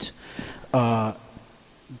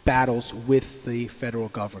battles with the federal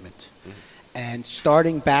government. Mm-hmm. And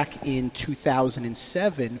starting back in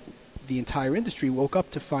 2007, the entire industry woke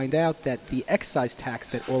up to find out that the excise tax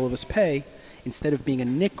that all of us pay, instead of being a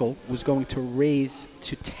nickel, was going to raise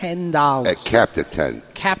to $10. Capped at 10.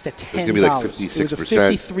 Capped at $10. It's going to be like 56%. It was a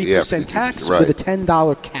 53% tax right. with a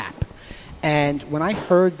 $10 cap. And when I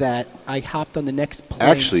heard that, I hopped on the next plane.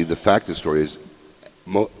 Actually, the fact of the story is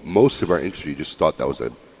most of our industry just thought that was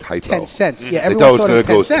a typo. 10 cents. Yeah, everyone thought it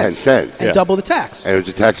was 10 cents. And double the tax. And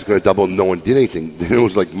the tax is going to double, no one did anything. Then it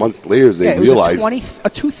was like months later they realized. It was a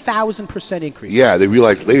 2,000% increase. Yeah, they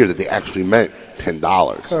realized later that they actually meant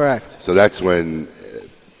 $10. Correct. So that's when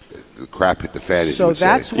the crap hit the fan, as you would say. So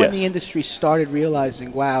that's when the industry started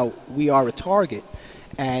realizing, wow, we are a target.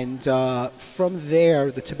 And from there,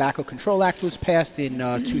 the Tobacco Control Act was passed in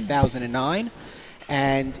 2009.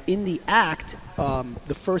 And in the act,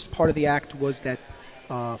 the first part of the act was that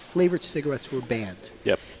flavored cigarettes were banned.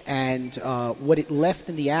 Yep. And what it left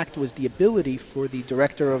in the act was the ability for the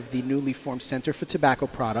director of the newly formed Center for Tobacco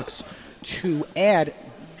Products to add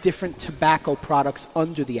different tobacco products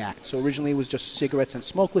under the act. So originally it was just cigarettes and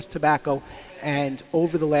smokeless tobacco, and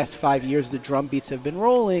over the last 5 years the drumbeats have been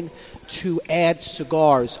rolling to add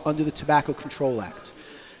cigars under the Tobacco Control Act.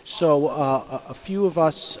 So a few of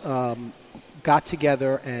us got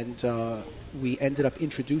together and we ended up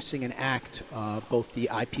introducing an act, both the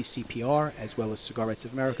IPCPR as well as Cigar Rights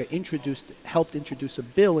of America helped introduce a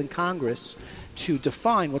bill in Congress to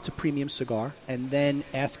define what's a premium cigar, and then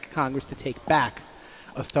ask Congress to take back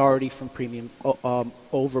authority from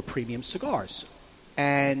over premium cigars.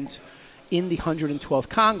 And in the 112th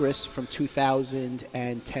Congress from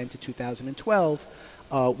 2010 to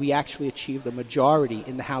 2012, we actually achieved a majority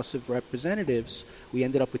in the House of Representatives. We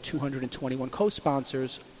ended up with 221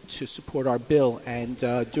 co-sponsors to support our bill. And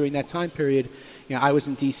during that time period, I was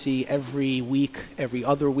in D.C. every week, every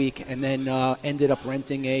other week, and then ended up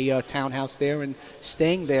renting a townhouse there and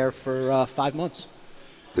staying there for 5 months.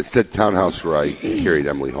 The said townhouse where I carried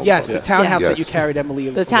Emily home. Yes, the townhouse that you carried Emily.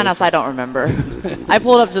 The townhouse I don't remember. I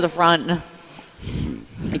pulled up to the front.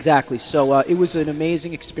 Exactly. So it was an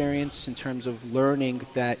amazing experience in terms of learning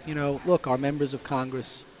that, look, our members of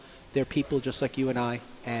Congress, they're people just like you and I,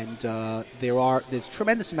 and there's a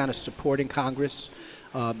tremendous amount of support in Congress.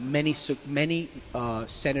 Many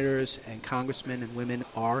senators and congressmen and women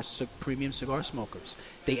are premium cigar smokers.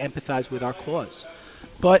 They empathize with our cause.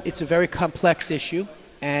 But it's a very complex issue.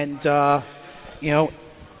 And,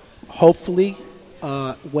 hopefully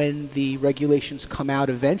when the regulations come out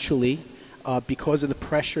eventually, because of the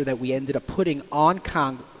pressure that we ended up putting on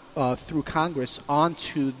through Congress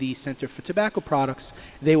onto the Center for Tobacco Products,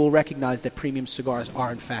 they will recognize that premium cigars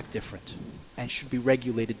are in fact different and should be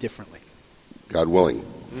regulated differently. God willing.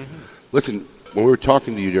 Mm-hmm. Listen, when we were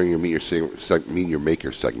talking to you during your Meet Your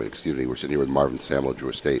Maker segment, we're sitting here with Marvin Samuel, Drew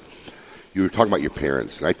Estate, you were talking about your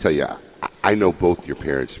parents, and I tell you, I know both your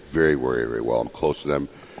parents very, very, very well. I'm close to them,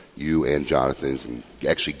 you and Jonathan's, and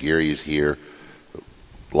actually Gary is here.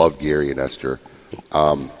 Love Gary and Esther.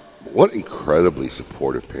 What incredibly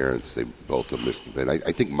supportive parents they both have been. I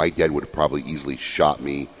think my dad would have probably easily shot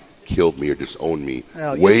me, killed me, or disowned me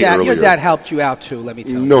way earlier. Your dad helped you out too, let me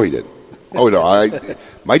tell you. No, he did. Oh, no.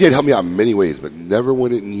 My dad helped me out in many ways, but never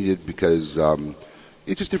when it needed because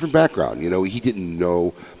it's just different background. He didn't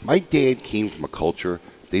know. My dad came from a culture,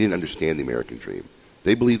 they didn't understand the American dream.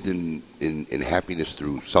 They believed in happiness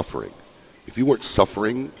through suffering. If you weren't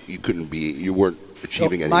suffering, you weren't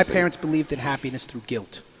achieving anything. My parents believed in happiness through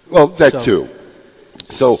guilt. Well, that too.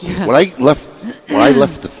 So when I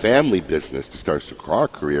left the family business to start a cigar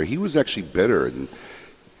career, he was actually bitter, and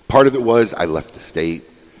part of it was I left the state.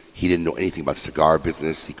 He didn't know anything about cigar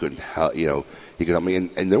business. He couldn't help, he could help me.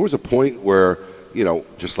 And there was a point where,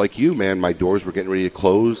 just like you, man, my doors were getting ready to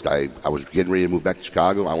close. I was getting ready to move back to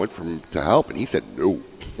Chicago. I went for him to help, and he said no.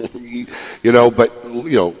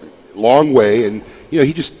 Long way, and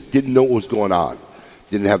he just didn't know what was going on.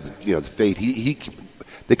 Didn't have the faith.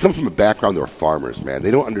 They come from a background. They're farmers, man.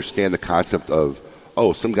 They don't understand the concept of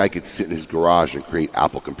some guy could sit in his garage and create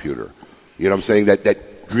Apple computer. You know what I'm saying?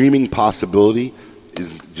 That dreaming possibility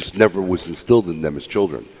is just never was instilled in them as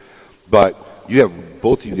children. But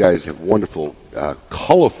both of you guys have wonderful,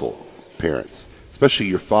 colorful parents, especially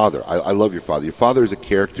your father. I love your father. Your father is a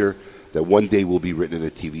character that one day will be written in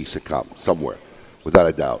a TV sitcom somewhere, without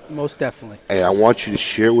a doubt. Most definitely. And I want you to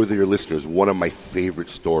share with your listeners one of my favorite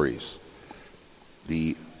stories.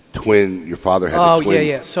 The twin. Your father has Oh, a twin.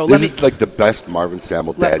 yeah. So this let me- is like the best Marvin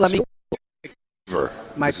Samuel dad Let me. ever.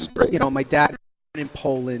 My, This is great. my dad in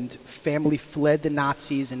Poland. Family fled the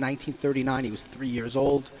Nazis in 1939. He was 3 years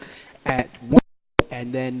old,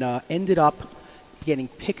 and then ended up getting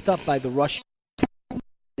picked up by the Russians.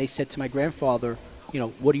 They said to my grandfather,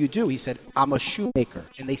 what do you do? He said, I'm a shoemaker.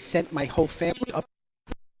 And they sent my whole family up.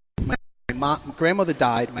 My grandmother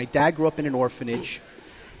died. My dad grew up in an orphanage.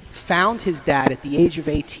 Found his dad at the age of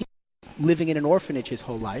 18, living in an orphanage his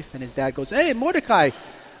whole life. And his dad goes, hey, Mordecai,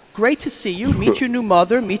 great to see you. Meet your new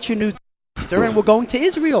mother. Meet your new sister. And we're going to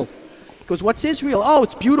Israel. He goes, what's Israel? Oh,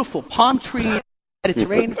 it's beautiful. Palm tree,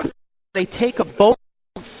 Mediterranean. They take a boat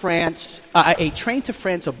to France, a train to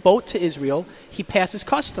France, a boat to Israel. He passes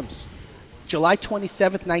customs. July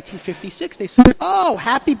 27th, 1956. They say, oh,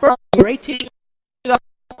 happy birthday. You're 18.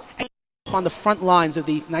 On the front lines of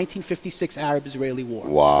the 1956 Arab-Israeli War.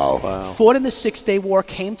 Wow. Fought in the Six-Day War,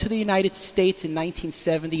 came to the United States in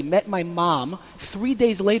 1970, met my mom. 3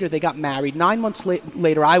 days later, they got married. 9 months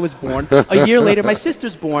later, I was born. A year later, my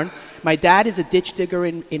sister's born. My dad is a ditch digger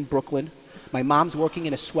in Brooklyn. My mom's working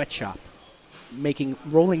in a sweatshop,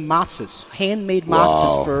 rolling matzahs, handmade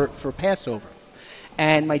matzahs for Passover.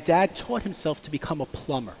 And my dad taught himself to become a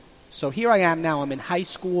plumber. So here I am now. I'm in high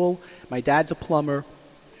school. My dad's a plumber.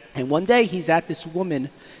 And one day he's at this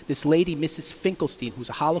lady, Mrs. Finkelstein, who's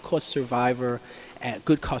a Holocaust survivor, a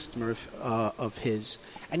good customer of his.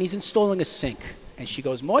 And he's installing a sink. And she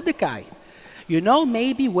goes, Mordecai,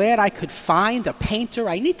 maybe where I could find a painter.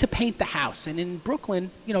 I need to paint the house. And in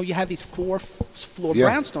Brooklyn, you have these 4-floor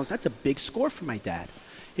brownstones. That's a big score for my dad.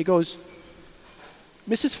 He goes,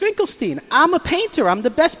 Mrs. Finkelstein, I'm a painter. I'm the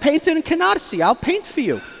best painter in Canarsie. I'll paint for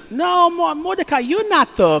you. No, Mordecai, you're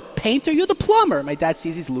not the painter. You're the plumber. My dad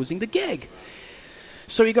sees he's losing the gig.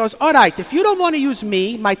 So he goes, all right, if you don't want to use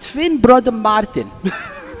me, my twin brother Martin,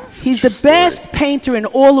 he's the best painter in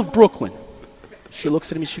all of Brooklyn. She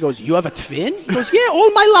looks at him and she goes, you have a twin? He goes, yeah,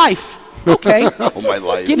 all my life. Okay. All my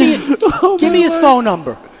life. Give me his phone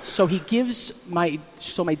number. So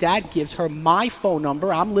my dad gives her my phone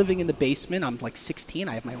number. I'm living in the basement. I'm like 16.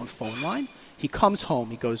 I have my own phone line. He comes home.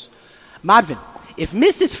 He goes, Marvin, if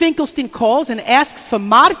Mrs. Finkelstein calls and asks for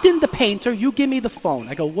Martin the painter, you give me the phone.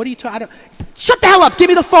 I go, what are you talking? Shut the hell up. Give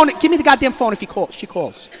me the phone. Give me the goddamn phone if she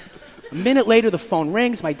calls. A minute later, the phone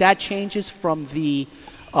rings. My dad changes from the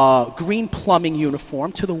green plumbing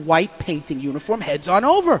uniform to the white painting uniform. Heads on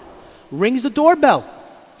over. Rings the doorbell.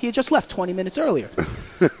 He had just left 20 minutes earlier.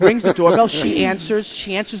 Rings the doorbell. She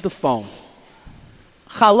answers the phone.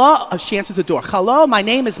 Hello. She answers the door. Hello, my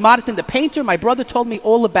name is Martin the painter. My brother told me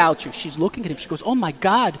all about you. She's looking at him. She goes, oh my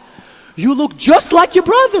God, you look just like your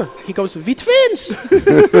brother. He goes, we twins.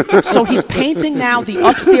 So he's painting now the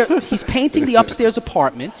upstairs. He's painting the upstairs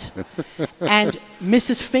apartment, and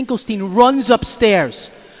Mrs. Finkelstein runs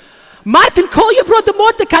upstairs. Martin, call your brother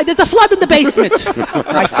Mordecai. There's a flood in the basement.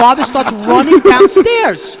 My father starts running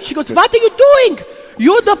downstairs. She goes, what are you doing?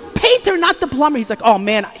 You're the painter, not the plumber. He's like, oh,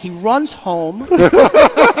 man. He runs home,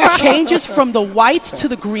 changes from the white to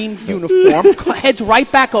the green uniform, heads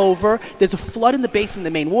right back over. There's a flood in the basement.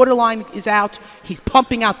 The main water line is out. He's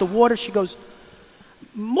pumping out the water. She goes,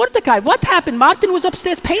 Mordecai, what happened? Martin was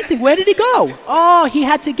upstairs painting. Where did he go? Oh, he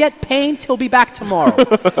had to get paint. He'll be back tomorrow.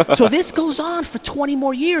 So this goes on for 20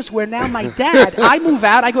 more years where now my dad, I move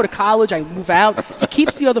out. I go to college. I move out. He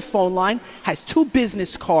keeps the other phone line, has 2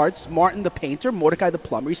 business cards, Martin the painter, Mordecai the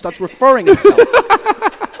plumber. He starts referring himself.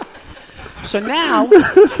 So now,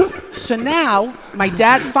 my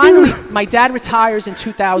dad retires in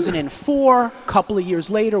 2004. A couple of years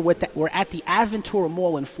later, we're at the Aventura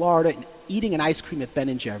Mall in Florida, eating an ice cream at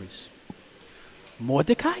Ben & Jerry's.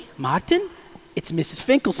 Mordecai? Martin? It's Mrs.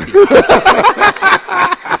 Finkelstein.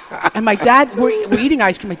 And my dad, we're eating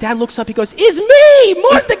ice cream. My dad looks up. He goes, it's me,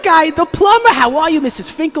 Mordecai, the plumber. How are you, Mrs.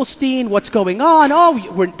 Finkelstein? What's going on?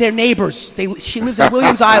 Oh, they're neighbors. She lives at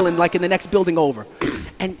Williams Island, like in the next building over.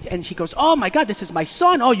 And she goes, oh, my God, this is my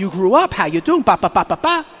son. Oh, you grew up. How you doing? Ba, ba, ba, ba,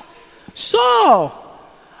 ba. So,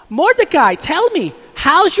 Mordecai, tell me,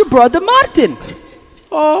 how's your brother Martin?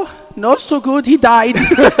 Oh, not so good. He died. So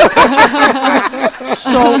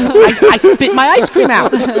I spit my ice cream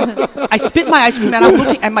out. I'm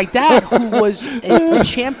looking, and my dad, who was a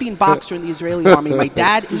champion boxer in the Israeli army, my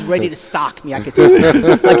dad is ready to sock me. I could tell.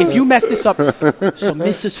 Like, if you mess this up. So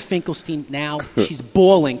Mrs. Finkelstein now, she's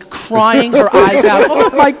bawling, crying her eyes out.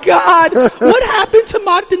 Oh my God, what happened to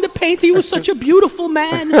Martin the painter? He was such a beautiful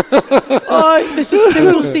man. Oh, Mrs.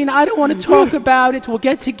 Finkelstein, I don't want to talk about it. We'll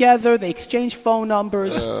get together. They exchange phone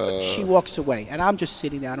numbers. She walks away, and I'm just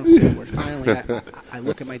sitting there. I don't say a word. Finally, I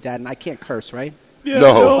look at my dad, and I can't curse, right?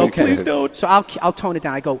 No. Okay. Please don't. So I'll tone it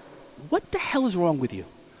down. I go, what the hell is wrong with you?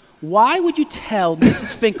 Why would you tell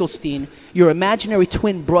Mrs. Finkelstein your imaginary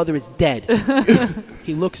twin brother is dead?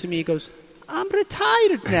 He looks at me and goes, I'm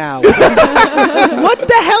retired now. What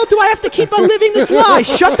the hell do I have to keep on living this lie?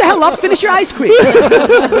 Shut the hell up, finish your ice cream.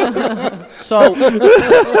 So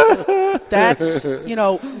that's,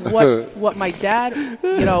 what my dad,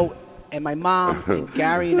 and my mom and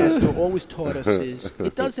Gary and Esther always taught us is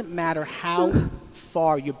it doesn't matter how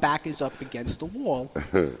far your back is up against the wall.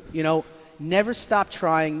 Never stop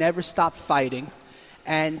trying, never stop fighting.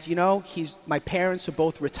 And, my parents are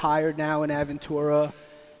both retired now in Aventura.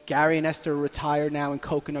 Gary and Esther are retired now in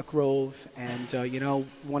Coconut Grove. And,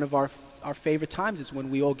 one of our favorite times is when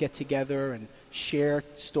we all get together and share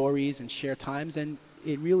stories and share times. And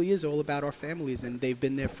it really is all about our families. And they've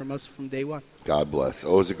been there from us from day one. God bless.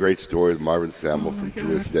 Always a great story with Marvin Samuel from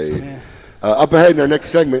Drew Estate. Yeah. Up ahead in our next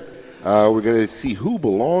segment, we're going to see who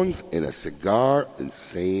belongs in a cigar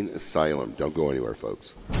insane asylum. Don't go anywhere,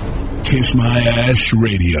 folks. Kiss My Ash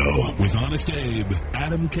Radio with Honest Abe,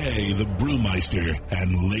 Adam K, the Brewmeister,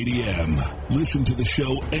 and Lady M. Listen to the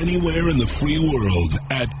show anywhere in the free world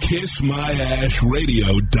at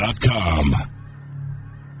KissMyAshRadio.com.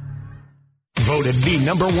 Voted the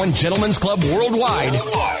 #1 gentleman's club worldwide,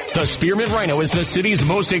 the Spearmint Rhino is the city's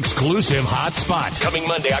most exclusive hot spot. Coming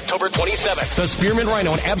Monday, October 27th, the Spearmint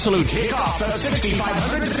Rhino and Absolute kick off the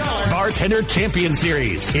 $6,500 Bartender Champion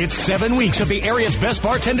Series. It's 7 weeks of the area's best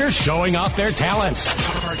bartenders showing off their talents.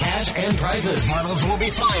 For cash and prizes, marbles will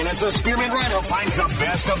be flying as the Spearmint Rhino finds the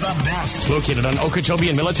best of the best. Located on Okeechobee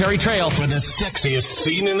and Military Trail for the sexiest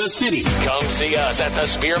scene in the city. Come see us at the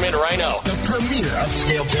Spearmint Rhino, the premier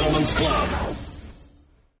upscale gentleman's club.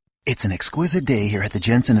 It's an exquisite day here at the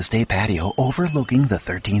Jensen Estate patio overlooking the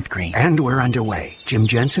 13th green. And we're underway. Jim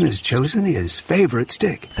Jensen has chosen his favorite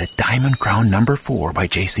stick. The Diamond Crown No. 4 by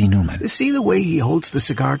J.C. Newman. See the way he holds the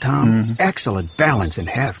cigar, Tom? Mm-hmm. Excellent balance and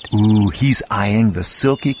heft. Ooh, he's eyeing the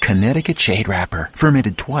silky Connecticut shade wrapper,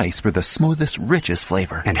 fermented twice for the smoothest, richest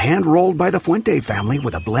flavor. And hand-rolled by the Fuente family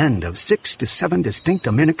with a blend of 6 to 7 distinct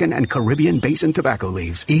Dominican and Caribbean basin tobacco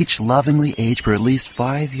leaves. Each lovingly aged for at least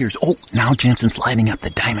 5 years. Oh, now Jensen's lighting up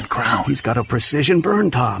the Diamond Crown. He's got a precision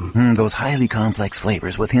burn, Tom. Those highly complex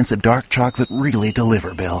flavors with hints of dark chocolate really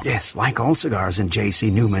deliver, Bill. Yes, like all cigars in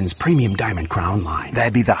J.C. Newman's premium Diamond Crown line.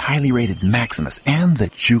 That'd be the highly rated Maximus and the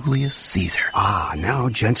Julius Caesar. Ah, now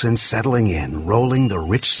Jensen's settling in, rolling the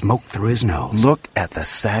rich smoke through his nose. Look at the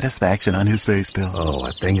satisfaction on his face, Bill. Oh,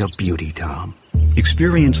 a thing of beauty, Tom.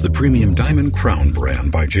 Experience the premium Diamond Crown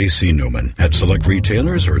brand by J.C. Newman at select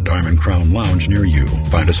retailers or Diamond Crown Lounge near you.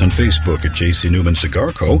 Find us on Facebook at J.C. Newman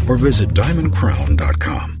Cigar Co. or visit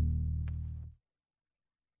diamondcrown.com.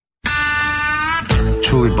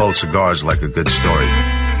 Truly Bold cigars like a good story.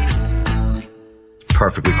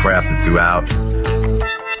 Perfectly crafted throughout,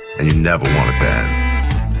 and you never want it to end.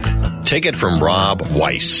 Take it from Rob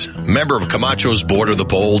Weiss, member of Camacho's Board of the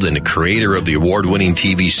Bold and the creator of the award-winning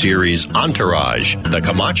TV series Entourage. The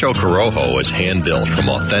Camacho Corojo is hand-built from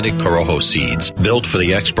authentic Corojo seeds, built for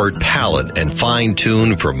the expert palate and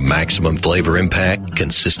fine-tuned for maximum flavor impact,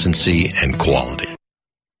 consistency, and quality.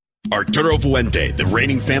 Arturo Fuente, the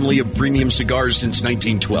reigning family of premium cigars since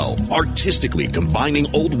 1912, artistically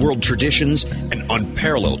combining old-world traditions and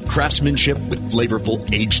unparalleled craftsmanship with flavorful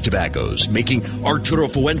aged tobaccos, making Arturo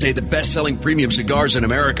Fuente the best-selling premium cigars in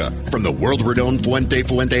America. From the world-renowned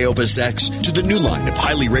Fuente Opus X to the new line of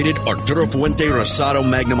highly rated Arturo Fuente Rosado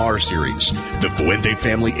Magnum R Series, the Fuente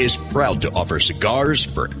family is proud to offer cigars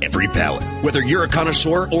for every palate. Whether you're a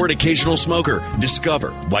connoisseur or an occasional smoker,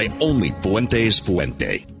 discover why only Fuente is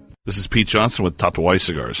Fuente. This is Pete Johnson with Tata White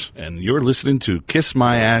Cigars, and you're listening to Kiss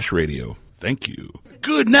My Ash Radio. Thank you.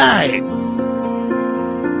 Good night!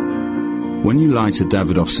 When you light a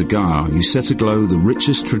Davidoff cigar, you set aglow the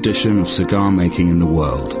richest tradition of cigar making in the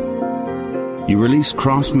world. You release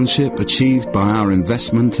craftsmanship achieved by our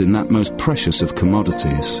investment in that most precious of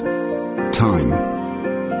commodities, time.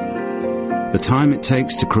 The time it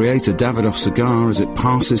takes to create a Davidoff cigar as it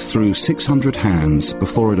passes through 600 hands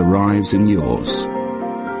before it arrives in yours.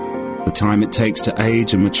 The time it takes to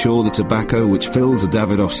age and mature the tobacco which fills a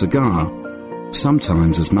Davidoff cigar,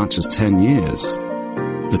 sometimes as much as 10 years.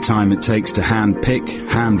 The time it takes to hand-pick,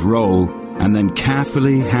 hand-roll, and then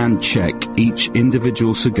carefully hand-check each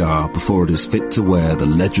individual cigar before it is fit to wear the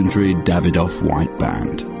legendary Davidoff white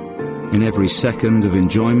band. In every second of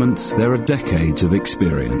enjoyment, there are decades of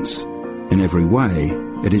experience. In every way,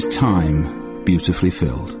 it is time beautifully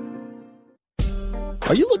filled.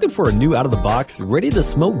 Are you looking for a new out-of-the-box,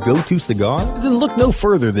 ready-to-smoke go-to cigar? Then look no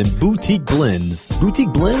further than Boutique Blends.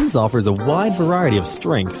 Boutique Blends offers a wide variety of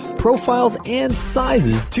strengths, profiles, and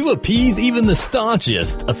sizes to appease even the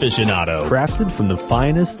staunchest aficionado. Crafted from the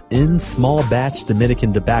finest in small-batch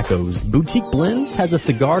Dominican tobaccos, Boutique Blends has a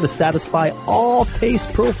cigar to satisfy all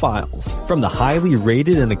taste profiles. From the highly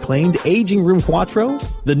rated and acclaimed Aging Room Cuatro,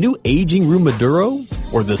 the new Aging Room Maduro,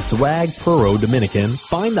 or the Swag Puro Dominican,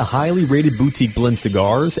 find the highly rated Boutique Blend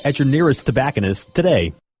cigars at your nearest tobacconist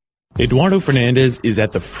today. Eduardo Fernandez is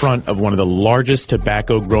at the front of one of the largest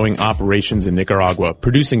tobacco growing operations in Nicaragua,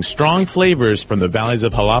 producing strong flavors from the valleys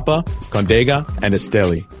of Jalapa, Condega, and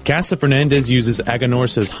Esteli. Casa Fernandez uses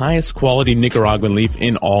Aganorsa's highest quality Nicaraguan leaf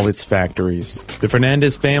in all its factories. The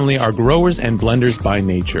Fernandez family are growers and blenders by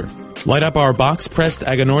nature. Light up our box-pressed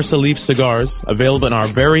Aganorsa leaf cigars, available in our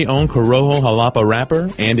very own Corojo Jalapa wrapper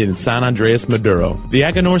and in San Andreas Maduro. The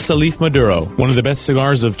Aganorsa Leaf Maduro, one of the best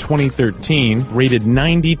cigars of 2013, rated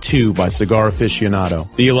 92 by Cigar Aficionado.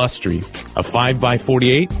 The Illustri, a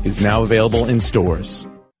 5x48, is now available in stores.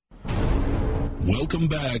 Welcome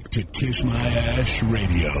back to Kiss My Ash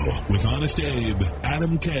Radio with Honest Abe,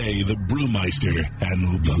 Adam K., the Brewmeister,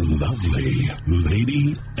 and the lovely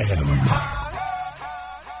Lady M.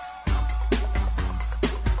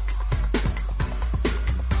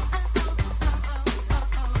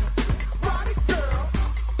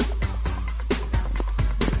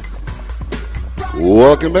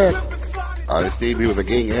 Welcome back. Honest Abe here with the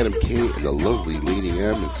gang, Adam K. and the lovely Lady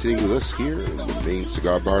M. And sitting with us here in the main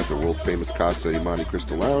cigar bar at the world-famous Casa de Monte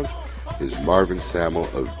Cristo Lounge is Marvin Samuel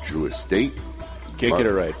of Drew Estate. Can't get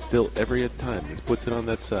it right. Still, every time he puts it on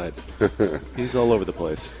that side. He's all over the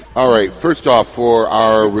place. All right, first off, for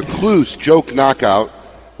our Recluse joke knockout,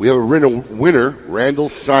 we have a winner, Randall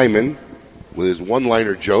Simon, with his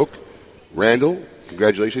one-liner joke. Randall,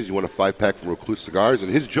 congratulations. You won a 5-pack from Recluse Cigars,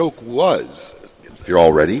 and his joke was, if you're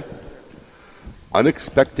all ready,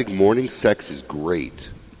 unexpected morning sex is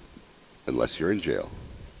great, unless you're in jail.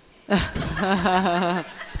 Well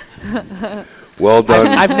done.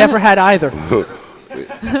 I've never had either.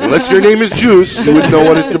 Unless your name is Juice, you would know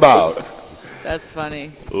what it's about. That's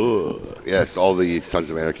funny. Ooh. Yes, all the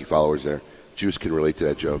Sons of Anarchy followers there. Juice can relate to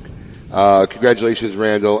that joke. Congratulations,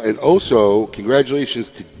 Randall. And also,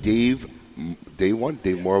 congratulations to Dave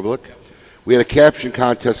Moravlik. We had a caption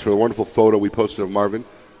contest for a wonderful photo we posted of Marvin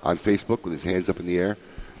on Facebook with his hands up in the air.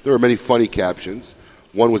 There were many funny captions.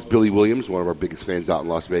 One was Billy Williams, one of our biggest fans out in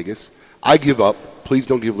Las Vegas. I give up. Please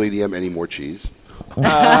don't give Lady M any more cheese.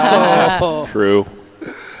 True.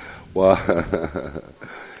 Well,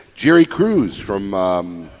 Jerry Cruz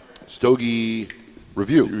from Stogie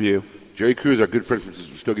Review. Jerry Cruz, our good friend from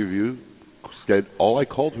Stogie Review, said, all I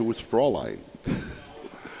called her was Fraulein.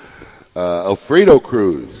 Alfredo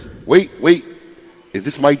Cruz. Wait, is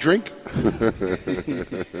this my drink?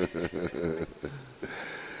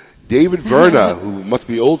 David Verna, who must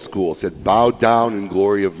be old school, said, bow down in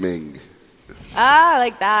glory of Ming. I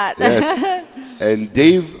like that. Yes. And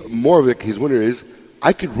Dave Moravik, his winner is,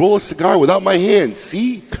 I could roll a cigar without my hands,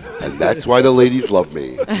 see? And that's why the ladies love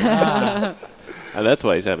me. And that's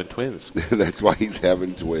why he's having twins. That's why he's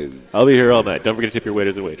having twins. I'll be here all night. Don't forget to tip your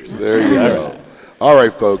waiters and waitresses. There you go. All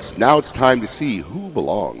right, folks. Now it's time to see who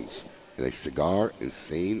belongs in a cigar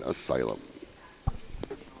insane asylum.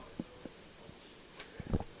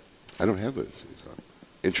 I don't have it.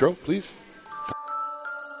 Intro, please.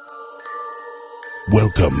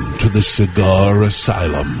 Welcome to the Cigar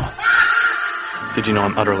Asylum. Did you know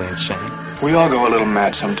I'm utterly insane? We all go a little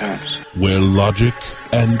mad sometimes. Where logic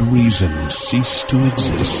and reason cease to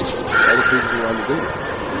exist.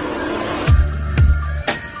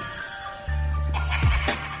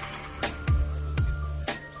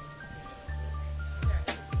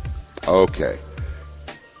 Okay.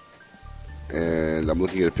 And I'm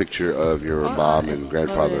looking at a picture of your mom and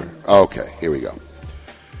grandfather. Okay, here we go.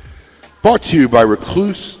 Brought to you by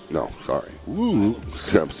Recluse. No, sorry. Woo.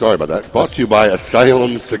 I'm sorry about that. Brought to you by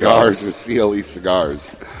Asylum Cigars and CLE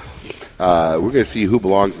Cigars. We're going to see who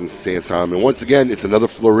belongs in Insane Asylum. And once again, it's another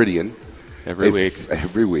Floridian.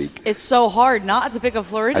 Every week. It's so hard not to pick a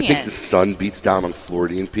Floridian. I think the sun beats down on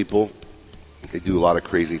Floridian people. They do a lot of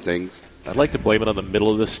crazy things. I'd like to blame it on the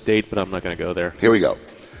middle of the state, but I'm not going to go there. Here we go.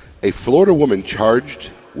 A Florida woman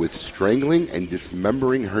charged with strangling and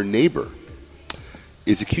dismembering her neighbor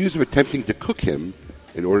is accused of attempting to cook him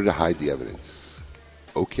in order to hide the evidence.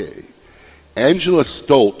 Okay. Angela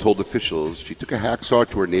Stolt told officials she took a hacksaw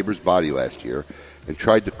to her neighbor's body last year and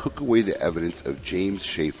tried to cook away the evidence of James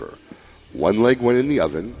Schaefer. One leg went in the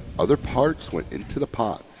oven, other parts went into the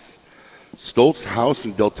pots. Stolt's house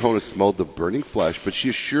in Deltona smelled of burning flesh, but she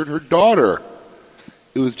assured her daughter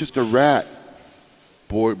It was just a rat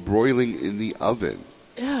broiling in the oven.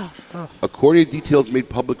 Yeah. According to details made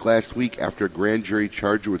public last week after a grand jury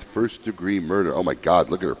charged her with first-degree murder. Oh, my God,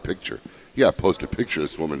 look at her picture. You got to post a picture of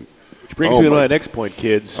this woman. Which brings me to my next point,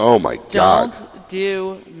 kids. Oh, my God. Don't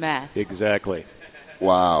do meth. Exactly.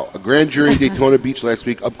 Wow. A grand jury in Daytona Beach last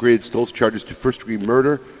week upgraded Stoltz charges to first-degree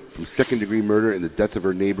murder from second-degree murder in the death of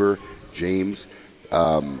her neighbor, James.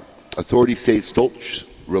 Authorities say Stoltz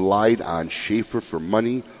relied on Schaefer for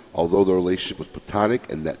money, although the relationship was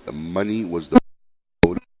platonic, and that the money was the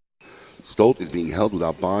motive. Stoltz is being held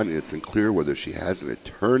without bond, and it's unclear whether she has an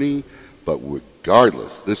attorney, but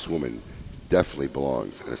regardless, this woman definitely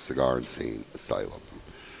belongs in a cigar insane asylum.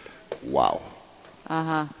 Wow.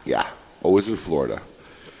 Uh-huh. Yeah. Always in Florida.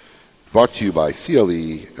 Brought to you by CLE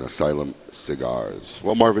and Asylum Cigars.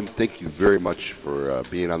 Well, Marvin, thank you very much for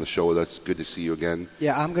being on the show with us. Good to see you again.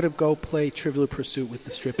 Yeah, I'm going to go play Trivial Pursuit with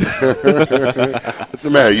the strippers. What's the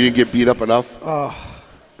matter? You didn't get beat up enough? Oh.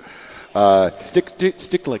 Stick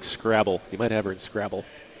to like Scrabble. You might have her in Scrabble.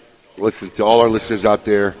 Listen, to all our listeners out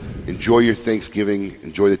there, enjoy your Thanksgiving.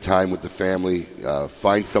 Enjoy the time with the family.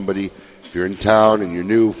 Find somebody. If you're in town and you're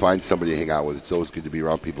new, find somebody to hang out with. It's always good to be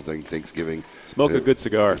around people during Thanksgiving. Smoke a good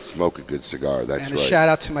cigar. Smoke a good cigar. That's and right. And a shout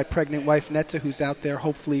out to my pregnant wife, Netta, who's out there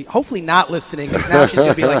hopefully not listening, because now she's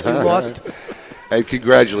going to be like, you lost. And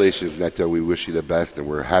congratulations, Netta. We wish you the best, and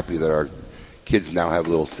we're happy that our kids now have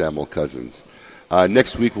little Samuel cousins.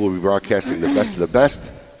 Next week, we'll be broadcasting the best of the best,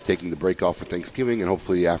 taking the break off for Thanksgiving, and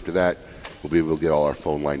hopefully after that, we'll be able to get all our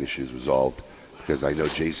phone line issues resolved, because I know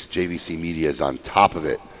JVC Media is on top of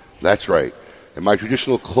it. That's right. And my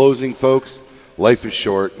traditional closing, folks, life is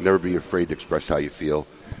short. Never be afraid to express how you feel.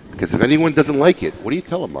 Because if anyone doesn't like it, what do you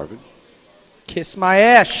tell them, Marvin? Kiss my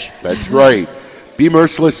ash. That's right. Be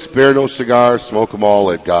merciless, spare no cigars, smoke them all,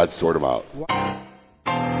 let God sort them out.